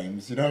of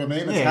games. You know what I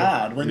mean? It's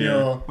hard when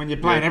you're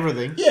playing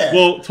everything. Yeah.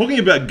 Well, talking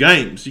about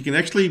games, you can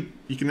actually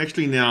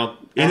now.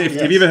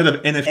 Have you ever heard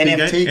of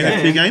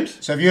NFT games?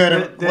 So have you heard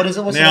of what is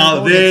it? What's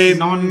now they're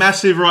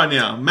massive right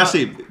now.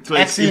 Massive. So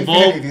it's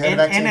evolved.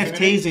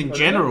 NFTs in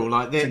general,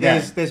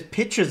 there's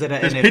pictures that are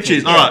NFTs.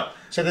 Pictures. All right.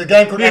 So the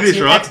game called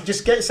Axie.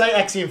 Just say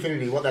Axie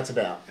Infinity. What that's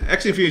about?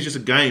 Axie Infinity is just a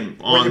game.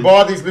 Where you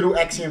buy these little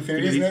Axie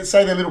Infinities, and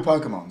say they're little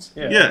Pokemons.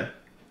 Yeah.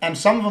 And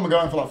some of them are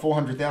going for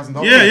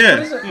 $400,000.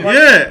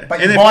 Yeah.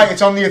 But you buy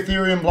it's on the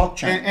Ethereum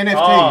blockchain.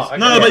 NFTs.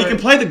 No, but you can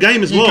play the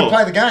game as well. You can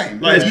play the game.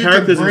 Like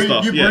characters and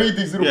stuff. You breed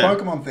these little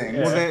Pokemon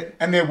things,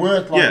 and they're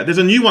worth there's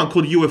a new one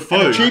called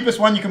UFO. The cheapest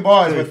one you can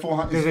buy is worth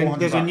 $400.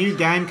 There's a new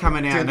game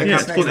coming out in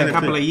a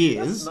couple of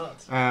years.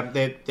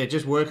 They're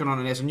just working on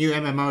it. There's a new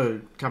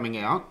MMO coming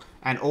out.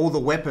 And all the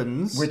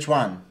weapons. Which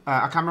one?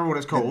 I can't remember what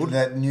it's called.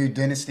 That new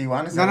Dynasty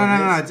one.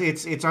 No.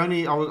 It's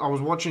only. I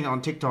was watching it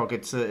on TikTok.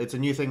 It's a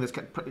new thing that's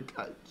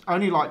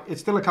only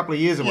it's still a couple of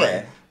years away.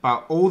 Yeah.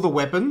 But all the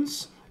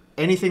weapons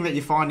anything that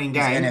you find in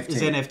game is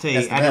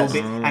NFT,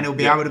 and it'll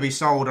be able to be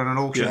sold on an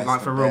auction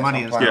like for real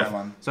money and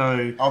stuff.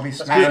 So I'll be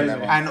smashing that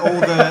one.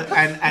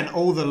 And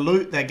all the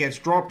loot that gets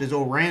dropped is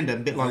all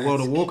random, bit like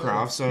World of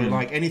Warcraft. So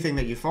like anything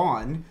that you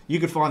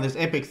could find this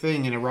epic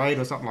thing in a raid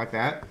or something like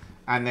that,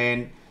 and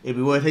then it'd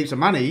be worth heaps of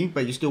money,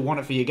 but you still want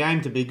it for your game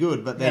to be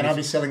good. But then I'll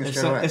be selling it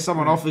straight away. If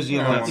someone offers you,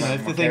 like,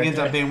 if the thing ends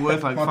up being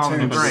worth like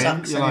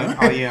 $500,000, you're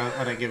like, oh yeah,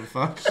 I don't give a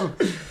fuck.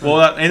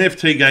 Well,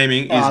 NFT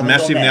gaming is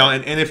massive now,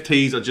 and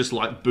NFTs are just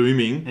like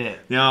booming. Yeah.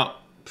 Now,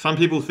 some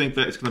people think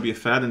that it's going to be a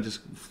fad and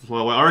just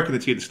fly away. I reckon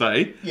it's here to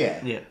stay.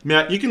 Yeah.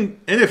 Now, you can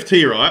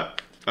NFT, right?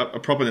 A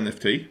proper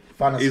NFT.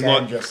 Funnest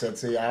game, just said.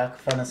 See,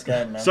 funnest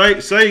game,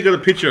 man. Say you got a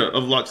picture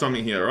of like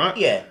something here, right?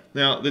 Yeah.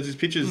 Now, there's these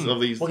pictures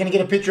of these. We're going to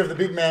get a picture of the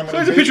big man. So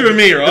there's a picture of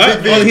me,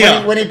 right?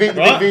 When he beat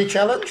the Big V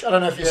challenge. I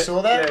don't know if you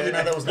saw that. Yeah. You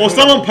know, that was. Or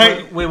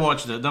someone We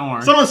watched it. Don't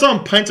worry.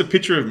 Someone paints a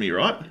picture of me,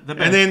 right?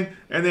 And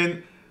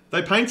then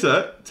they paint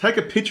it, take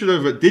a picture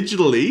of it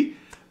digitally,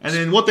 and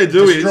then what they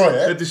do is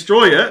they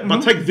destroy it,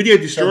 but take video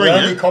destroying the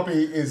only it.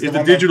 copy is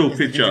the digital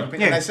picture.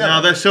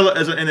 Yeah. They sell it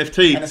as an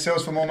NFT, and it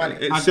sells for more money.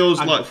 It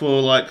sells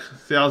for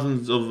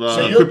thousands of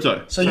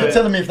crypto. So you're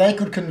telling me if they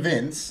could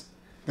convince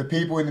the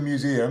people in the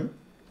museum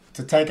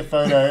to take a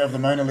photo of the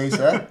Mona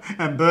Lisa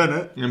and burn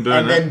it, then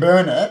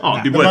burn it,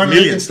 it'd be worth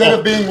millions. Instead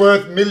of being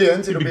worth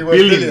millions, it'll be worth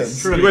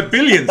billions. It'll be worth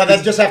billions. But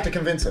they just have to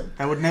convince them.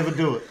 They would never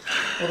do it.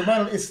 Well, the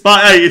Mona Lisa.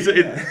 But hey,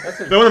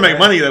 they want to make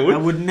money. They would.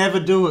 They would never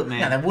do it,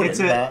 man. No, they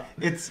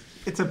wouldn't.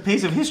 It's a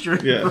piece of history.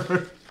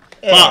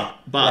 Yeah.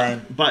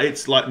 But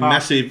it's like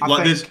massive.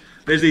 Like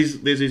there's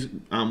these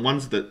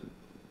ones that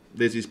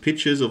there's these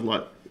pictures of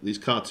like these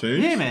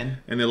cartoons. Yeah, man.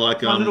 And they're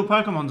like little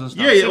Pokemons and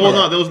stuff. Yeah. Well,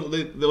 no,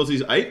 there was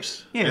these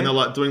apes, and they're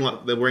like doing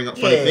they're wearing like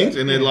funny things,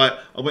 and they're like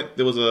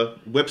there was a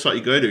website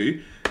you go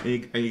to,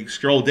 and you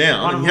scroll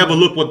down and you have a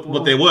look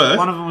what they're worth.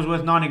 One of them was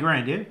worth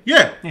 $90,000.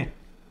 Yeah. Yeah.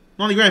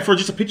 $90,000 for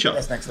just a picture.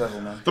 That's next level,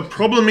 man. The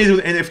problem is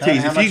with NFTs.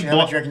 How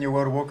much do you reckon your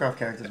World of Warcraft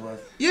character's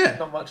worth? Yeah.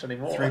 Not much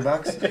anymore.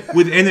 $3?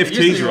 With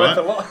NFTs, right?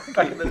 A lot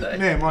back in the day.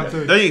 Yeah, mine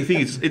too. Don't you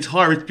think it's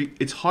high risk?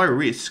 It's high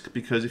risk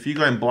because if you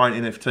go and buy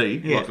an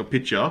NFT, like a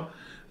picture,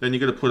 then you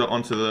got to put it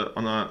onto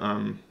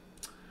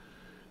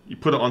you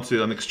put it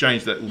onto an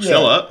exchange that will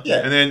sell it,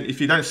 and then if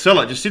you don't sell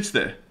it, it just sits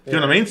there. You know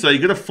what I mean? So you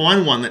got to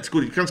find one that's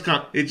good. You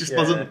can't. It just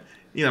doesn't.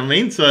 You know what I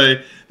mean? So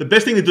the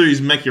best thing to do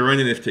is make your own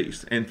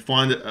NFTs and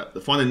find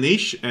a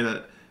niche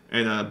and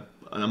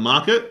a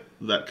market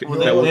that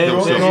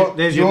will sell.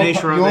 There's your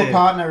niche right there. Your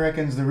partner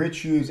reckons the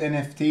rich use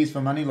NFTs for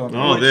money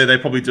laundering. Oh, they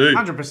probably do.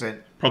 100%.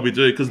 Probably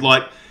do because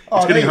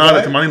it's getting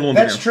harder to money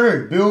launder. That's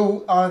true.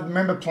 Bill, I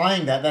remember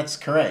playing that. That's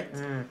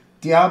correct.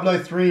 Diablo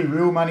 3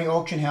 real money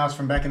auction house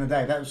from back in the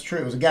day. That was true.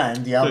 It was a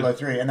game, Diablo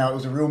 3, and it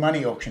was a real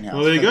money auction house.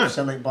 Well, there you go.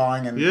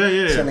 Buying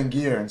and selling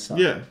gear and stuff.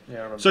 Yeah.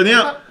 Yeah. So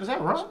now, Is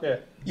that right? Yeah.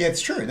 Yeah,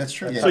 it's true. That's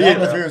true. Yeah. So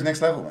Diablo 3 was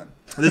next level, man.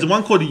 there's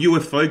one called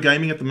UFO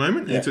gaming at the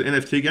moment. Yeah. It's an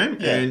NFT game,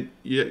 and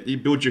you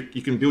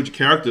can build your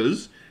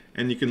characters,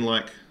 and you can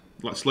like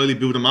slowly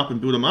build them up,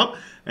 and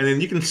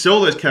then you can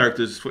sell those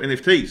characters for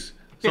NFTs.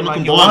 Someone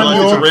can buy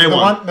one, it's a rare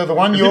one. The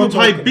one you're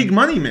people pay big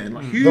money, man.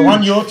 Like huge. The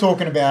one you're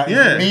talking about,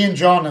 me and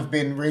John have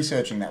been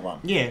researching that one.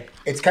 Yeah.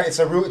 It's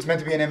meant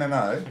to be an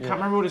MMO. I can't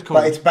remember what it's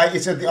called. But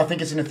I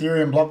think it's an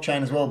Ethereum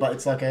blockchain as well, but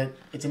it's like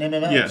it's an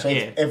MMO. Yeah. So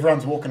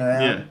everyone's walking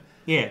around.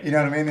 Yeah. You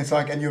know what I mean? It's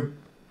like, and you're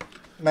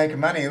making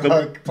money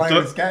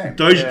playing this game.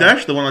 Doge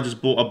Dash, the one I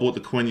just bought. I bought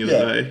the coin the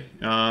other day.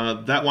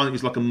 That one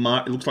is like it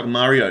looks like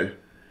Mario.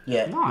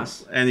 Yeah.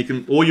 Nice.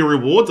 And all your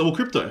rewards are all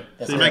crypto.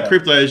 So you make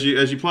crypto as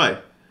you play.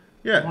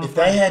 Yeah. If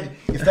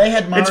they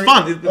had Mario, it's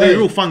fun. They're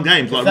real fun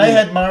games. If they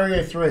had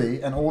Mario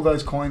 3 and all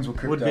those coins were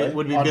crypto,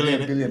 would be I'd billionaire.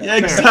 be a billionaire. Yeah,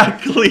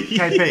 exactly.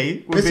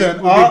 KP would Listen,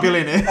 be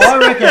billionaire. I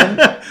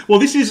reckon. Well,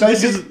 this is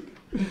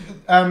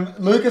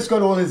Lucas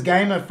got all his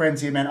gamer friends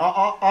here, man.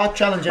 I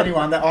challenge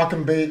anyone that I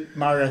can beat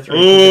Mario 3.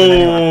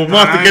 Oh,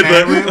 might have to get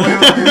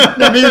that.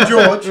 No, me and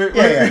George.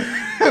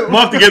 Yeah.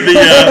 Might have to get the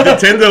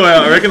Nintendo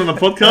out, I reckon, on the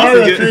podcast.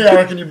 Mario 3, I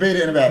reckon you beat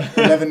it in about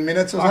 11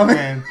 minutes or something.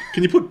 Man.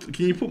 Can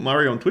you put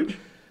Mario on Twitch?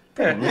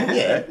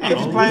 Yeah. You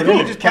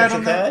just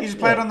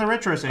play it on the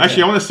retro section.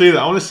 Actually, I want to see that.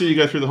 I want to see you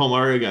go through the whole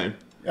Mario game.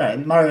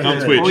 Alright, Mario On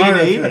 3. Twitch.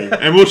 Mario 3.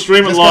 And we'll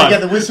stream it Just live.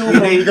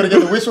 you got to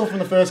get the whistle from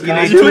the first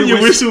castle. You need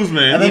your whistles,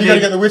 man. And then you got to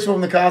get the whistle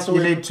from the castle.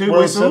 You need 2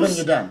 World whistles. 7,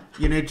 you're done.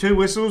 You need 2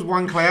 whistles,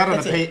 1 cloud,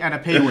 and a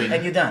P-wing.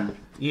 And you're done.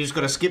 You just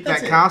got to skip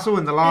That's that it. castle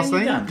in the last And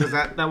thing, you're done. because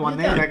that one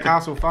You're there, done. that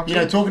castle fucks You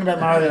know, you. talking about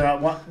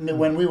Mario,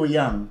 when we were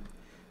young,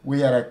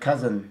 we had a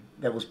cousin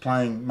that was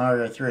playing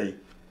Mario 3.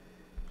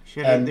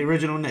 Shit, the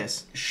original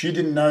NES. She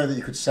didn't know that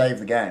you could save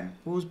the game.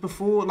 It was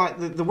before, like,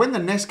 when the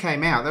NES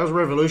came out, that was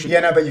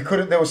revolutionary. Yeah, no, but you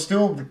couldn't. There was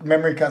still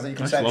memory cards that you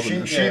could That's save.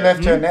 lovely. She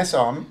left her NES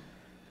on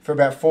for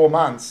about 4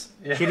 months.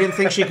 Yeah. She didn't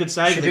think she could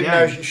save She the didn't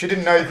game. know. She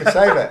didn't know you could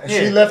save it. Yeah.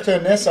 She left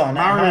her NES on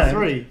at Mario home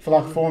 3 for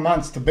like 4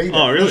 months to beat it.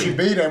 Oh, really? Well, she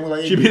beat it, and we're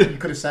like, you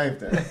could have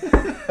saved it.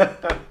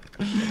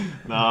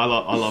 No, I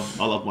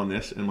love my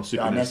NES and my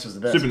Super NES. NES was the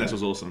best, Super man. NES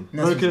was awesome.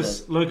 NES was the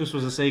best. Lucas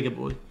was a Sega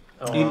boy.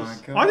 my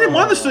God. I didn't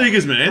mind the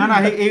Segas, man.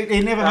 No,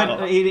 he never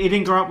had. He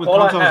didn't grow up with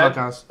consoles like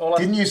us.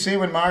 Didn't you see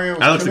when Mario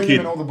was Alex the killing Kid. him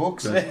in all the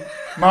books?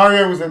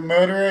 Mario was a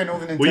murderer in all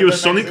the Nintendo Were you a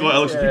Sonic magazines? or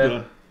Alex the Kid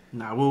guy?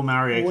 No, Will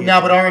Mario.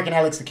 No, but I reckon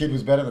Alex the Kid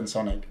was better than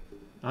Sonic.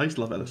 I used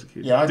to love Alex the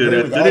Kid. Yeah, I agree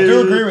with that. I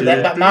do agree with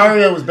that, but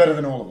Mario was better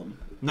than all of them.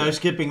 No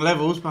skipping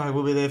levels, but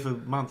we'll be there for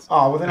months.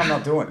 Oh, well then I'm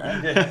not doing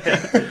that.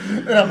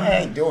 Then I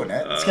ain't doing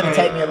that. It's going to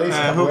take me at least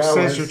a couple Hook hours.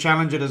 says she'll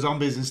challenge her to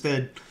zombies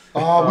instead.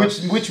 Oh,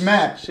 which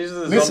map? She's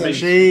the Listen, zombie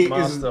She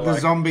master, is the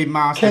like- zombie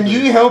master. Can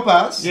you help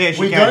us? Yeah,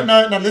 she we can. don't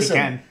know. Now She listen.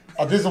 can.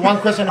 This is the one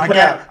question to put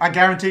out. I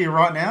guarantee you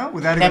right now,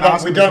 without No, even but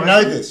asking we don't the know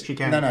question, this. She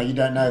can. No, you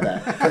don't know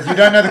that because you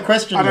don't know the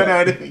question. I don't know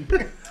yet.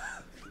 anything.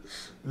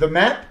 The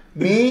map.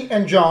 Me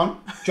and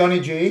Johnny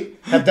G,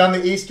 have done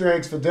the Easter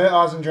eggs for Dirt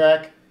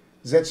Eisendrach,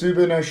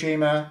 Zetsuba no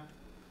Shima,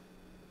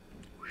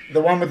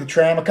 the one with the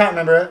tram. I can't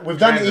remember it. We've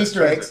done the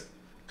Easter eggs.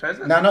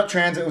 Transit? No, not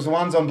Transit. It was the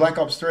ones on Black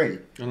Ops 3.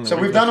 know So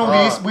what we've you're done all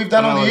talking these. We've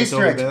done all the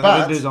Easter eggs,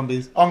 Let's do but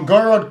zombies. on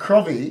Gorod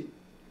Krovi,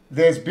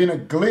 there's been a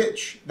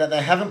glitch that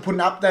they haven't put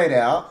an update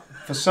out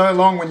for so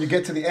long. When you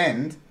get to the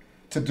end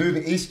to do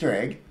the Easter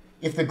egg,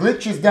 if the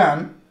glitch is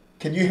done,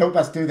 can you help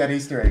us do that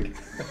Easter egg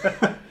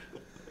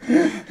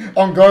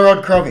on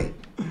Gorod Krovi?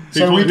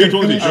 So we can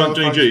finish.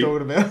 Johnny G.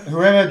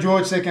 Whoever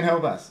George said can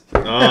help us.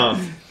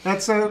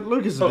 That's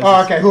Lucas.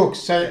 Oh, okay, Hooks.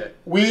 So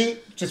we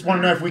just want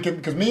to know if we can,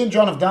 because me and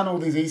John have done all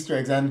these Easter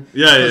eggs, and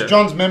because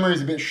John's memory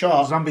is a bit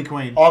sharp, Zombie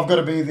Queen. I've got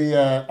to be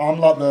the, I'm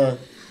like the,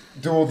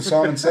 do all the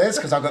Simon Says,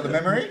 because I've got the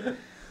memory.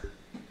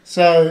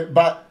 So,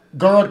 but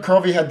Gorod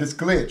Krovi had this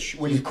glitch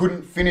where you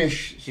couldn't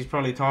finish. She's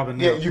probably typing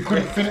now. Yeah, you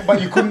couldn't finish,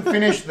 but you couldn't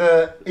finish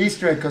the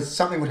Easter egg because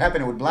something would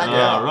happen, it would black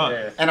out. Right.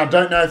 Yeah. And I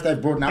don't know if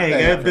they've brought an update. There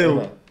you out go, Bill.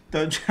 forever.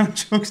 Don't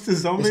challenge jokes to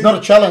zombies. It's not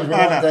a challenge, we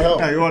want the help.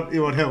 No,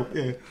 you want help,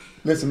 yeah.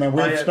 Listen, man,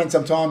 we've spent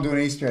some time doing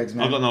Easter eggs,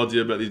 man. I've got no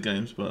idea about these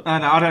games, but No,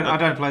 I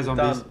don't play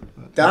zombies.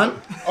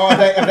 Done?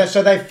 Oh,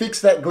 so they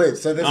fixed that glitch.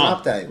 So there's an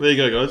update. There you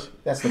go, guys.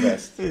 That's the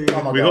best.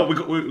 Oh my We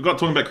God. got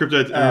talking about crypto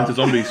and into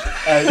zombies.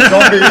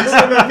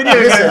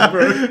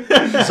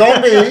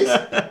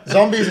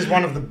 Zombies is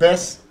one of the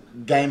best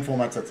game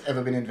formats that's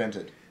ever been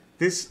invented.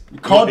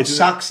 COD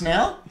sucks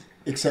now,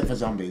 except for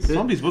zombies.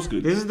 Zombies was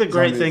good. This is the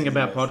great Zombies thing is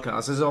about nice.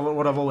 podcasts. This is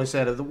what I've always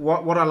said.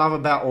 What I love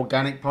about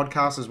organic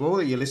podcasts as well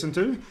that you listen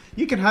to,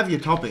 you can have your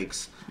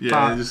topics.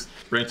 Yeah, it just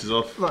branches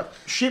off. Like,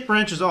 shit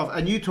branches off,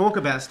 and you talk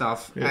about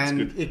stuff, Yeah, it's and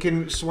good. it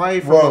can sway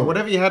from Whoa.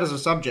 whatever you had as a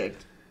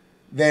subject.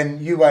 Then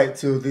you wait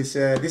till this.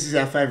 This is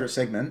our favourite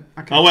segment.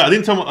 Okay. Oh wait, I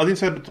didn't say my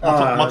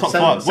top say-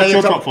 five. say What's your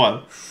your top- top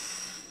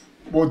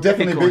five? Well,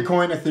 definitely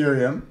Bitcoin,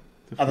 Ethereum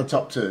are the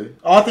top two.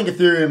 I think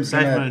Ethereum's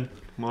Safe gonna, moon.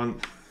 Mine.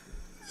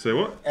 Say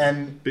what?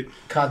 and Bit-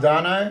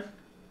 Cardano,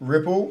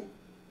 Ripple,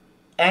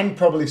 and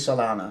probably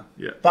Solana.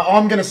 Yeah. But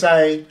I'm gonna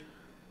say,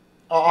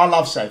 I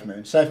love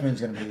SafeMoon.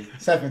 SafeMoon's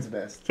the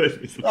best.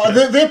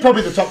 They're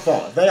probably the top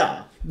five. They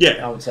are. I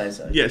Yeah. would say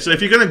so. Yeah. So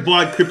if you're going to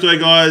buy crypto,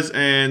 guys,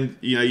 and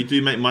you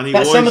do make money, But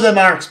always, some of them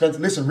are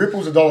expensive. Listen,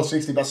 Ripple's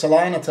 $1.60, but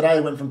Solana today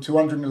went from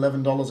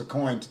 $211 a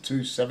coin to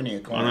 $270 a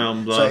coin. I know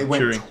I'm so it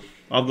went. cheering.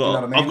 I've got you know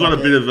what I mean? I've got a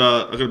Like, bit of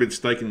I've got a bit of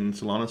stake in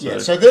Solana. So Yeah,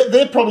 so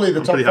they're probably the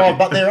top pretty five. happy.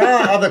 But there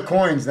are other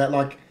coins that,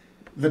 like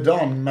the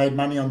Don made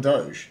money on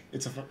Doge.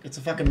 It's a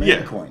fucking meme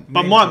yeah, coin.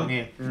 but Yeah. mine are 'Cause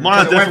it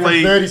went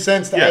definitely from 30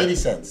 cents to yeah. 80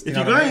 cents. If know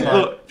you're what I going mean?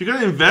 Like, if you're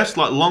going to invest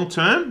like long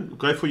term,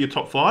 go for your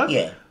top five.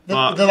 yeah,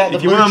 But they're like the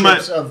if you blue wanna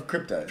chips of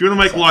crypto. If you want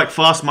to make So- like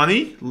fast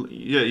money,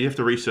 you have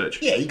to research.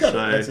 Yeah, you got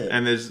it, that's it.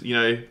 And there's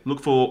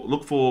look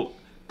for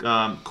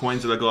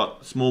coins that have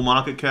got small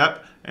market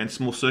cap and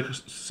small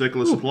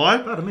circular supply,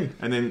 pardon me.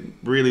 and then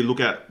really look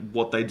at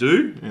what they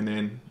do, and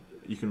then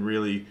you can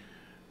really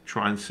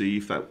try and see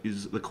if that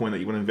is the coin that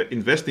you want to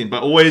invest in.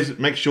 But always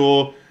make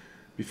sure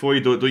before you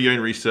do your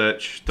own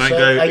research. Don't So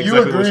go. are you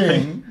exactly what's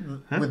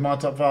agreeing Huh? with my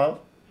top five?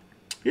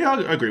 Yeah,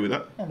 I agree with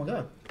that. Oh my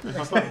god. We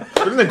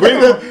didn't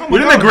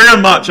agree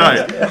on much,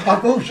 eh? Oh,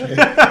 bullshit.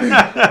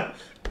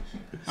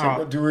 So,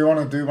 Alright. do we want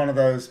to do one of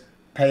those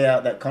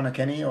payout that Connor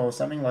Kenny or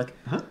something like?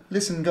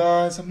 Listen,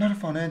 guys, I'm not a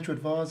financial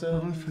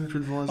advisor.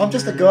 I'm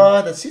just a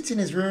guy that sits in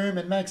his room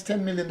and makes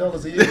 $10 million a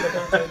year.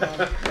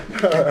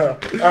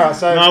 Alright,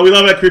 so No, we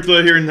love our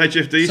crypto here in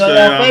HFD. so So,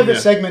 our favourite yeah.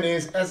 segment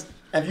is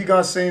have you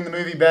guys seen the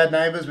movie Bad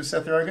Neighbours with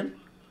Seth Rogen?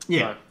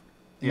 Yeah.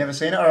 You never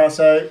seen it? Alright,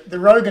 so the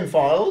Rogan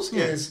Files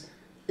Yeah.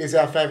 is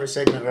our favourite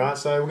segment, right?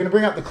 So we're going to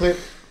bring up the clip.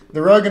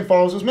 The Rogan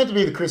Files was meant to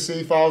be the Chris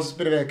C Files. It's a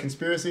bit of a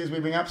conspiracy as we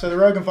bring up. So the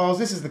Rogan Files,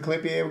 this is the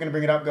clip here. We're going to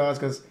bring it up, guys,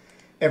 because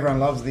everyone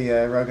loves the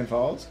Rogan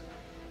Files.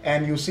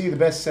 And you'll see the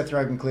best Seth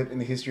Rogen clip in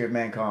the history of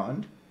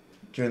mankind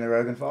during the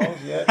Rogan Files.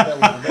 Yeah, that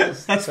was the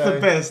best. That's So the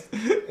best.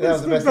 That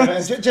was the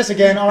best. And just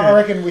again, I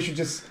reckon we should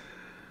just,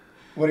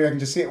 what do you reckon,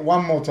 just see it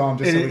one more time.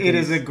 Just so we It can-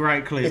 is a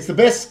great clip. It's the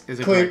best It's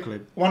a clip, great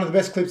clip. one of the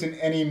best clips in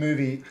any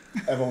movie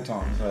of all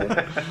time. So.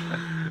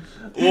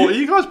 Well,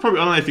 you guys probably...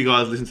 I don't know if you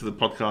guys listened to the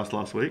podcast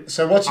last week.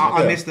 So what's...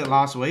 I missed it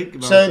last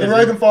week. So the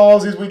Rogan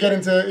Files is we get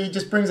into... He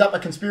just brings up a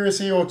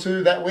conspiracy or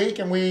two that week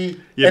and we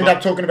end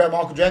up talking about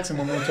Michael Jackson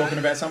when we were talking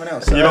about someone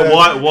else. So, yeah,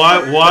 but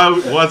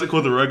why is it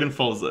called the Rogan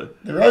Files, though?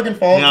 The Rogan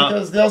Files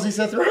because the Aussie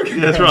Seth Rogen.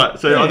 Yeah, that's right.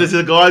 So there's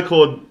a guy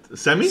called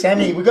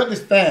Sammy, we got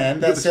this fan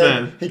that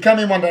said... He come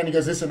in one day and he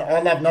goes, listen,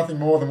 I love nothing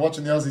more than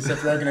watching the Aussie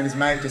Seth Rogen and his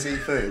mate just eat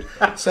food.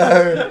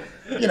 So...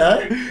 You know,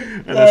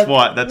 and that's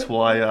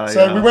why.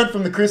 So we went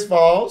from the Chris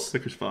Files. The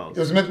Chris Files. It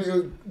was meant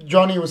to be,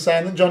 Johnny G was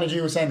saying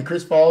the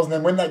Chris Files, and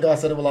then when that guy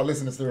said it, we're like,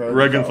 listen, it's the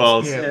Rogan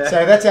Files. Yeah.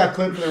 So that's our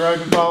clip for the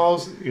Rogan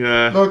Files.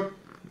 Yeah. Look,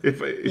 if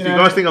you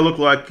guys think I look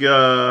like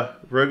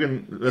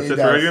Rogan, Seth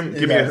Rogen,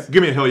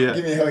 give me a hell yeah.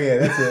 Give me a hell yeah.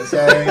 That's it.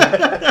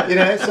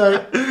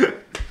 So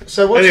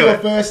so what's your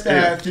first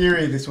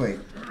theory this week?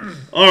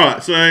 All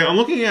right. So I'm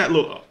looking at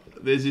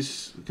there's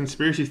this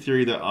conspiracy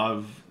theory that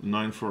I've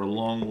known for a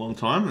long, long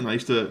time, and I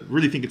used to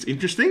really think it's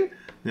interesting.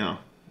 Now,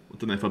 I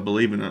don't know if I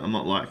believe in it. I'm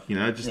not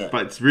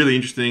but it's really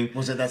interesting.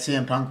 Was it that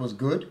CM Punk was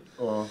good,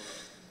 or?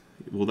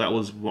 Well, that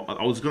was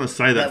I was going to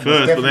say that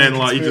first, but then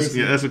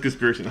that's a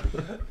conspiracy.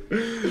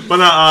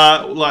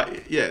 But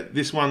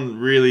this one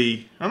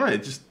really, I don't know,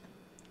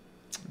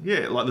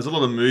 there's a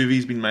lot of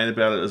movies been made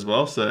about it as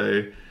well.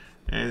 So,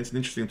 and it's an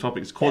interesting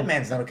topic. It's called.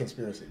 Batman's not a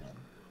conspiracy, man.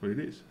 Well, it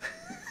is.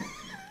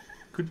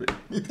 Could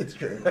be. That's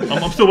true.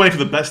 I'm still waiting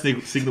for the bat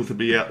signal to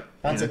be out.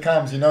 Once it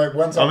comes, I know it's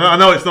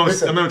not.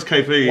 I know it's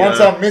KP. Once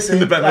I'm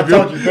missing, I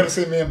told you, you've never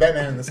seen me and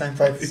Batman in the same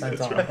place at the same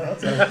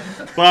time. Right.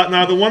 But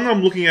no, the one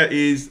I'm looking at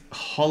is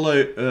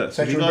Hollow Earth.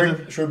 So should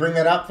we bring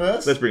that up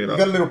first? Let's bring it up.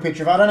 We've got a little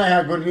picture of it. I don't know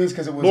how good it is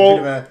because it was a bit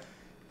of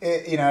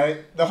a,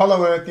 the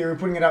Hollow Earth theory. We're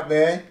putting it up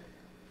there.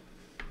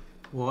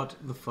 What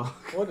the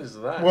fuck? What is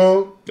that?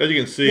 Well, as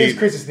you can see, here's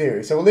Chris's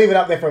theory. So we'll leave it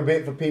up there for a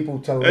bit for people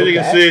to look at. As you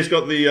can see, it's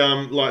got the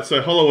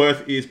so Hollow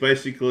Earth is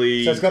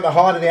basically. So it's got the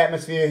height of the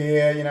atmosphere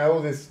here.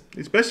 All this.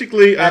 It's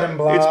basically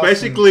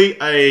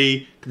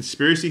a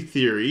conspiracy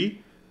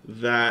theory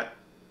that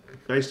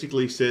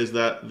basically says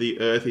that the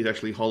Earth is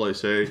actually hollow.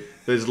 So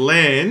there's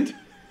land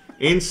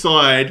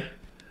inside.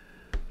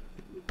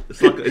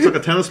 It's like a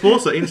tennis ball.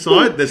 So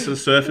inside, there's a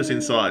surface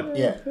inside.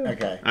 Yeah.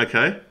 Okay.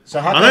 Okay. So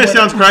I know it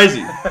sounds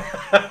crazy.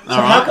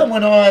 How come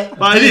when I?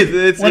 But it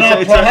is. It's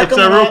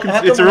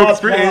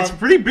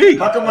pretty big.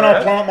 How come when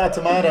I plant my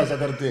tomatoes, I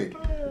got to dig?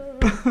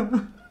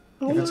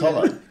 If it's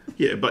hollow.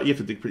 Yeah, but you have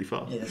to dig pretty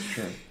far. Yeah, that's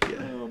true. Yeah.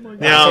 Oh my God.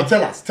 Now, so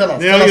tell us.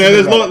 Now,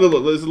 there's a lot.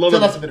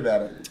 Tell us a bit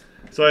about it.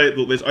 So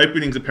look, there's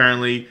openings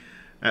apparently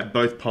at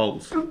both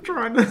poles. I'm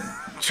trying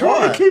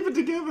to keep it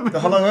together. The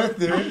Hollow Earth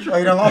theory. Oh,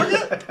 you don't like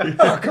it?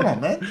 Oh, come on,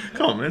 man.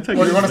 Come on, man. What, do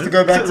you want us to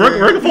go back to?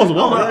 Rogan Files are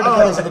wild. Rogan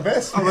Files are the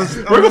best.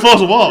 Rogan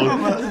Files are wild.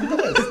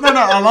 No,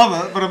 I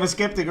love it, but I'm a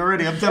skeptic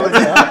already. I'm telling you.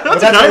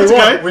 But that's what we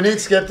want. We need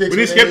skeptics. We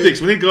need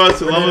skeptics. We need guys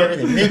to love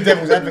it. We need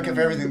devil's advocate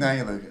for everything, don't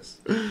you, Lucas?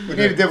 We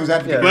need a devil's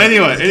advocate. But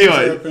anyway.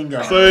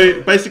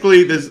 So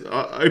basically,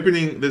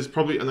 there's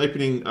probably an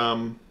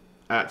opening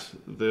at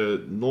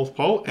the North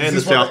Pole and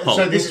the South Pole.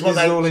 So this is what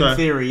they all in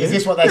theory. Is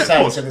this what they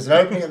say? So there's an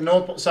opening at the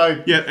North Pole.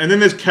 So yeah, and then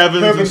there's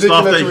caverns and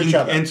stuff that you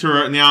can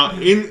enter. Now,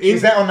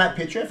 is that on that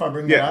picture? If I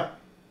bring that up.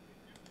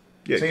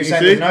 Yeah, so you're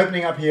saying there's an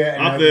opening up here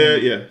and up there,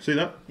 yeah. See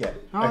that? Yeah.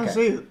 I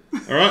see it.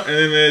 All right,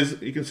 and then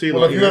you can see.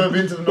 Well, have you ever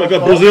been to the North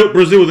Pole? Got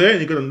Brazil there,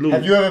 and you got a little.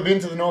 Have you ever been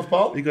to the North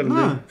Pole? You got a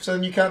little. So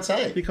then you can't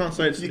say it. You can't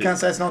say you can't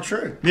say it's not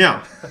true.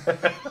 Now,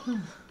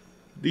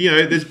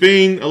 there's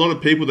been a lot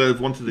of people that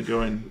have wanted to go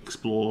and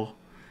explore,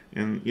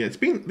 and it's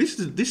been this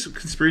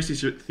conspiracy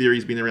theory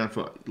has been around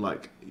for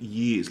like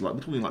years, like we're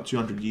talking like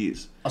 200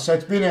 years. So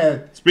it's been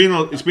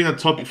a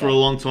topic for a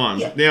long time.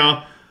 Yeah.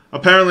 Now,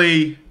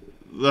 apparently,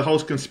 the whole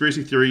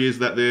conspiracy theory is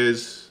that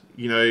there's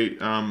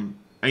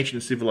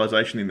ancient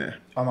civilization in there.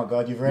 Oh my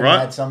God, you've already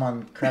had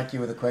someone crack you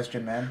with a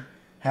question, man.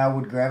 How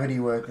would gravity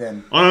work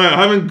then? I don't know.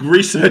 I haven't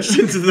researched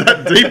into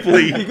that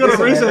deeply. You got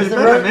to research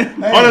better,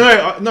 man. I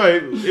don't know. No,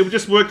 it would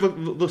just work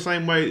the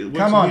same way.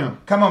 Come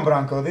on,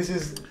 Branco. This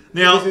is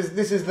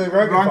the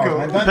Rogan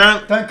Files,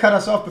 man. Don't cut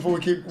us off before we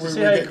get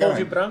going.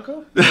 You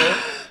Branco?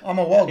 I'm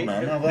a wog, man.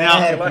 I don't know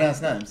how to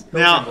pronounce names.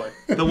 Now,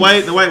 the way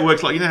it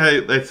works, like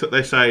how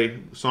they say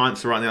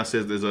science right now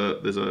says there's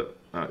a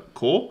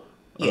core.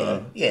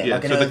 Yeah.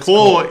 Like so the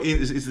core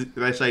is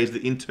they say is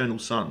the internal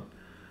sun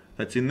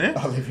that's in there,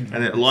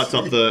 and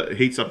it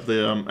heats up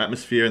the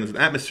atmosphere, and there's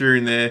an atmosphere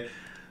in there.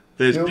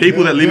 There's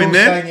people that live in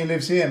there. Saying he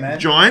lives here, man.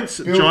 Giants,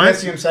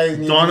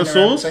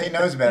 dinosaurs. So he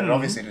knows about it,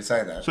 obviously, to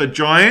say that. So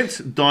giants,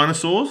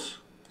 dinosaurs,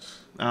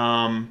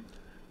 and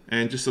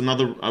just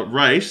another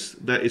race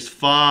that is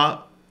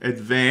far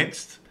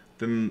advanced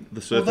than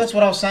the surface. Well, that's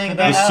what I was saying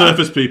about the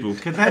surface people.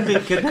 Could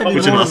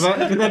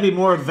that be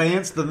more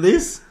advanced than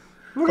this?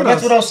 But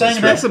that's what I was saying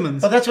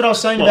specimens. But that's what I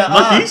was saying about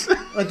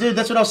Ark. Dude,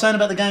 that's what I was saying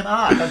about the game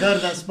Ark. I go to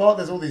that spot,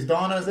 there's all these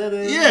dinos there.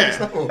 Yeah,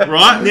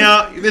 right.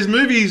 Now, there's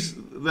movies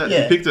that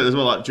depict it as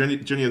well, like Journey of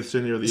the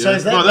Center of the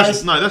Earth.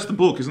 That's the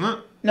book, isn't it?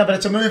 No, but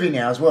it's a movie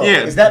now as well.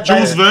 Yeah, is that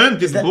Jules Verne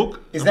did the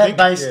book. Is that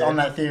based on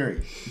that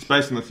theory? It's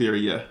based on the theory,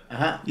 yeah.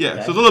 Uh-huh. Yeah, so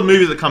there's a lot of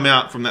movies that come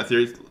out from that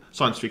theory,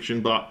 science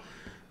fiction, but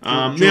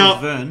Now,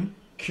 Verne.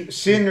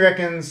 Sin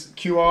reckons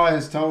QI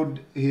has told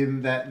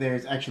him that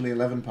there's actually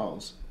 11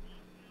 poles.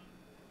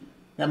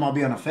 That might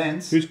be on a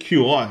fence. who's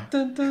QI?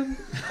 Dun, dun.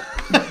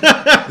 Is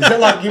that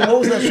like, what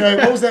was that show?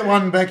 What was that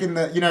one back in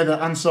the,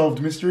 the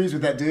Unsolved Mysteries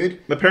with that dude?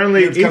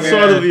 Apparently,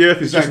 inside of the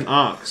Earth is just an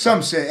arc.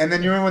 Some shit. And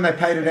then you remember when they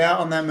paid it out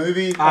on that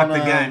movie? Arc the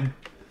game.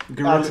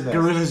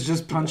 Gorillas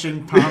just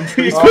punching palm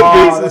trees.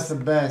 Oh, that's the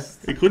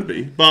best. It could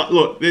be, but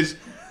look, there's.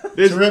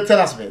 So tell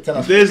us a bit.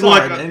 There's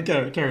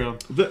carry on.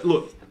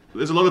 Look,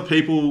 there's a lot of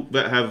people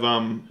that have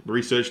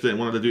researched it and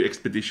wanted to do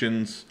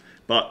expeditions,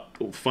 but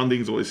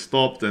funding's always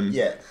stopped, and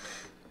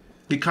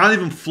you can't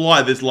even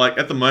fly. There's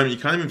at the moment you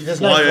can't even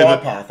fly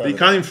over. You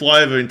can't even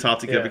fly over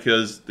Antarctica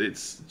because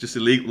it's just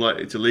illegal.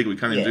 It's illegal. You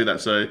can't even do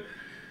that. So,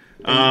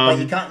 but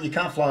you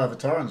can't fly over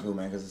Torrensville,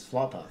 man, because it's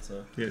fly path.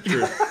 So yeah,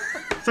 true.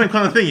 Same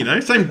kind of thing,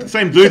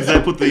 Same dudes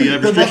that put the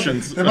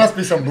restrictions. There must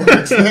be some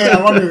blokes there.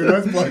 I wonder who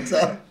those blokes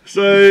are.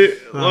 So,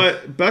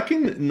 back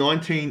in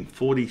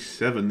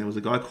 1947, there was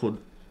a guy called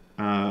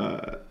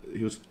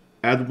he was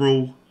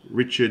Admiral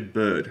Richard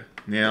Byrd.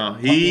 Now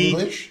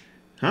English?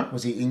 Huh?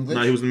 Was he English?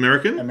 No, he was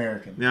American.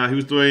 American. Now he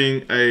was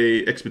doing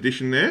a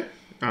expedition there.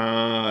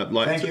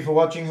 Thank you for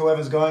watching.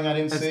 Whoever's going, I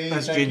didn't see.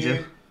 That's Thank Ginger.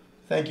 you.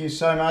 Thank you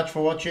so much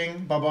for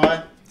watching. Bye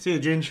bye. See you,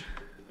 Ginger.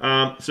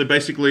 So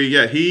basically,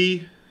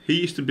 he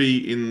used to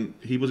be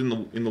he was in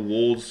the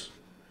wars,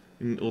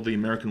 in all the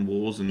American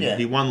wars, and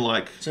he won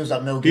Sounds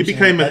like Mel he Gibson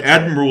became an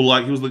admiral.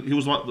 He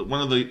was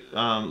one of the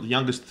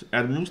youngest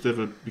admirals to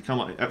ever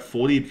become at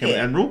 40. He became an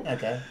admiral.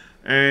 Okay.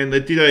 And they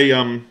did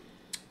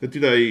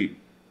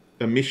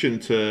a mission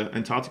to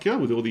Antarctica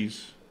with all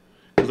these,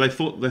 because they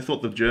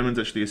thought the Germans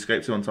actually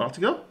escaped to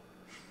Antarctica,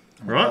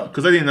 right?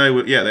 Because they didn't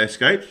know. They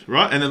escaped,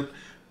 right? And then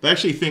they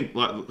actually think,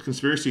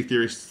 conspiracy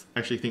theorists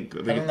actually think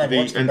that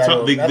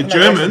the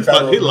Germans,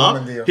 but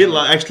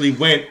Hitler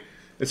actually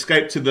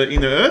escaped to the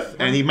inner Earth,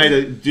 and he made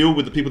a deal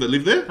with the people that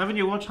live there. Haven't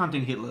you watched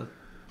Hunting Hitler?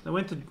 They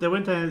went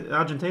to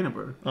Argentina,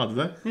 bro. Oh, did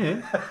they?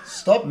 Yeah.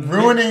 Stop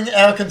ruining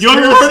our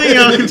conspiracy. You're ruining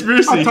our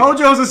conspiracy. I told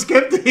you I was a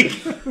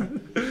skeptic.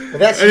 But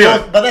that's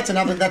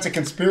that's a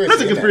conspiracy.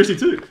 That's a conspiracy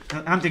too.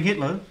 Hunting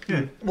Hitler.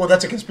 Yeah. Well,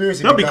 that's a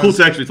conspiracy. That'd be cool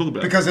to actually talk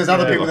about. Because there's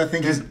other people that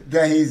think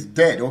he's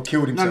dead or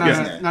killed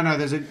himself. No.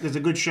 There's a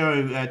good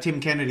show. Tim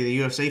Kennedy, the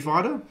UFC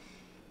fighter.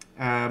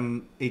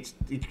 He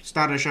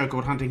started a show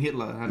called Hunting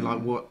Hitler, and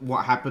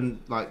what happened,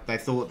 they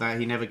thought that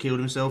he never killed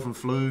himself and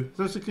flew.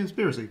 So it's a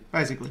conspiracy,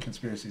 basically.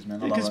 Conspiracies, man.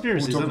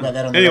 Conspiracies. We'll talk about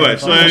that on anyway,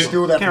 the Rogan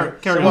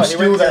so we'll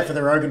steal that for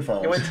the Rogan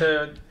files.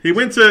 He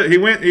went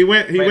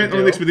on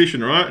an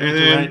expedition, right? And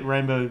then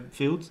Rainbow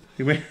Fields.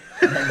 He went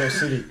Rainbow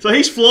City. So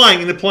he's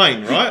flying in the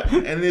plane, right?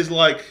 And there's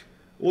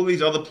all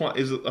these other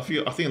planes. I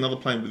think another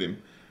plane with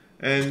him.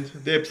 And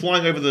they're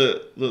flying over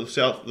the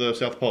South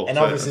Pole. And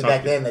obviously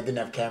back then they didn't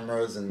have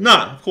cameras and... No,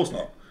 of course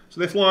not. So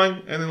they're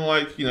flying, and then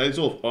there's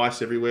all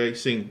ice everywhere. You're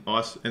seeing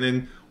ice, and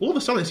then all of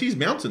a sudden he sees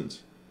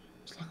mountains.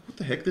 It's like, what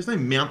the heck? There's no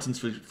mountains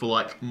for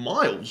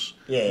miles.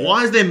 Yeah.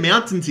 Why is there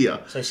mountains here?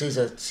 So he sees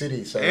a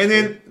city. So and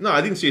then I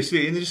didn't see a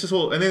city, and it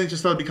just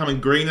started becoming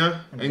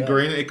greener and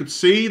greener. It could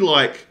see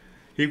what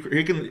he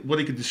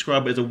could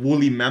describe as a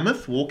woolly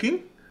mammoth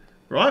walking.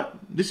 Right.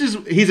 This is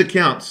his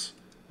accounts.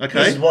 Okay.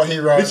 This is what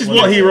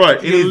he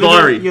wrote. In his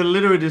diary. You're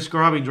literally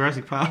describing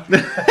Jurassic Park.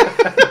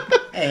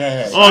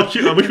 Hey. Oh,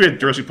 I wish we had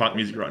Jurassic Park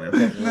music right now.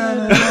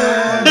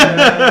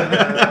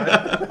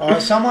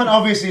 Someone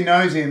obviously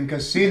knows him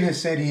because Sin has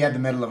said he had the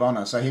Medal of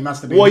Honor, so he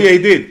must have been. Well, yeah, he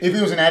did. If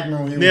he was an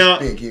admiral, he was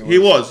big. He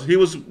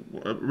was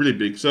really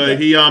big. So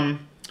he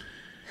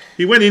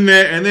went in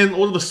there, and then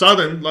all of a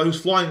sudden, he was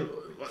flying.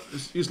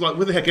 He's like,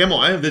 "Where the heck am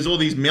I?" There's all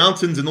these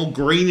mountains and all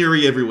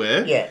greenery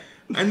everywhere. Yeah.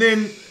 And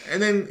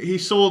then he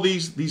saw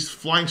these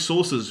flying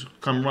saucers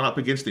come run up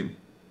against him.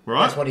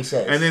 Right? That's what he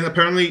says. And then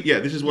apparently,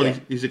 this is what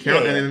his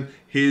account. And then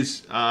he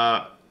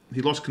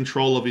lost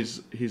control of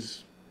his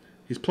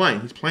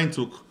plane. His plane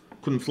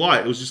couldn't fly.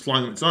 It was just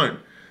flying on its own.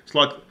 It's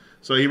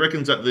so he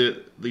reckons that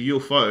the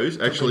UFOs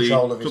actually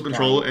took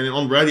control. And then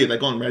on radio, they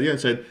got on radio and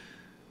said,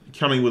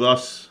 "Coming with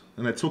us."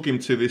 And they took him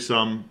to this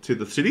to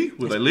the city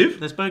where they live.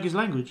 They spoke his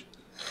language.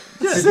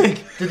 Yeah.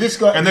 Did this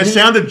guy? And they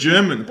sounded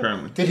German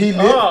apparently. Did he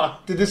live? Oh.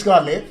 Did this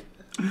guy live?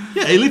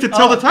 Yeah, he lived to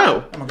tell the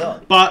tale. Oh my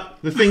god! But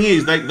the thing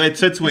is, they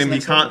said to him,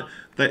 "You can't."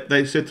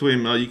 They said to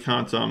him, "You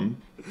can't."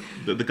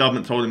 The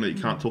government told him that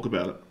you can't talk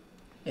about it.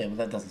 Yeah, well,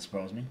 that doesn't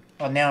surprise me.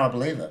 Oh, now I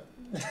believe it.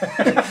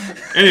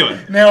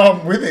 Anyway, now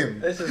I'm with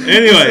him.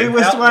 Anyway,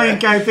 we're swaying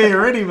KP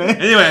already, man.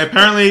 Anyway,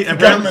 apparently,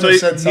 so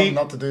said something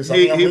not to do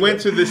something. He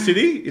went to the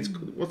city.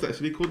 What's that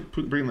city called?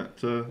 Bring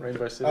that.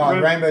 Rainbow City. Oh,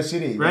 Rainbow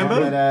City.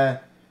 Rainbow.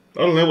 I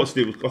don't know what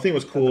city it was. I think it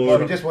was called. Oh,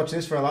 we just watch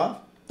this for a laugh.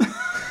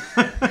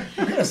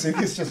 We're gonna see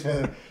this just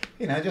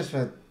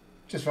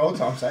for old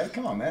time's sake.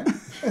 Come on, man.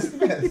 That's the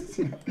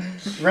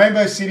best.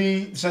 Rainbow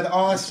City. So the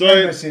ice.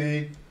 Rainbow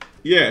City.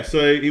 Yeah,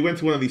 so he went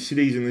to one of these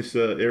cities in this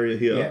area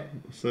here. Yeah.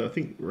 So I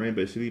think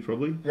Rainbow City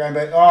probably.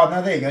 Rainbow. Oh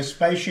no, there you go.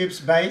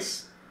 Spaceships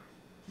base.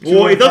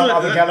 Well, it doesn't.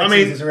 Other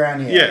galaxies is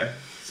around here. Yeah.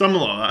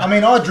 Something like that. I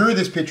mean, I drew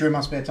this picture in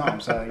my spare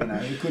time, so,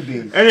 it could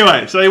be...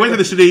 Anyway, so he went to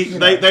the city.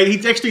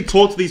 He actually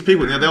talked to these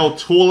people. Now, they're all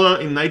taller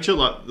in nature,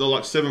 they're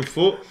like 7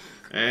 foot,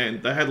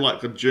 and they had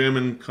like a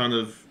German kind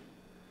of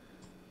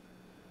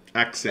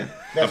accent.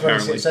 That's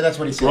apparently. what he said. So that's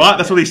what he said. Right,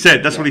 that's what he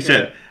said. That's what he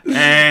said.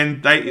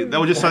 And they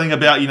were just something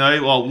about,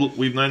 well, look,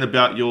 we've known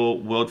about your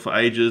world for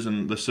ages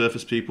and the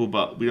surface people,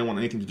 but we don't want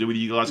anything to do with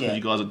you guys because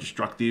you guys are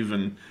destructive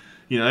and,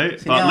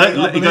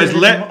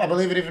 I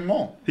believe it even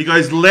more. He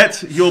goes,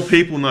 let your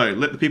people know.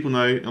 Let the people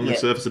know on the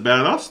surface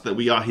about us that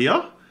we are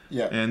here.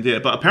 Yeah. And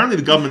but apparently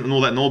the government and all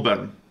that know about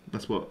him.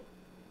 That's what.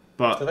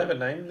 But do they have a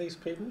name, these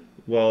people?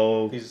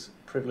 Well, these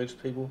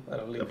privileged people that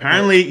are living.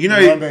 Apparently,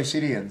 Rainbow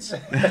Cityans.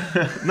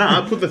 No,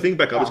 I put the thing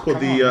back up. It's called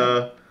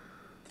do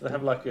they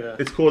have like a?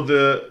 It's called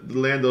the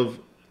land of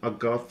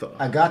Agatha.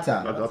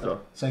 Agatha.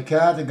 So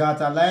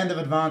Agatha, land of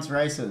advanced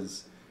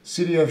races.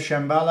 City of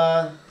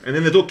Shambhala. And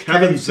then there's all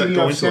cabins that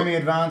go into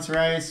semi-advanced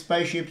race,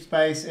 spaceship,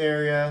 space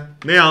area.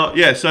 Now,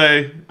 he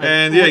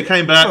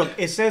came back. Look,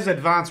 it says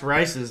advanced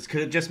races. Could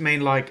it just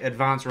mean like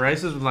advanced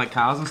races with like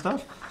cars and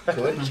stuff?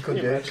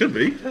 Could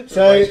be.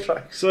 So I've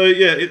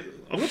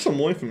got some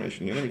more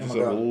information here. Let me just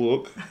have a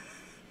look.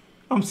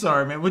 I'm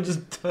sorry, man. We're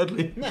just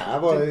totally... Nah,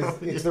 well,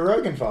 it's the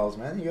Rogan files,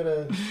 man. You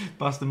gotta...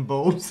 Busting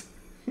balls.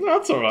 No,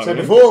 that's alright, So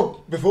man.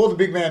 before the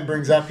big man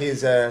brings up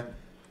his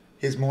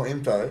more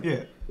info...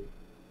 Yeah.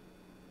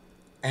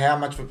 How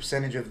much of a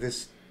percentage of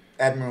this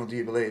admiral do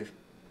you believe?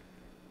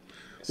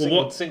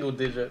 Single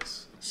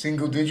digits.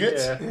 Single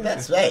digits? Yeah.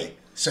 That's right.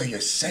 So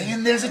you're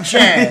saying there's a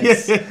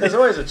chance? There's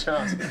always a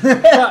chance.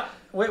 But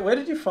where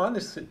did you find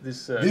this?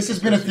 This has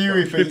been a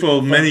theory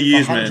for many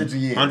years, man. Hundreds of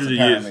years. Hundreds of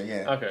years.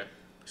 Yeah. Okay.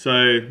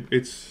 So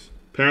it's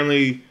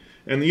apparently,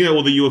 and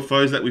all the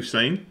UFOs that we've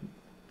seen,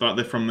 but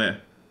they're from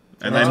there,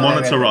 and they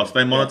monitor us.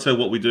 They monitor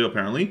what we do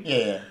apparently.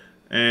 Yeah.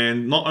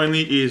 And not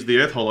only is the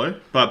Earth hollow,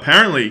 but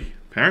apparently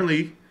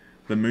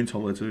the moon's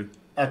hollow too.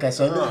 Okay,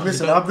 so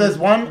listen up. There's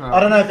one. I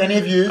don't know if any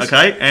of you.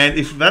 Okay, and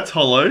if that's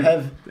hollow,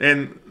 have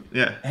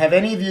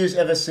any of you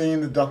ever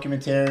seen the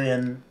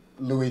documentarian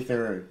Louis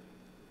Theroux?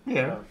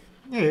 Yeah.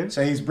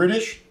 So he's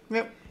British.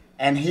 Yep.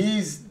 And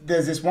there's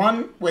this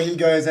one where he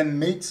goes and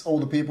meets all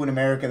the people in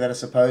America that are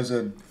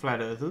supposed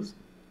flat earthers,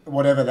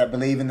 whatever, that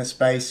believe in the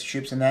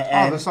spaceships and that.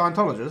 And the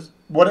Scientologists.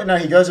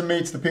 He goes and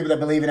meets the people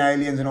that believe in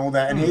aliens and all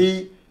that, and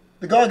the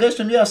guy goes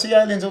to him, I see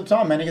aliens all the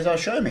time, man. He goes,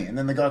 show me. And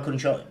then the guy couldn't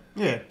show him.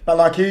 Yeah.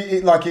 But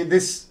he's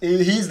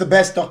the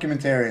best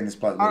documentarian, this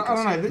bloke. I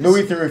don't know.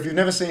 Louis Theroux, if you've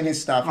never seen his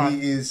stuff,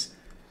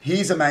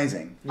 he's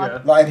amazing. Yeah.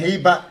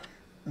 But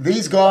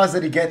these guys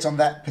that he gets on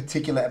that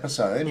particular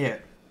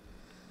episode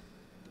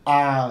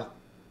are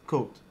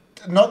cool.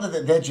 Not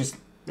that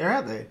they're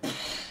out there.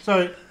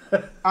 So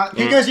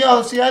he goes,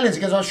 I'll see aliens.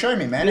 He goes, show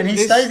me, man. And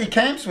he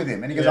camps with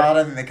him. And he goes, I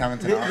don't think they're coming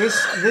tonight.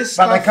 This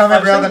but they come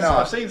every other night.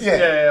 I've seen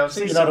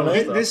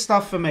this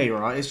stuff for me,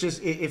 right? It's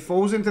just it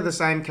falls into the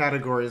same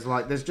category as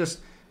like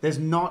there's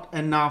not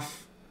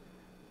enough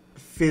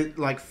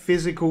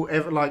physical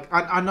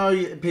I know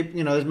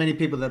people, there's many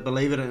people that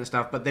believe it and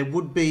stuff, but there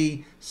would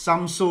be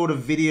some sort of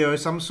video,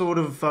 some sort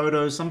of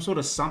photo, some sort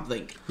of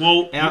something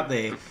out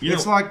there.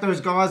 It's like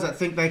those guys that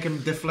think they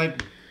can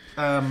deflect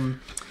they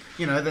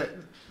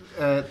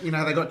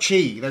got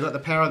chi. They got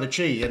the power of the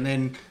chi, and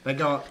then they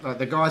got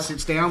the guy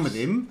sits down with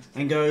him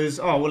and goes,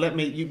 "Oh well,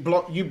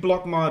 you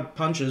block my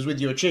punches with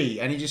your chi,"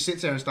 and he just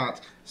sits there and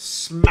starts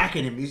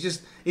smacking him. He's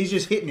just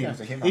hitting him.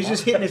 He's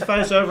just hitting his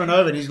face over and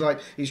over, and he's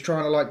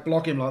trying to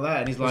block him like that,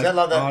 and he's like, "Oh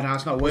no,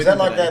 it's not working." Was that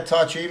like that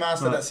Tai Chi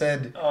master that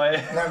said? Oh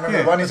yeah. No,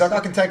 remember one? He's like, "I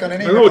can take on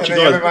anyone." I know what and you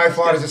the guys. MMA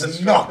fighter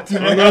just knocked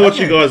him. I know what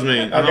you guys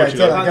mean. Okay,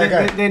 go.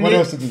 What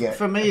else did you get?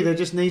 For me, there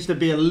just needs to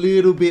be a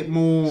little bit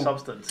more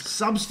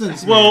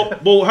substance.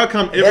 Well, how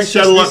come every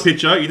satellite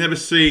picture you never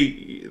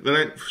see? They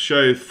don't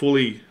show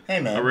fully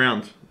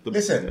around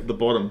the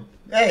bottom.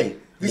 Hey.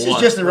 This is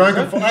just a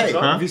Rogan. Hey,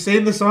 have you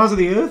seen the size of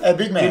the Earth? Hey,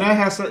 big man. Do you know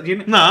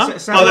how?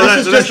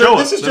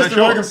 This is just the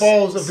Rogan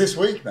Falls of this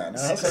week, man.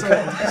 So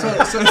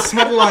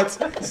satellites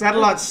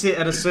sit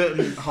at a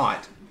certain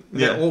height.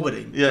 They're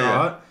orbiting.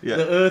 Right? Yeah.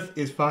 The Earth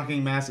is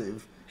fucking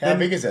massive. How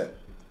big is it?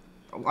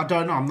 I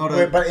don't know. I'm not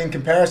But in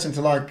comparison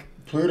to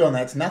Pluto,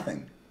 that's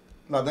nothing.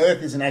 The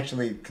Earth isn't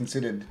actually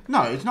considered.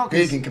 No, it's not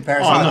big in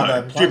comparison to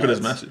other planets.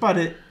 Jupiter's massive.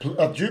 But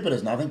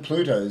Jupiter's nothing.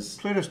 Pluto's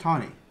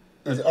tiny.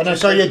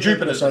 Jupiter.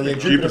 Jupiter.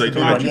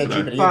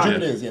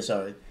 Jupiter is,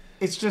 sorry.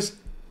 It's just,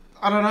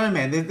 I don't know,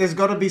 man. There's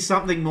got to be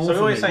something more. So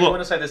what you're saying, you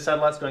want to say there's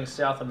satellites going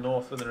south and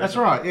north? That's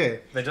right, yeah.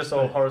 They're just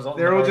all horizontal.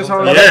 They're all just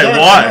horizontal. Yeah,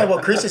 why? I know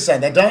what Chris is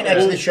saying. They don't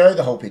actually show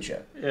the whole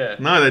picture. Yeah.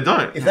 No, they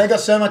don't. If they got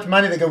so much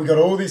money, we got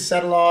all these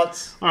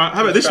satellites. All right,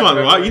 how about this one,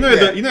 right? You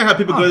know how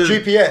people go to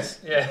GPS.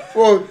 Yeah.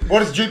 Well,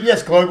 what is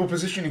GPS? Global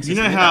Positioning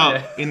System. You know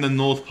how in the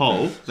North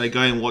Pole they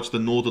go and watch the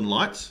Northern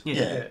Lights?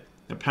 Yeah.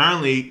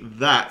 Apparently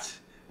that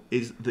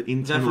is the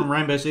internal. Is that from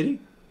Rainbow City?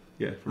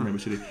 Yeah, from Rainbow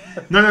City.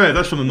 No,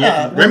 that's from the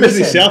north. Rainbow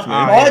City South,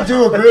 man. I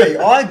do agree.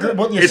 I agree.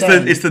 What you're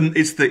saying.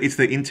 It's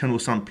the internal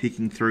sun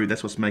peeking through.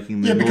 That's what's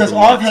making the. Yeah, because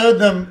I've heard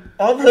them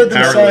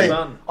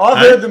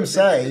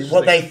say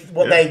what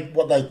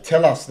they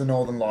tell us the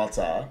Northern Lights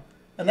are,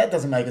 and that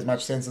doesn't make as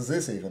much sense as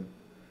this even.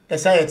 They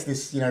say it's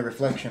this,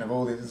 reflection of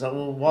all this. It's like,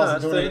 well, why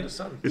is it doing it?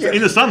 It's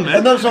in the sun, man.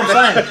 And that's what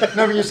I'm saying.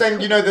 No, but you're saying,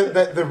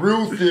 the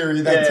real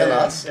theory they tell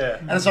us. Yeah.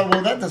 And it's like,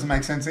 well, that doesn't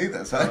make sense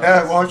either. So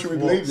why should we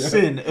believe you?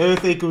 Sin,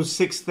 Earth equals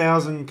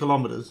 6,000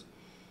 kilometres.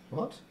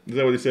 What? Is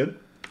that what he said?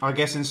 I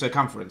guess in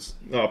circumference.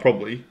 Oh,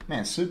 probably.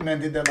 Man, Superman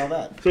did that like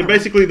that. So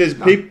basically, there's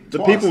the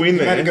people in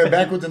there. You had to go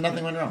backwards and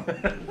nothing went wrong.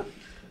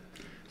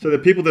 So the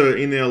people that are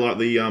in there, like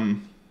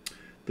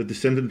the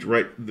descendants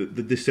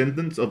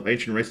of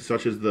ancient races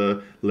such as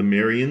the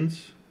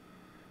Lemurians,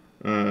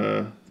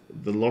 the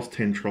lost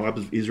 10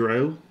 tribes of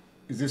Israel.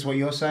 Is this what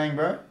you're saying,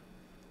 bro?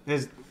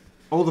 There's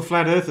all the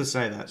flat earthers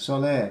say that.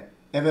 Soler,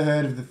 ever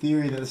heard of the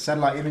theory that the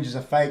satellite images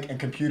are fake and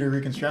computer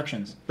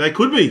reconstructions? They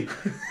could be.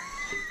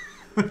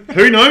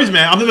 Who knows,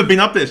 man? I've never been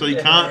up there, so you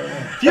can't.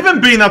 If you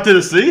haven't been up to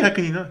the sea, how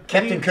can you know?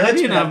 Captain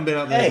Kurtzman haven't been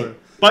up there. Hey,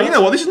 but you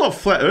know what? This is not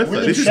flat Earth, though.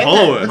 William This is Shatner.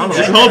 hollow Earth. William This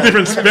is a whole Shatner.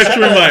 different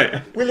spectrum,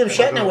 mate. William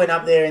Shatner went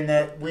up there in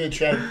that weird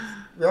shaped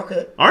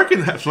rocket. I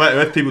reckon that flat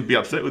Earth people would be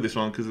upset with this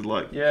one because it's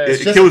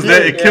it just kills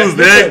their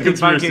Debunking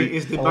conspiracy.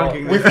 is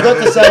debunking. We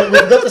forgot to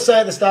say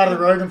at the start of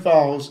the Rogan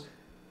Files.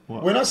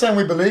 What? We're not saying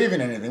we believe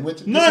in anything.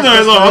 No, I'm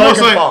not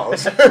saying.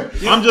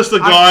 I'm just a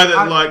guy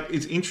that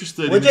is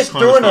interested in this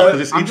kind of stuff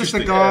because it's I'm just a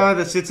interesting. guy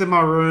that sits in my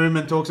room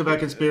and talks about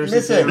conspiracy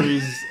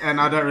theories, and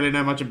I don't really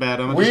know much about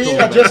them. We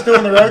are just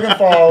doing the Rogan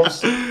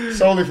Files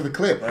solely for the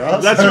clip,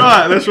 right?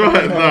 That's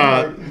right.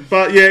 Nah.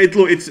 But yeah,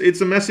 it's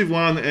a massive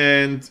one,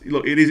 and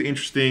look, it is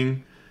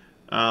interesting.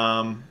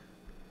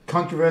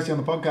 Controversy on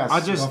the podcast.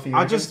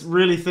 I just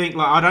really think,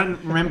 I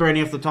don't remember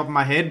any off the top of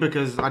my head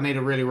because I need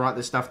to really write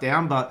this stuff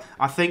down, but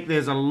I think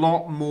there's a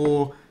lot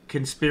more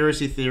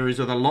conspiracy theories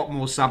with a lot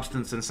more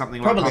substance than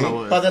something like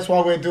Hollow Earth. But that's why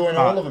we're doing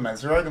all of them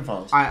as the Rogan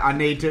Files. I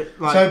need to,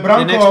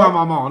 the next time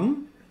I'm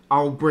on,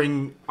 I'll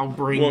bring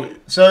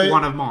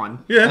one of mine.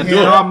 Yeah,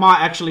 that I might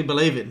actually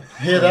believe in.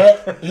 Hear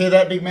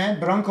that, big man?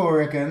 Branko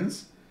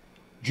reckons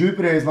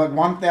Jupiter is like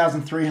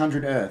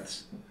 1,300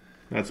 Earths.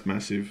 That's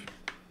massive.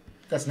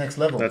 That's next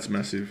level. That's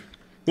massive.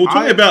 Well,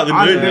 talking about the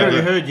moon. I've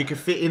literally heard you could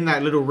fit in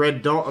that little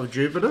red dot of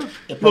Jupiter.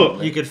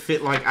 Look, you could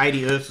fit like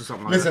 80 Earths or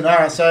something like listen, that.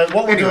 all right, so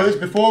what we'll do is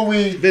before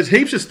we... There's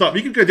heaps of stuff.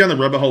 You could go down the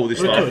rabbit hole with this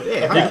stuff. Could,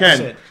 yeah, you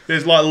can.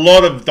 There's a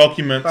lot of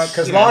documents.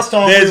 Because last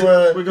time there's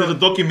a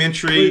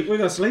documentary. We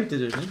got sleep to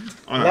do, man.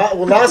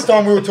 Well, last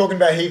time we were talking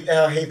about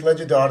how Heath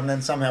Ledger died, and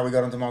then somehow we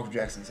got onto Michael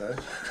Jackson, so...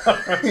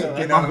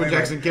 Michael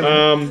Jackson killed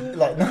him.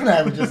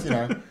 We just,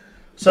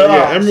 So,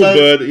 Emerald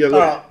Bird...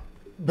 Yeah,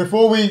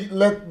 before we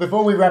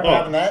wrap it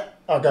up in that...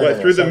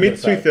 through the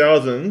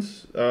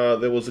mid-2000s,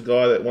 there was a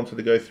guy that wanted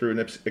to go through an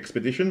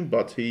expedition,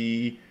 but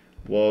he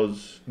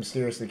was...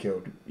 mysteriously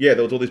killed. Yeah,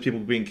 there was all these people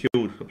being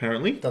killed,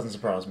 apparently. Doesn't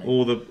surprise me.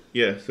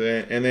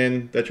 And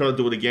then they tried to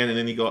do it again, and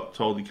then he got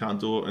told he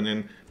can't do it, and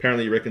then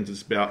apparently he reckons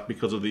it's about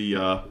because of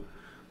the...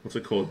 what's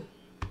it called?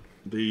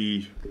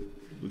 The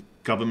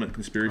government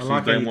conspiracies. I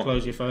like how you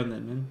close your phone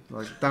then,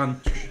 man. Done.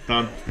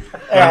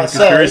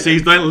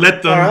 Conspiracies, don't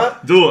let them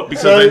do it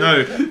because they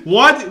know.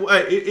 Why?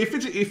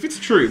 If it's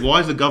true,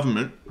 why is the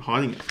government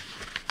hiding it?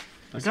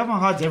 The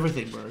government hides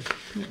everything, bro.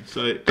 Yeah,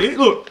 so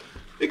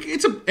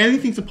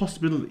anything's a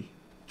possibility.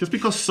 Just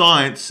because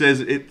science says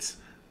it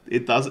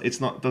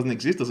doesn't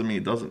exist doesn't mean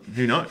it doesn't.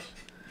 Who knows?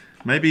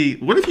 Maybe.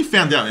 What if you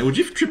found out? Would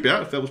you trip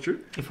out if that was true?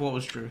 If what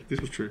was true?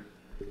 This was true.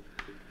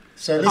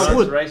 So this is where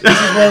we're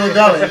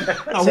going.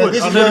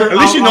 At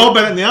least you know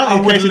about it now. I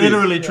would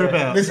literally trip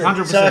out. Listen,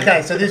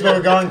 100%. So this is where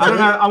we're going to. I don't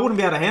know. I wouldn't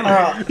be able to handle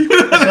it.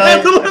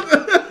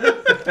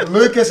 So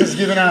Lucas has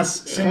given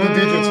us single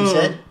digits. He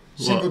said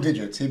single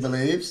digits. He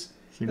believes.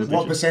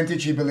 What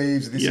percentage he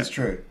believes this is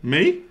true?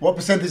 Me? What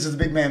percentage does the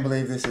big man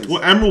believe this is?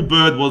 Well, Admiral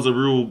Byrd was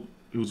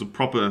he was a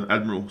proper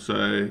admiral,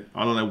 so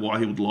I don't know why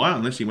he would lie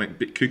unless he went a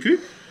bit cuckoo.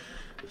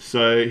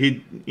 So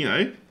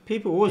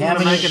people always want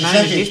to make a name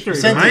in history.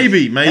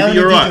 Maybe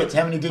you're right.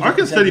 How many digits? I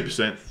reckon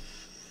 30%.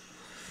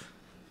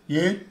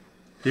 You?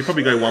 He'd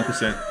probably go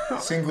 1%.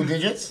 Single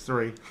digits?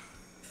 3.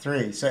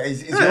 So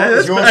is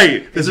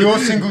your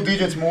single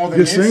digits more than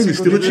his? There's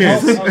still a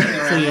chance.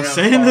 So you're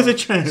saying there's a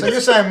chance. So you're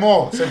saying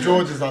more. So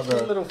George is like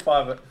a little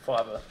fiver.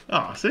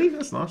 Oh, see,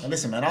 that's nice. And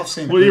listen, man, I've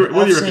seen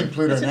reckon?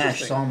 Pluto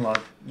Nash, so I'm like,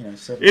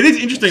 70. It is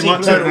interesting.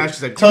 Like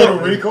total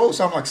recall,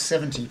 so I'm like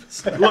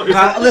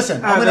 70%.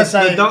 Listen, I'm gonna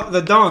say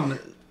the Don.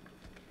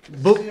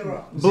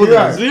 Zero.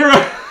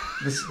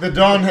 The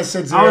Don has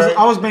said 0.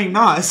 I was being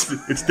nice.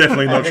 It's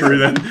definitely not true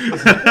then.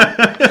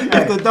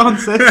 If the Don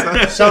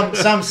says so.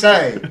 Some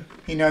say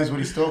he knows what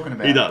he's talking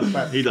about. He does.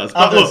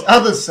 But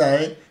others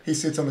say he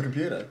sits on the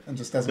computer and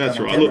just doesn't. That's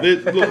right.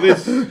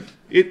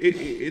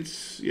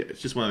 It's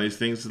just one of these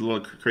things. There's a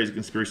lot of crazy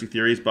conspiracy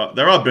theories, but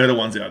there are better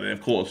ones out there,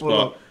 of course.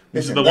 But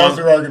this is the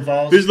Rogan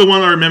Files. This is the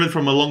one I remembered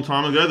from a long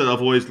time ago that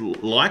I've always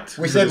liked.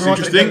 We said it's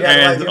interesting,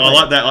 and I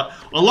like that.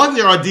 I like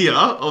the idea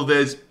of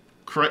there's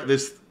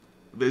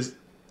there's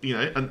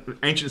an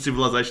ancient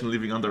civilization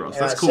living under us.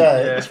 That's Yeah, cool.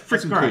 so- That's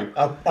freaking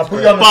cool. I'll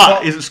put you on the spot.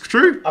 But is it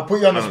true? I'll put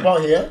you on the I don't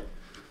spot here.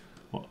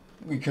 What?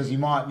 Because you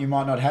might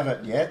not have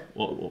it yet.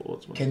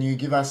 What's Can you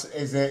give us?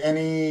 Is there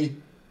any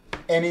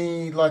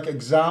like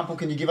example?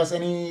 Can you give us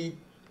any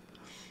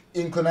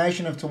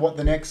inclination of to what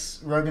the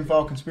next Rogan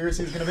File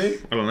conspiracy is going to be?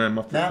 I don't know.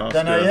 No,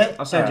 don't know yet.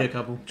 I'll send you a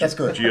couple. That's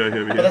good. Geo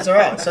over But here. that's all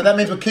right. So that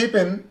means we're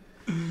keeping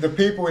the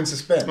people in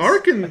suspense. I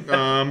reckon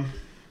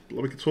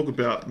we could talk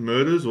about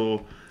murders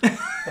or.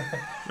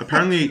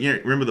 Apparently,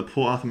 remember the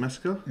Port Arthur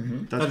massacre?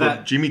 Mm-hmm. That's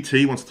what Jimmy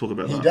T wants to talk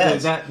about. He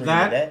does.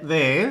 That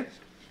there,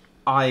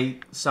 I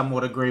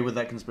somewhat agree with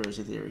that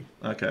conspiracy theory.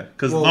 Okay,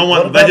 because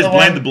they just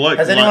blamed the bloke.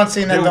 Has anyone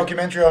seen that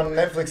documentary on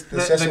Netflix,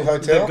 the Cecil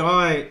Hotel? The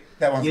guy.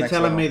 That one's you're next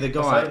telling level. me the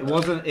guy. It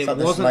wasn't an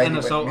assault. I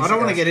missing don't want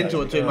to us, get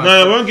into it too much.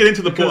 No, we won't get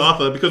into the Port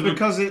Arthur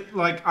because it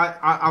like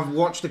I've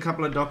watched a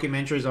couple of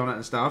documentaries on it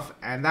and stuff,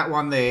 and that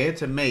one there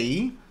to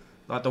me,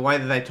 like the way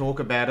that they talk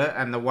about it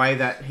and the way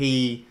that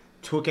he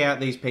took out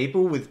these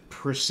people with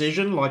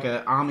precision like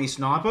an army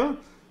sniper,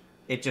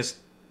 it just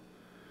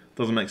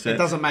doesn't make sense. It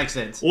doesn't make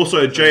sense.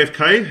 Also,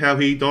 JFK, how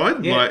he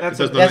died. Yeah, that's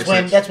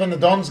when the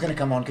Don's going to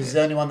come on because he's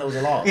the only one that was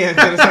alive. Yeah,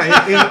 I was going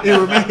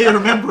to say he'll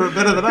remember it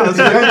better than us. He's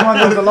the only one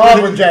that was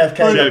alive when JFK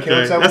got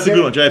killed. So that's a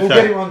good one,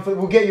 JFK.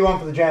 We'll get you on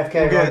for the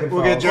JFK.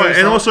 We'll get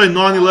and also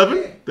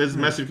 9/11. There's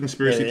massive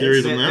conspiracy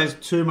theories on that. There's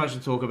too much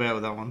to talk about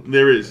with that one.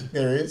 There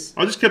is.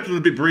 I just kept it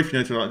a bit brief,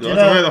 tonight, guys.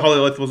 I know the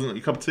Hollow Earth wasn't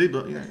your cup of tea,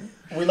 but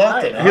we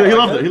liked it. He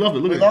loved it. Look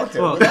we liked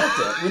it.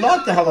 We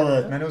liked the Hollow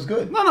Earth, man. It was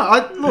good. No.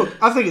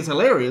 I think it's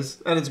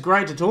hilarious and it's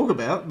great to talk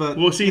about. But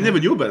you never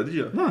knew about it, did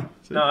you? No.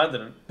 No, I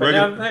didn't. But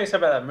now you say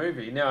about that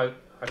movie. Now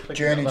I clicked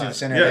Journey to the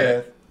Center of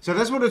Earth. So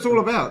that's what it's all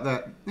about.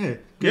 That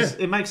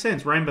it makes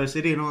sense. Rainbow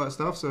City and all that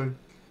stuff. So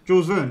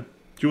Jules Verne.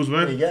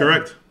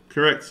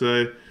 Correct.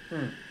 So.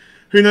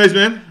 Who knows,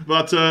 man?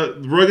 But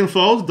Rogan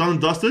Files done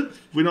and dusted.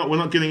 We're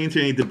not getting into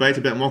any debate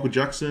about Michael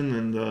Jackson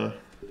and.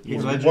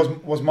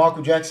 Was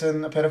Michael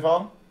Jackson a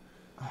pedophile?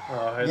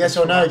 Yes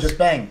or no? Just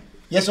bang.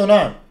 Yes or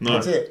no? No.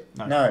 That's it.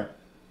 No.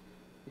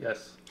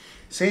 Yes.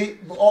 See,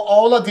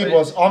 all I did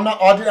was I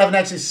haven't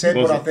actually said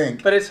what I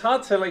think. But it's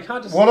hard to like.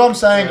 Can't just. What I'm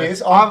saying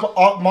is,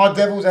 my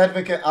devil's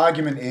advocate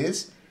argument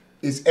is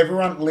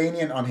everyone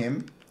lenient on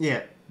him?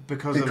 Yeah,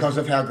 because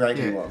of how great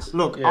he was.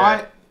 Look,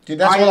 Dude,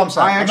 that's what I'm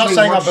saying. I'm not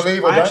saying I believe or don't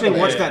believe. I actually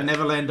watched that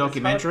Neverland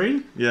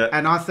documentary. Yeah.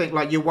 And I think,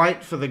 like, you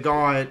wait for the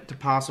guy to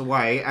pass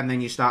away and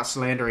then you start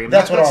slandering him.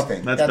 That's what I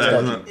think. That's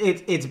bad, isn't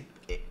it?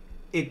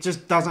 It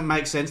just doesn't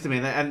make sense to me.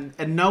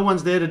 And no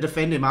one's there to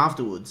defend him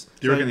afterwards.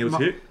 Do you reckon he was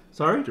hit?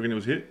 Sorry? Do you reckon he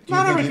was hit? Do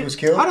you think he was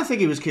killed? I don't think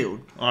he was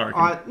killed. I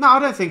reckon. No, I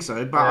don't think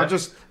so. But I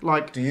just,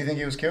 like... Do you think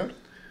he was killed?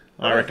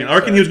 I reckon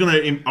he was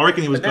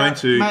going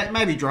to...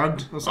 Maybe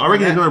drugged or something. I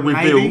reckon he was going to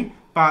reveal... Maybe,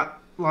 but...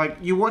 Like,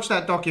 you watch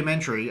that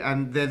documentary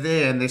and they're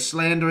there and they're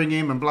slandering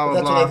him and blah,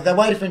 blah, blah. They're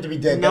waiting for him to be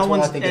dead.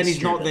 And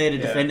he's not there to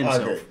defend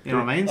himself. You know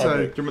what I mean? Do you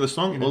remember the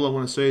song? All I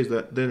want to say is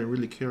that they don't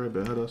really care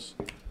about us.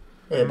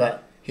 Yeah,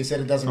 but he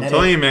said it doesn't matter. I'm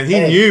telling you, man. He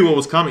knew what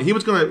was coming. He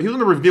was gonna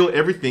reveal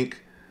everything.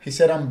 He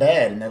said, I'm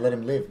bad, and they let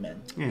him live,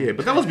 man. Yeah,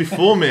 but that was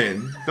before,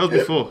 man. That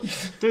was before.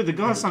 Dude, the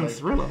guy sung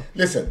Thriller.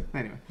 Listen.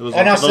 Anyway.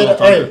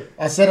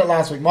 I said it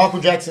last week. Michael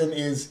Jackson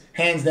is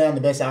hands down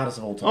the best artist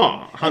of all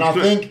time. Oh, 100%. And I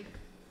think...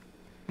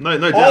 No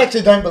doubt. I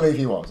actually don't believe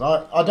he was.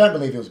 I don't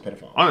believe he was a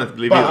pedophile. I don't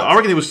believe either. I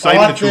reckon he was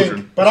saving the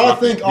children. But I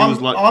think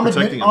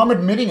I'm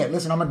admitting it.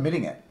 Listen, I'm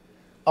admitting it.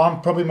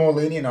 I'm probably more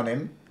lenient on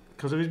him.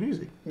 Because of his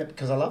music. Yeah,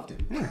 because I loved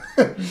him.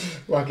 Yeah.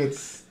 Like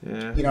it's...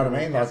 Yeah. You know what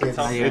I mean? Like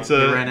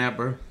You ran out,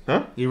 bro.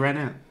 Huh? You ran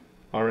out.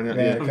 I ran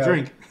out, Of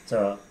drink. It's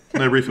alright.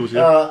 No refills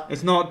here.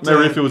 It's not... No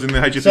refills in the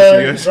HFD so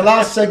studios. The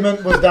last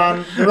segment was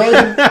done. The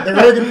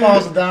Rogan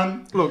Files are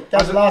done. Look,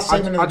 that was the last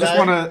segment of the day. I just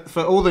want to...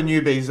 For all the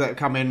newbies that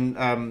come in...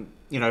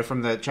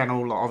 from the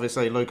channel,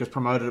 obviously Lucas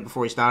promoted it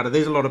before he started.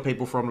 There's a lot of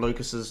people from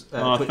Lucas's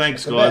Twitch,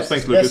 thanks guys.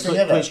 Thanks Lucas.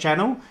 Twitch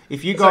channel.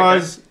 If you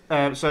guys,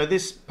 so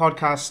this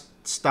podcast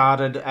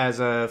started as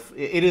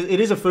it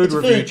is a food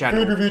review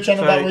channel. Food review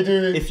channel that we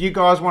do. If you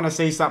guys want to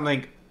see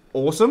something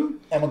awesome,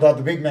 oh my god,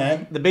 the big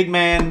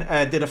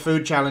man did a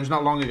food challenge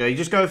not long ago. You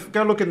just go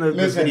look in the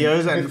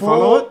videos and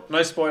follow it.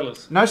 No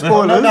spoilers. No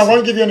spoilers. No, I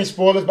won't give you any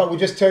spoilers, but we'll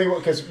just tell you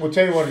we'll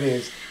tell you what it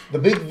is. The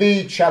Big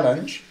V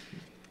challenge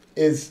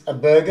is a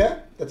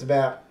burger that's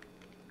about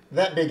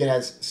that big. It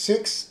has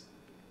 6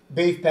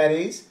 beef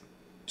patties,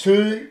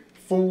 2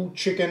 full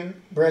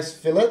chicken breast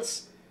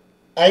fillets,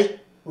 8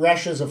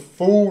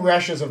 full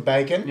rashers of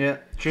bacon,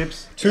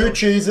 chips, 2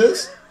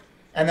 cheeses,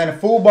 and then a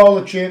full bowl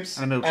of chips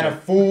and a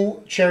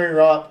full cherry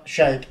ripe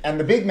shake. And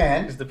the big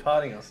man is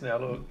departing us now.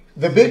 Look,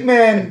 the big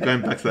man,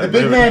 going back to that. The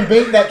big man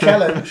beat that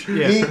challenge.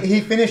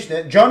 He finished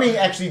it. Johnny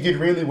actually did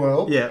really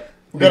well. Yeah,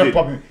 we got to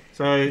pop him.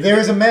 So there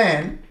is a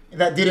man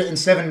that did it in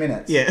 7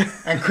 minutes. Yeah.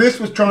 And Chris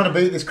was trying to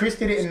beat this. Chris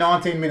did it in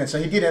 19 minutes.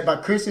 So he did it,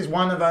 but Chris is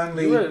one of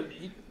only...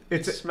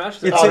 It's a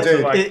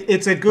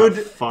good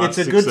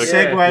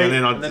segue.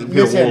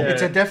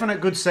 It's a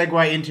definite good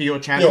segue into your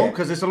channel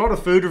because there's a lot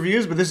of food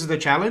reviews, but this is the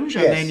challenge,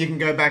 and then you can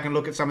go back and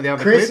look at some of the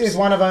other clips. Chris is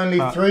one of only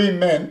 3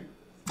 men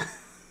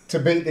to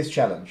beat this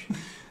challenge.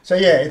 So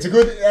yeah, it's a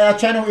good. Our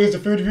channel is the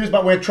food reviews,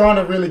 but we're trying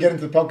to really get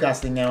into the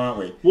podcasting now, aren't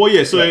we? Well,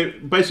 yeah. So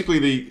basically,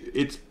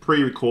 it's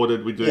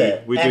pre-recorded. We do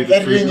the food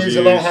editing reviews. is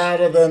a lot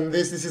harder than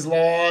this. This is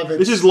live.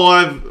 This is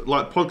live,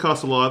 like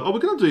podcasts are live. Oh, we're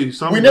gonna do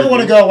some. We never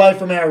want to go away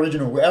from our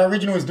original. Our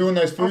original is doing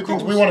those food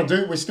things. We want to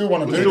do. We still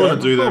want to do. We still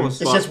want to do them. It's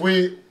just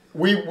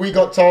we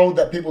got told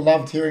that people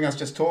loved hearing us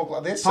just talk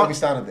like this, so we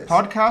started this.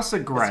 Podcasts are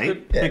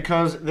great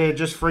because they're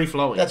just free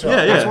flowing. That's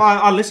right. That's why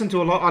I listen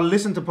to a lot. I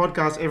listen to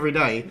podcasts every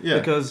day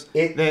because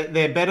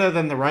they're better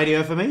than the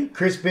radio for me.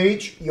 Chris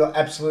Beach, you're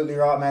absolutely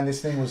right, man.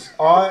 This thing was.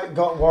 I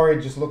got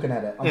worried just looking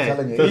at it. I'm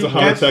telling you. That's a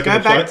heart attack.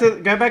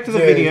 Go back to the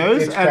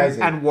videos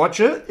and watch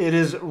it. It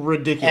is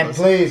ridiculous. And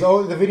please,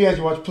 all the videos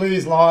you watch,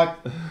 please like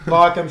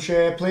them,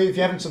 share. Please, if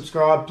you haven't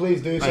subscribed,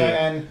 please do so.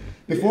 And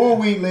before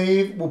we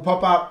leave, we'll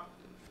pop up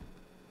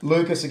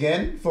Lucas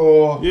again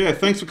for... Yeah,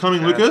 thanks for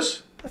coming,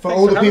 Lucas. For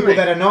all the people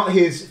that are not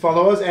his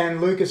followers.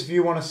 And Lucas, if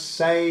you want to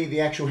say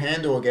the actual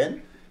handle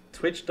again.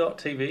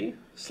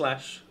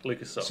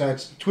 Twitch.tv/LucasSot. So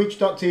it's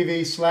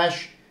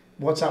twitch.tv/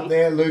 what's up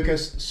there,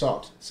 Lucas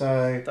Sot.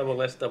 So...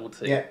 Double S, double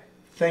T. Yeah.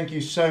 Thank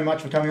you so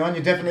much for coming on.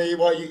 You definitely...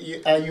 Are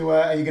you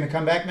going to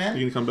come back, man? Are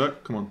you going to come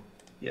back? Come on.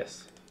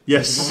 Yes.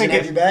 Yes. I think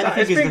it's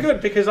been good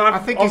because I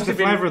think it's the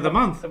flavour of the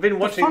month. I've been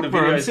watching the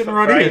videos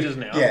for ages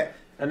now. Yeah.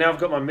 And now I've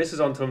got my missus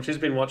onto them. She's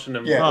been watching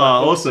them. Yeah.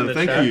 Oh, awesome.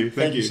 Thank you.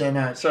 Thank you so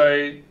much. So,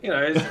 and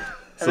then it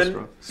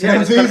just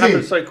kind of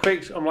happened so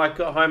quick. I'm like,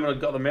 got home and I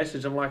got the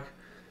message. I'm like,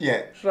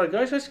 should I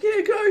go? She goes,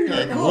 yeah, go.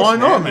 Yeah, why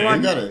not, man?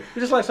 You got it. It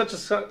was just like such a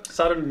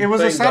sudden It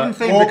was thing, a sudden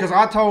thing because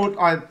I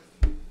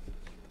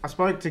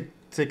spoke to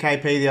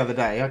KP the other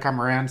day. I come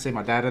around to see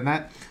my dad and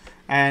that.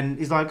 And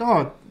he's like,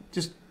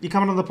 you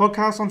coming on the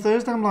podcast on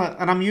Thursday? I'm like,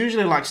 and I'm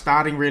usually like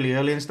starting really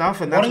early and stuff.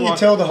 And why don't you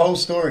tell the whole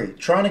story?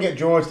 Trying to get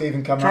George to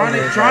even come trying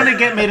to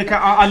get me to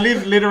come. I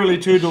live literally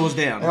 2 doors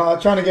down.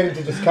 Trying to get him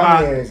to just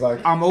come here is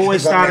like... I'm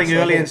always starting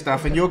early and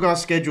stuff, and your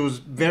guys' schedule is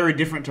very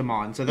different to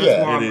mine. So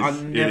that's why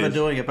I'm never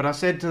doing it. But I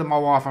said to my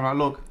wife, I'm like,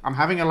 look, I'm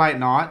having a late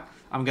night.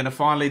 I'm going to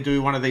finally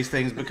do one of these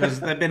things because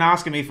they've been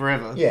asking me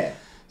forever. Yeah.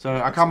 So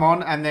I come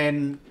on, and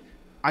then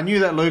I knew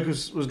that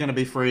Lucas was going to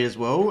be free as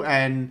well,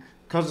 and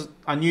because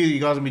I knew you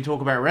guys would be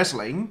talking about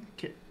wrestling,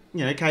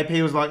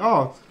 KP was like,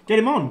 get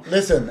him on.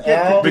 Listen,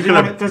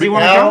 does he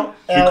want to come?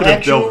 We could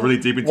have delved really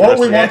deep into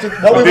wrestling. We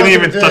didn't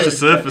even touch the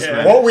surface,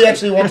 man. What we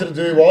actually wanted to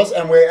do was,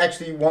 and we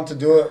actually want to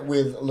do it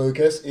with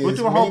Lucas, is we'll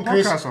do a whole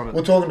podcast on it.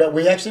 We're talking about,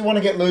 we actually want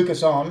to get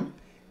Lucas on,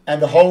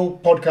 and the whole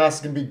podcast is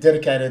going to be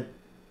dedicated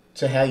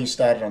to how you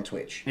started on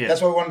Twitch. Yeah.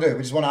 That's what we want to do.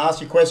 We just want to ask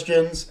you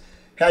questions,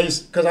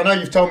 because I know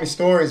you've told me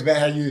stories about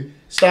how you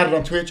started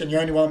on Twitch and the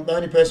only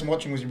person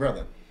watching was your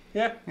brother.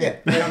 Yeah. You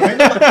know what I mean?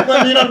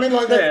 You know what I mean?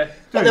 Like that. Yeah.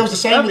 Like that was the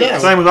same with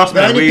us. Same with us,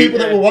 the only people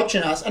that were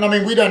watching us, and I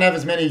mean, we don't have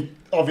as many,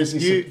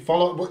 obviously,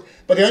 follow,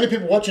 but the only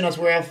people watching us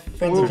were our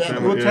friends and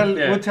family.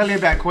 We'll tell you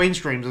about Queen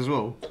streams as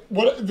well.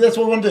 That's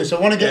what we want to do. So I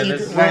want to get you...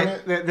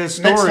 There's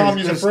next time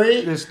you're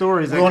free, there's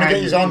stories we want to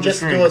get you on just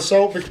to do a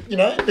salt,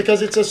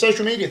 because it's a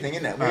social media thing,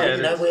 isn't it?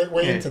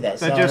 We're into that.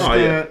 So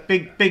just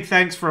big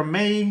thanks from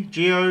me,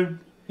 Gio.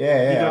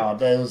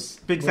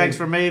 Big thanks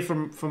from me,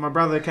 from my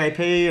brother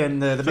KP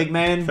and the big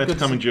man. Thanks for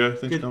coming, Joe.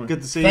 Thanks for coming.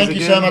 Good to see you. Thank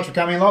you so much for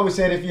coming. Like we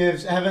said, if you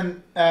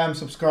haven't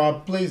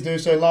subscribed, please do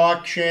so.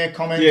 Like, share,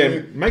 comment.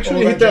 Yeah, make sure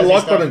you hit that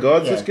like button,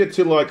 guys. Let's get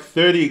to like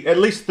 30, at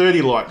least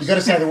 30 likes. You got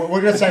to say the word. We're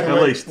going to say the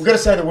word. We've got to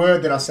say the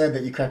word that I said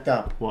that you cracked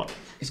up. What?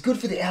 It's good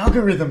for the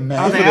algorithm,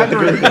 man. The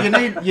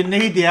algorithm. You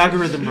need the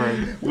algorithm, bro.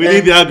 We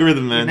need the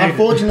algorithm, man.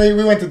 Unfortunately,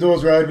 we went to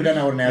Dawes Road. We don't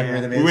know what an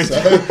algorithm is.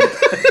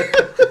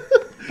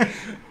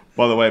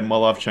 By the way, my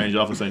life changed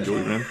after St.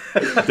 George, man.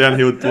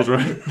 Downhill, Dawes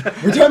Road.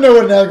 We don't know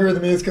what an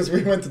algorithm is because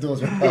we went to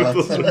Dawes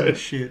Road.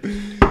 Shit.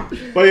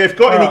 But yeah, if you've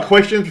got any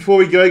questions before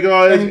we go,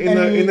 guys,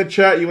 in the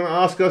chat, you want to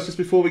ask us just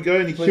before we go,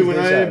 any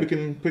Q&A, we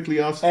can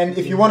quickly ask. And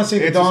if you want to see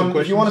the Don,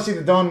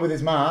 with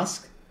his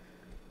mask,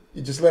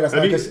 you just let us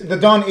know, because the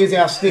Don is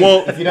our stick.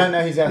 Well, if you don't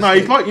know, he's our stick. No,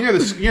 he's like,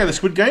 the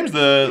Squid Games,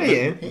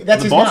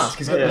 that's his mask.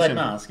 He's got the black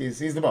mask.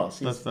 He's the boss.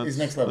 He's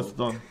next level. That's the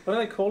Don. What do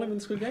they call him in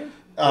Squid Game?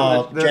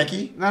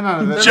 Jackie?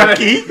 No.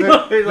 Jackie?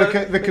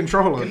 The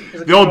controller.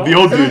 The old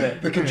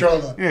dude. The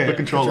controller. Yeah. The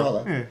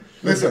controller. Yeah.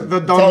 Listen, the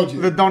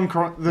Don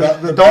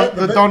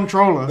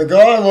troller. The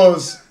guy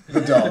was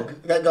the dog.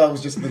 That guy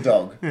was just the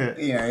dog. Yeah.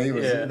 He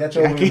was. Yeah. That's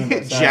all we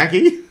remember.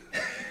 Jackie.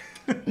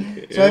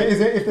 So,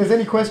 if there's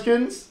any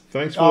questions,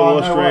 thanks for the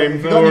live stream.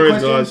 If you've got any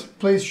questions,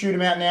 please shoot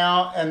them out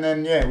now, and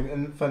then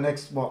and for the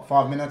next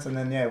 5 minutes, and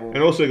then we'll.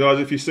 And also, guys,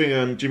 if you see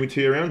Jimmy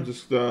T around,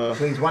 just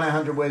please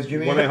 1-800. Where's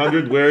Jimmy?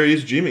 1-800. Where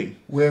is Jimmy?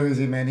 Where is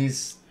he, man?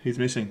 He's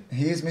missing.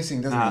 He is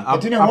missing, doesn't he?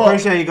 But do you know what? I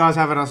appreciate you guys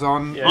having us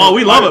on. Yeah. Oh,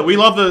 we love it. We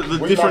love the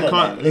different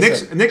kind.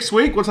 Next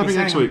week, what's happening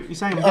next week? You're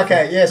saying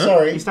okay, yeah,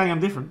 sorry. You're saying I'm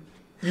different.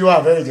 You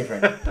are very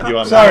different. You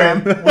are.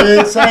 Sorry,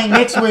 we're saying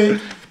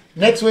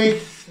next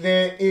week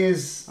there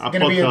is going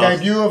to be a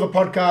debut of a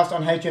podcast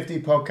on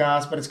HFD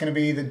Podcast, but it's going to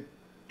be the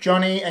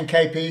Johnny and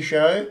KP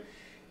show,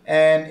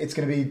 and it's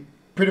going to be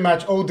pretty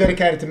much all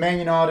dedicated to Man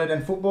United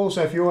and football.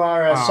 So if you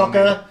are a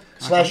soccer /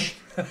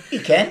 You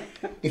can.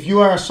 If you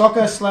are a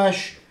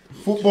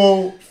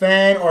soccer/football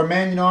fan or a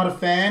Man United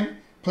fan,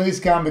 please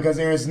come because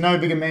there is no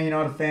bigger Man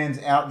United fans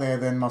out there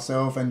than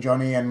myself and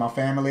Johnny and my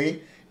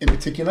family in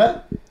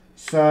particular.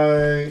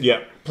 So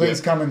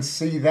please come and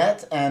see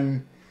that,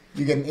 and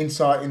you get an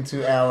insight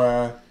into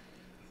our.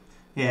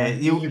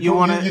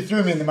 You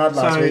threw me in the mud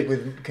last week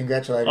with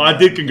congratulating. I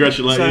did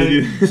congratulate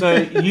you. So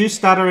you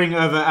stuttering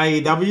over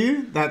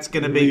AEW? That's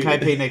going to be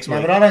KP next week.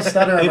 No, but I don't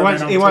stutter.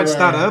 He won't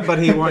stutter, but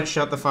he won't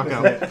shut the fuck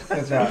up.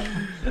 That's right.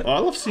 I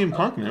love CM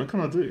Punk, man. What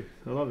can I do?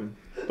 I love him.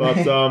 But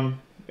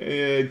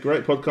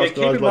great podcast, guys.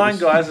 Keep in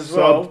mind, guys, as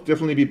well.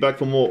 Definitely be back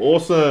for more.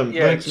 Awesome.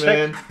 Thanks,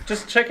 man.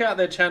 Just check out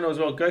their channel as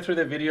well. Go through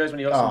their videos when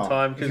you got some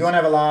time. If you want to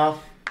have a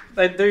laugh,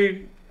 they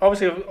do.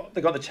 Obviously, they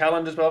got the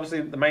challenges, but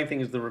obviously the main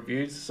thing is the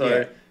reviews.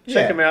 So.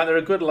 Check them out. They're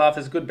a good laugh.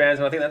 There's good bands,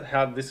 and I think that's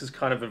how this has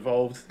kind of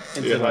evolved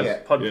into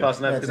podcasts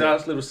and that. Because now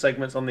it's little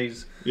segments on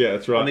these. Yeah,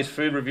 that's right. On these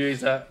food reviews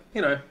that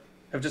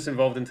have just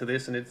evolved into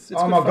this, and it's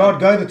oh my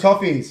god, go the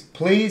Toffees!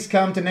 Please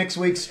come to next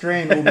week's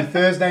stream. It will be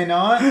Thursday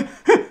night.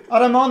 I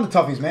don't mind the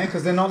Toffees, man,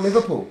 because they're not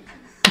Liverpool,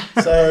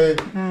 so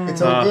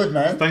it's all good,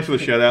 man. Thanks for the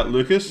shout out,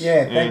 Lucas.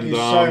 Yeah, thank you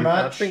so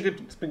much. It's been good.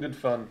 It's been good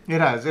fun.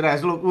 It has.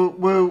 Look,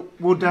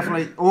 we'll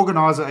definitely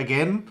organise it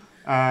again.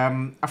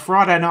 A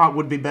Friday night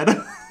would be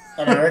better.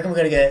 And I reckon we're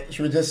going to get...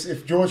 Should we just...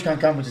 If George can't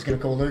come, we're just going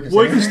to call Lucas.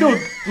 Well, you can still...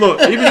 Look,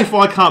 even if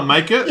I can't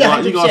make it,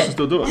 you guys can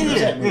still do it.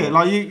 Yeah,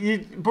 like you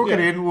book it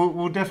in.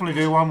 We'll definitely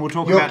do one. We'll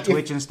talk about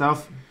Twitch and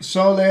stuff.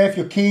 Soler, if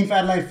you're keen for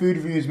Adelaide food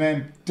reviews,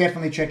 man,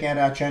 definitely check out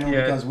our channel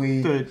because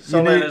we... Dude,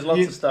 there's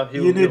lots of stuff.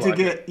 You need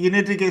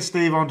to get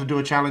Steve on to do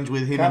a challenge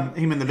with him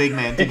and the big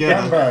man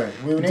together. Bro,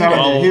 we need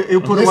he'll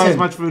put away as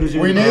much food as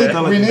you we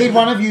need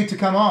one of you to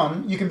come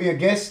on. You can be a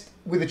guest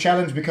with a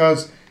challenge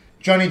because...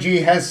 Johnny G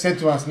has said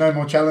to us, no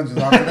more challenges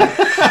after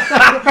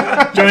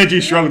that. Johnny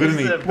G struggled, didn't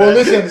he? Well,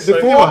 listen,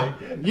 before...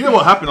 You know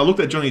what happened? I looked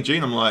at Johnny G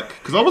and I'm like...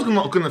 Because I was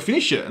not going to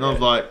finish it. And I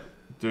was like,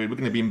 dude, we're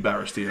going to be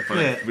embarrassed here if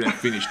we don't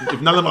finish. If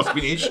none of us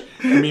finish,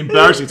 it's going to be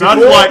embarrassing. So I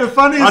just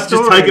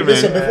take it, man.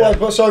 Listen,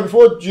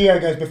 before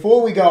Gio goes,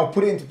 before we go, I'll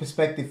put it into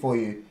perspective for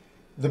you.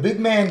 The big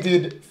man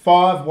did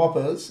 5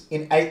 Whoppers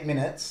in 8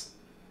 minutes.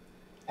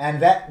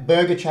 And that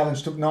burger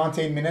challenge took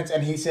 19 minutes.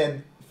 And he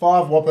said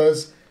 5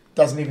 Whoppers...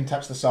 doesn't even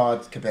touch the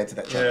sides compared to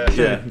that challenge.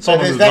 Yeah. So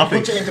there's that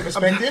puts it into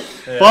perspective.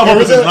 5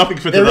 Whoppers is nothing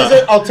for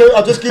that.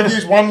 I'll just give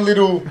you one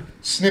little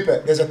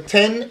snippet. There's a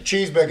 10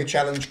 cheeseburger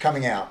challenge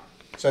coming out.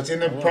 So it's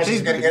in the process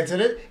of getting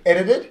edited.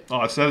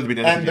 Oh, it's started to be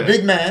edited. And the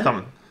big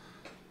man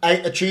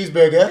ate a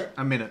cheeseburger.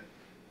 A minute.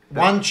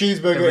 One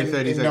cheeseburger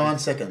in 9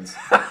 seconds. So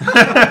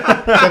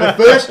the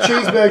first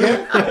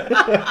cheeseburger,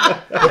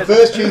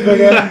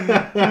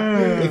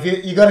 if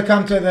you got to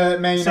come to the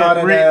Man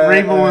United.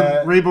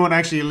 Reborn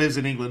actually lives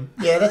in England.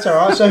 Yeah, that's all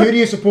right. So who do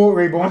you support,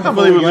 Reborn? I can't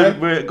believe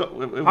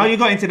you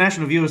got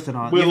international viewers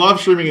tonight. We're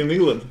live streaming in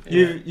England.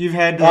 You've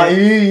had.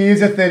 He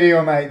is a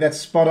 30-year mate. That's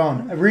spot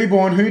on.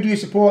 Reborn, who do you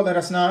support? Let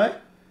us know.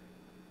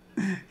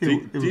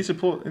 Do you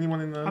support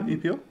anyone in the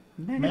EPL?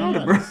 Man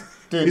United, bro.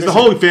 Dude, is the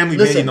whole family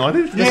Man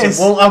United? Yes.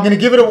 Well, I'm going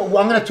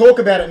to talk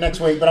about it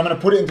next week, but I'm going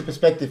to put it into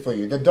perspective for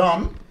you. The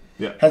Don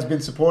has been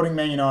supporting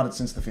Man United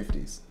since the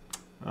 50s.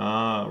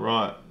 Ah,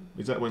 right.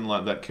 Is that when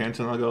that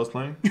Cantona guy was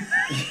playing?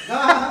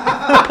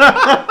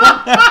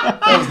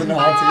 That was the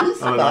 90s.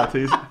 Oh,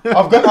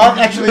 the 90s. I've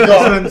actually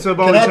got. Can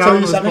I tell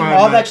you something?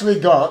 I've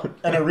actually got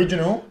an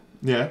original.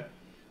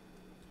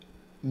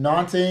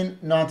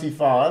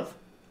 1995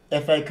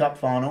 FA Cup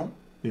final.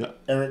 Yeah.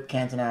 Eric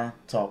Cantona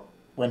top.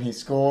 When he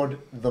scored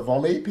the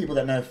volley, people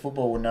that know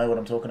football will know what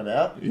I'm talking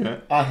about. Yeah.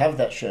 I have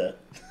that shirt.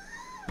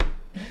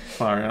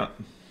 Far out.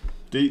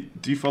 Do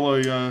you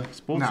follow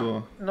sports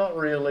or not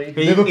really?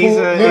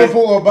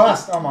 Liverpool or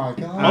bust. Oh my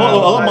god!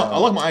 I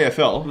like my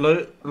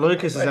AFL.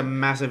 Lucas is a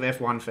massive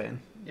F1 fan.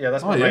 Yeah,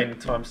 that's my main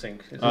time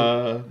sink.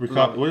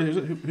 Ricardo. What is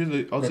it? Who's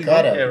the Aussie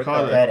Ricardo. guy?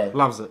 Ricardo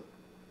loves it.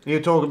 You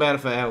talk about it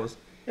for hours.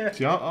 Yeah.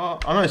 See, I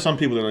know some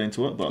people that are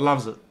into it, but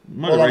loves it.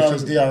 All I know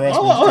is DRS. I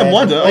don't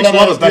mind it. I used to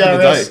love it back in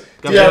the day.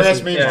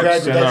 DRS means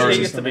drag reduction system. It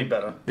used to be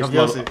better.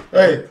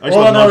 Hey,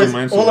 all I know is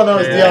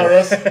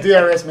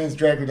DRS means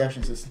drag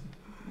reduction system.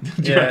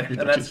 Yeah, and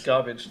that's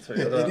garbage too.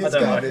 It is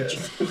garbage.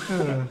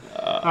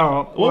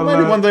 Well,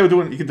 maybe one day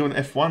you can do an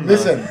F1.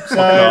 Listen,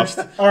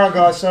 all right,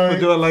 guys. So we'll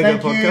do a Lego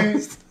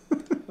podcast.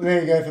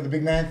 There you go for the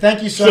big man.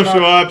 Thank you so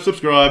much.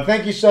 Subscribe.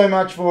 Thank you so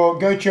much for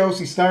Go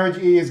Chelsea. Sturridge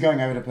is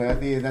going over to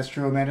Perth. Yeah, that's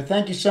true, Amanda.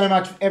 Thank you so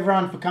much,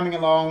 everyone, for coming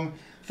along.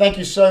 Thank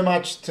you so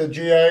much to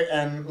Gio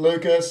and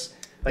Lucas.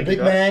 The big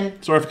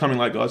man. Sorry for coming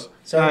late, guys.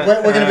 So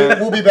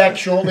we'll be back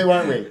shortly,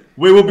 won't we?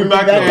 We will be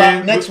back.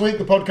 But next week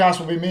the podcast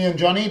will be me and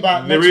Johnny.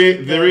 But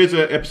there is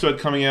an episode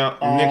coming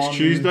out next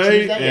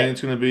Tuesday, and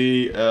it's going to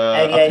be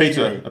a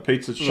pizza.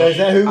 So is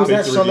that who was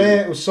that? Soler.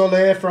 It was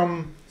Soler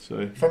from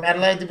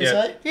Adelaide. Did we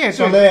say? Yeah.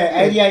 Soler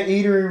 88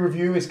 Eatery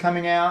review is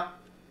coming out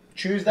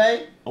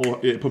Tuesday.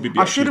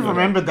 I should have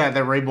remembered that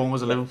Reborn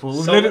was a Liverpool.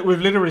 We've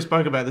literally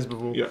spoke about this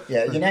before. Yeah,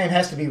 your name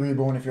has to be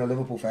Reborn if you're a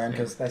Liverpool fan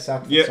because they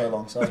sucked for so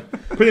long. So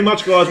pretty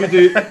much, guys, we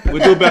do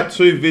about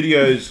 2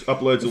 videos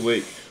uploads a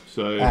week.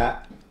 So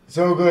It's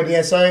all good,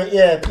 yeah. So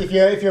yeah,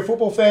 if you're a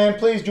football fan,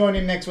 please join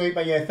in next week.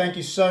 But yeah, thank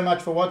you so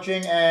much for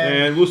watching,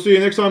 and we'll see you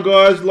next time,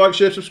 guys. Like,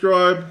 share,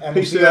 subscribe. And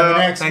Peace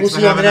out. We'll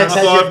see you on the next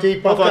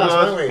HFD podcast,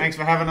 won't we? Thanks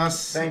for having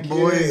us. Thank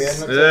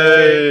boys. you.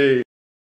 Hey.